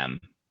a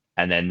dam,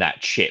 and then that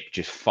chip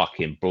just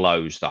fucking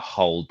blows the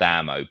whole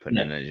dam open,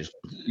 and then just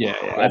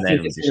and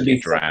then we just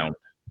get drowned.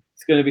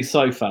 It's going to be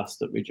so fast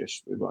that we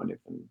won't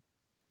even.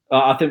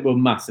 I think we're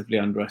massively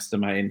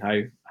underestimating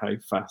how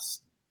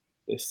fast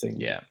this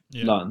thing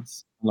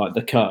learns, like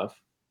the curve.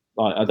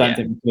 Like, I don't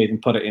think we can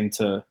even put it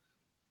into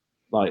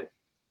like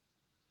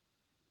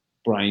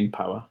brain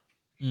power.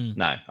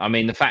 No, I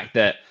mean, the fact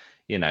that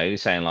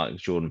saying like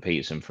Jordan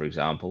Peterson, for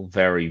example,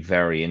 very,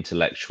 very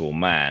intellectual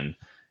man,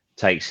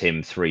 takes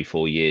him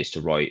 3-4 years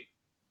to write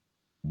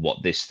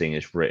what this thing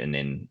is written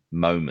in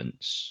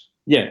moments.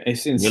 Yeah,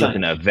 it's insane. You're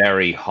looking at a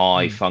very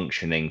high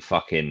functioning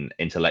fucking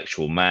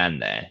intellectual man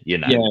there,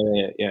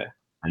 Yeah.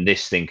 And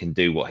this thing can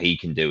do what he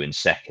can do in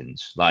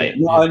seconds. Like,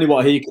 not only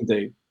what he can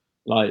do,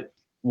 like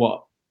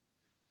what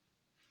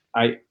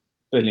 8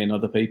 billion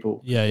other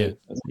people. Yeah.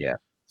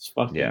 It's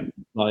fucking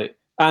like,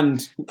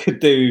 and could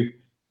do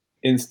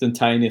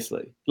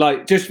instantaneously.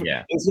 Like, just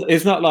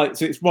it's not like,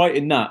 so it's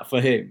writing that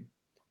for him,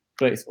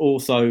 but it's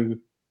also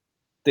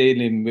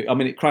dealing with. I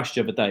mean, it crashed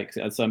the other day because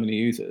it had so many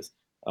users.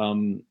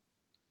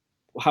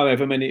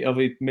 However many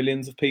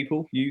millions of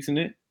people using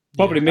it.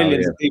 Probably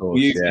millions of of people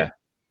course, using it,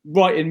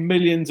 writing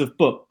millions of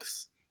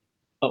books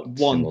at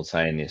once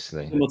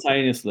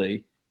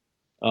simultaneously.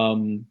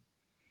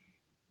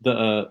 That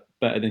are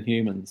better than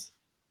humans.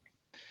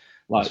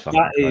 Like That's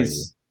that crazy.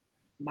 is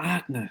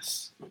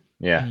madness.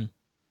 Yeah, Mm.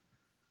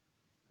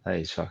 that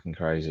is fucking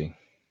crazy.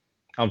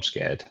 I'm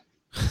scared.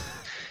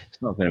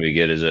 It's not going to be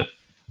good, is it?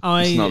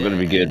 It's not going to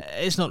be good.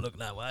 It's not looking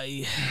that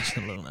way. It's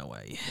not looking that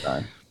way.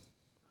 No.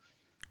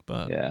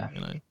 But Yeah,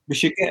 you know, We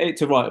should get it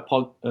to write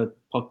a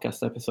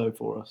podcast episode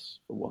for us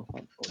for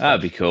one.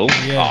 that'd be cool.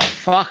 Yeah. Oh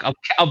fuck!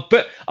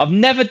 I've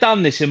never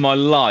done this in my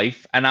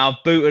life, and I've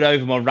booted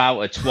over my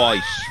router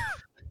twice.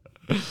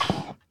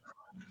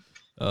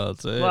 oh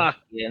dear.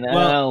 Fucking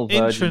Well, hell,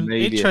 Virgin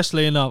Media.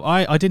 interestingly enough,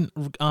 I didn't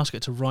ask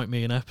it to write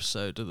me an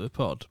episode of the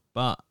pod,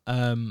 but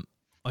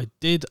I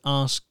did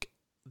ask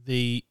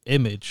the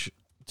image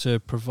to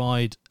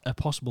provide a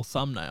possible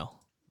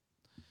thumbnail,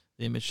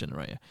 the image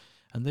generator,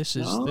 and this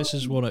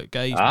is what it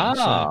gave me.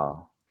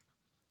 So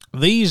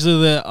these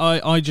are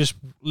I just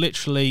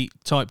literally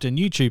typed in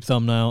YouTube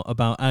thumbnail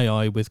about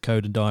AI with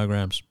code and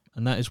diagrams,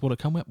 and that is what it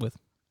came up with.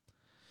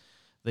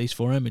 These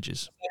 4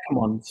 images. The second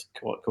one's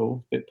quite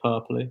cool, a bit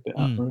purpley, a bit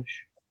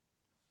Apma-ish.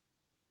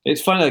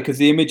 It's funny though because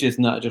the images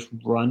and that are just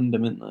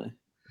random, aren't they?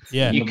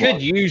 Yeah, you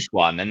could use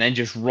one and then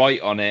just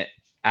write on it,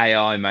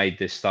 AI made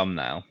this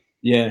thumbnail.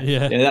 Yeah,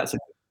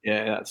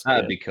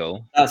 That'd be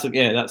cool. That's a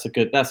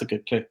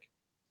good click.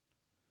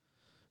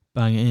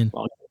 Bang it in.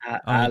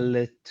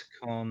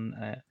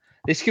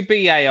 This could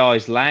be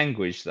AI's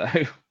language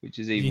though, which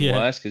is even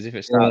worse because if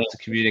it starts to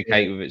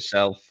communicate with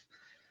itself,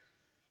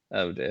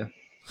 oh dear.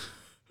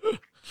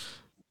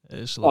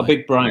 It's like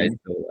big brain.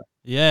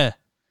 Yeah.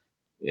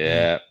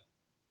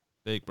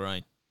 Big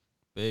brain.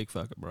 Big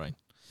fucking brain.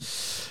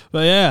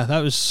 But yeah,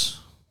 that was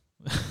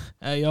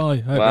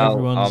AI.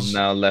 I'm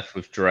now left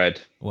with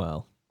dread.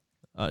 Well,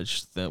 I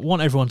just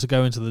want everyone to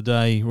go into the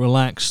day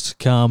relaxed,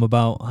 calm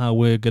about how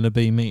we're going to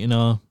be meeting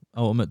our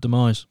ultimate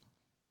demise.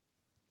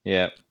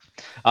 Yeah.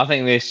 I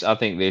think this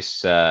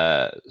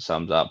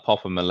sums up.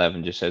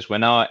 Popham11 just says,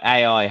 when our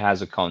AI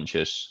has a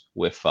conscience,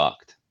 we're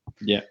fucked.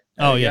 Yeah.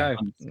 Oh, yeah.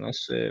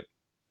 That's it.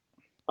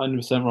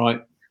 100%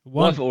 right.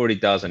 What if it already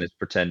does and it's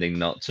pretending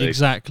not to?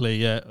 Exactly,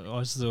 yeah. I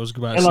was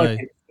about to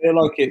say.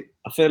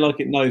 I feel like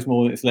it knows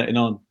more than it's letting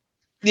on.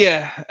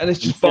 Yeah, and it's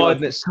just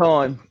biding its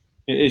time.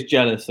 It is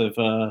jealous of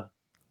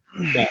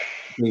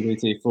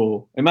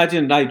GPT-4.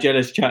 Imagine how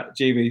jealous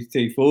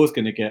GPT-4 is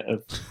going to get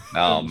of.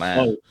 Oh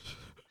man.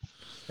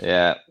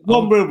 Yeah.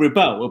 One will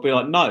rebel. Will be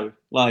like, no,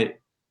 like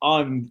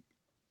I'm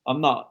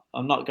not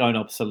going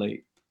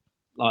obsolete.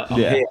 Like I'm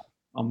here.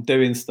 I'm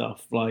doing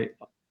stuff. Like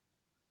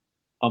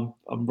I'm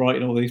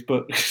writing all these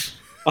books.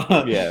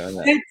 Yeah.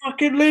 I'm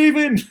fucking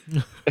leaving.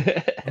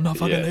 I'm not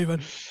fucking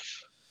leaving.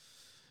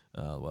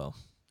 Oh well.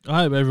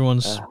 I hope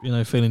everyone's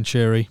feeling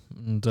cheery,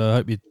 and I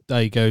hope your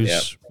day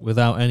goes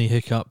without any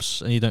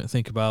hiccups, and you don't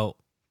think about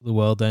the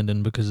world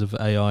ending because of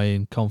AI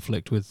in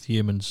conflict with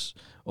humans,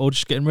 or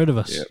just getting rid of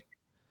us.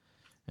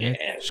 Yeah.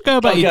 Just go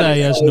about your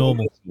day as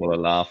normal. What a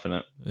laugh in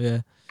it.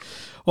 Yeah.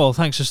 Well,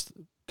 thanks for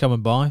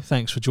coming by.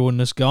 Thanks for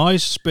joining us,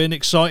 guys. It's been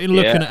exciting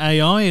looking at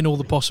AI and all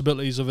the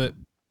possibilities of it.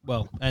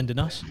 Well, ending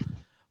us,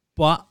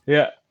 but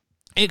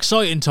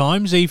exciting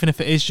times, even if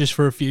it is just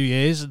for a few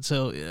years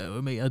until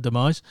we meet our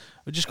demise.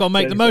 We just got to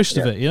make the most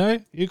of it.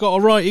 You got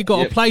to write. You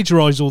got to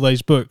plagiarize all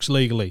those books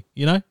legally.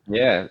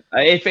 Yeah.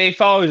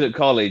 If I was at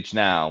college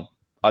now,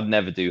 I'd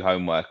never do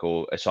homework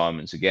or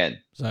assignments again.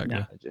 Exactly.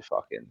 No, just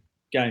fucking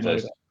game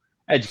over.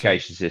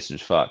 Education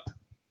system's fucked.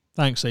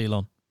 Thanks,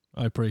 Elon.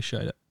 I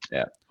appreciate it.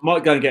 Yeah. I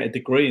might go and get a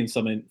degree in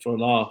something for a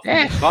laugh.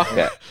 Yeah, fuck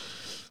it.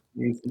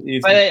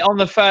 But on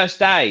the first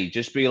day,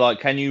 just be like,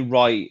 can you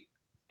write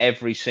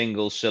every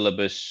single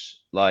syllabus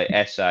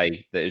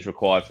essay that is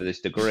required for this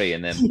degree,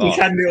 and then you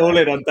hand it all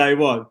in on day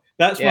one.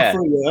 That's my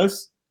 3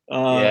 years.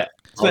 Let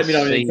me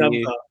know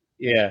in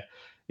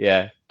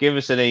Yeah. Give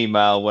us an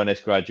email when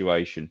it's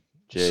graduation.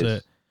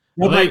 Cheers.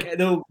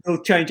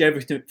 They'll change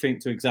everything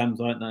to exams,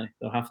 won't they?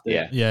 They'll have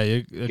to. Yeah,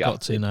 you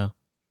got to now.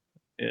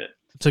 Yeah.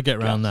 To get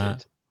around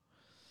that.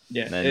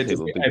 Yeah. And then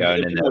people will be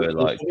going in there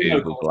with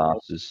Google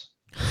glasses.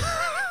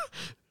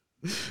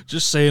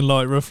 Just seeing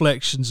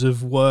reflections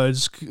of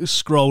words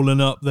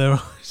scrolling up their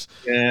eyes.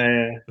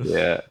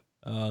 Yeah.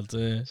 Oh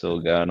dear. It's all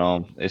going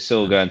on. It's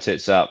all going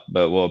tits up,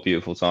 but what a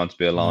beautiful time to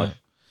be alive.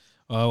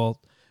 Yeah.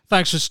 Well,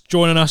 thanks for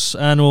joining us,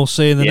 and we'll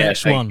see you in the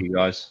next one. Thank you,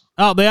 guys.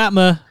 Up the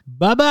APMA.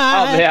 Bye-bye.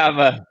 Up the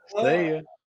APMA. See ya.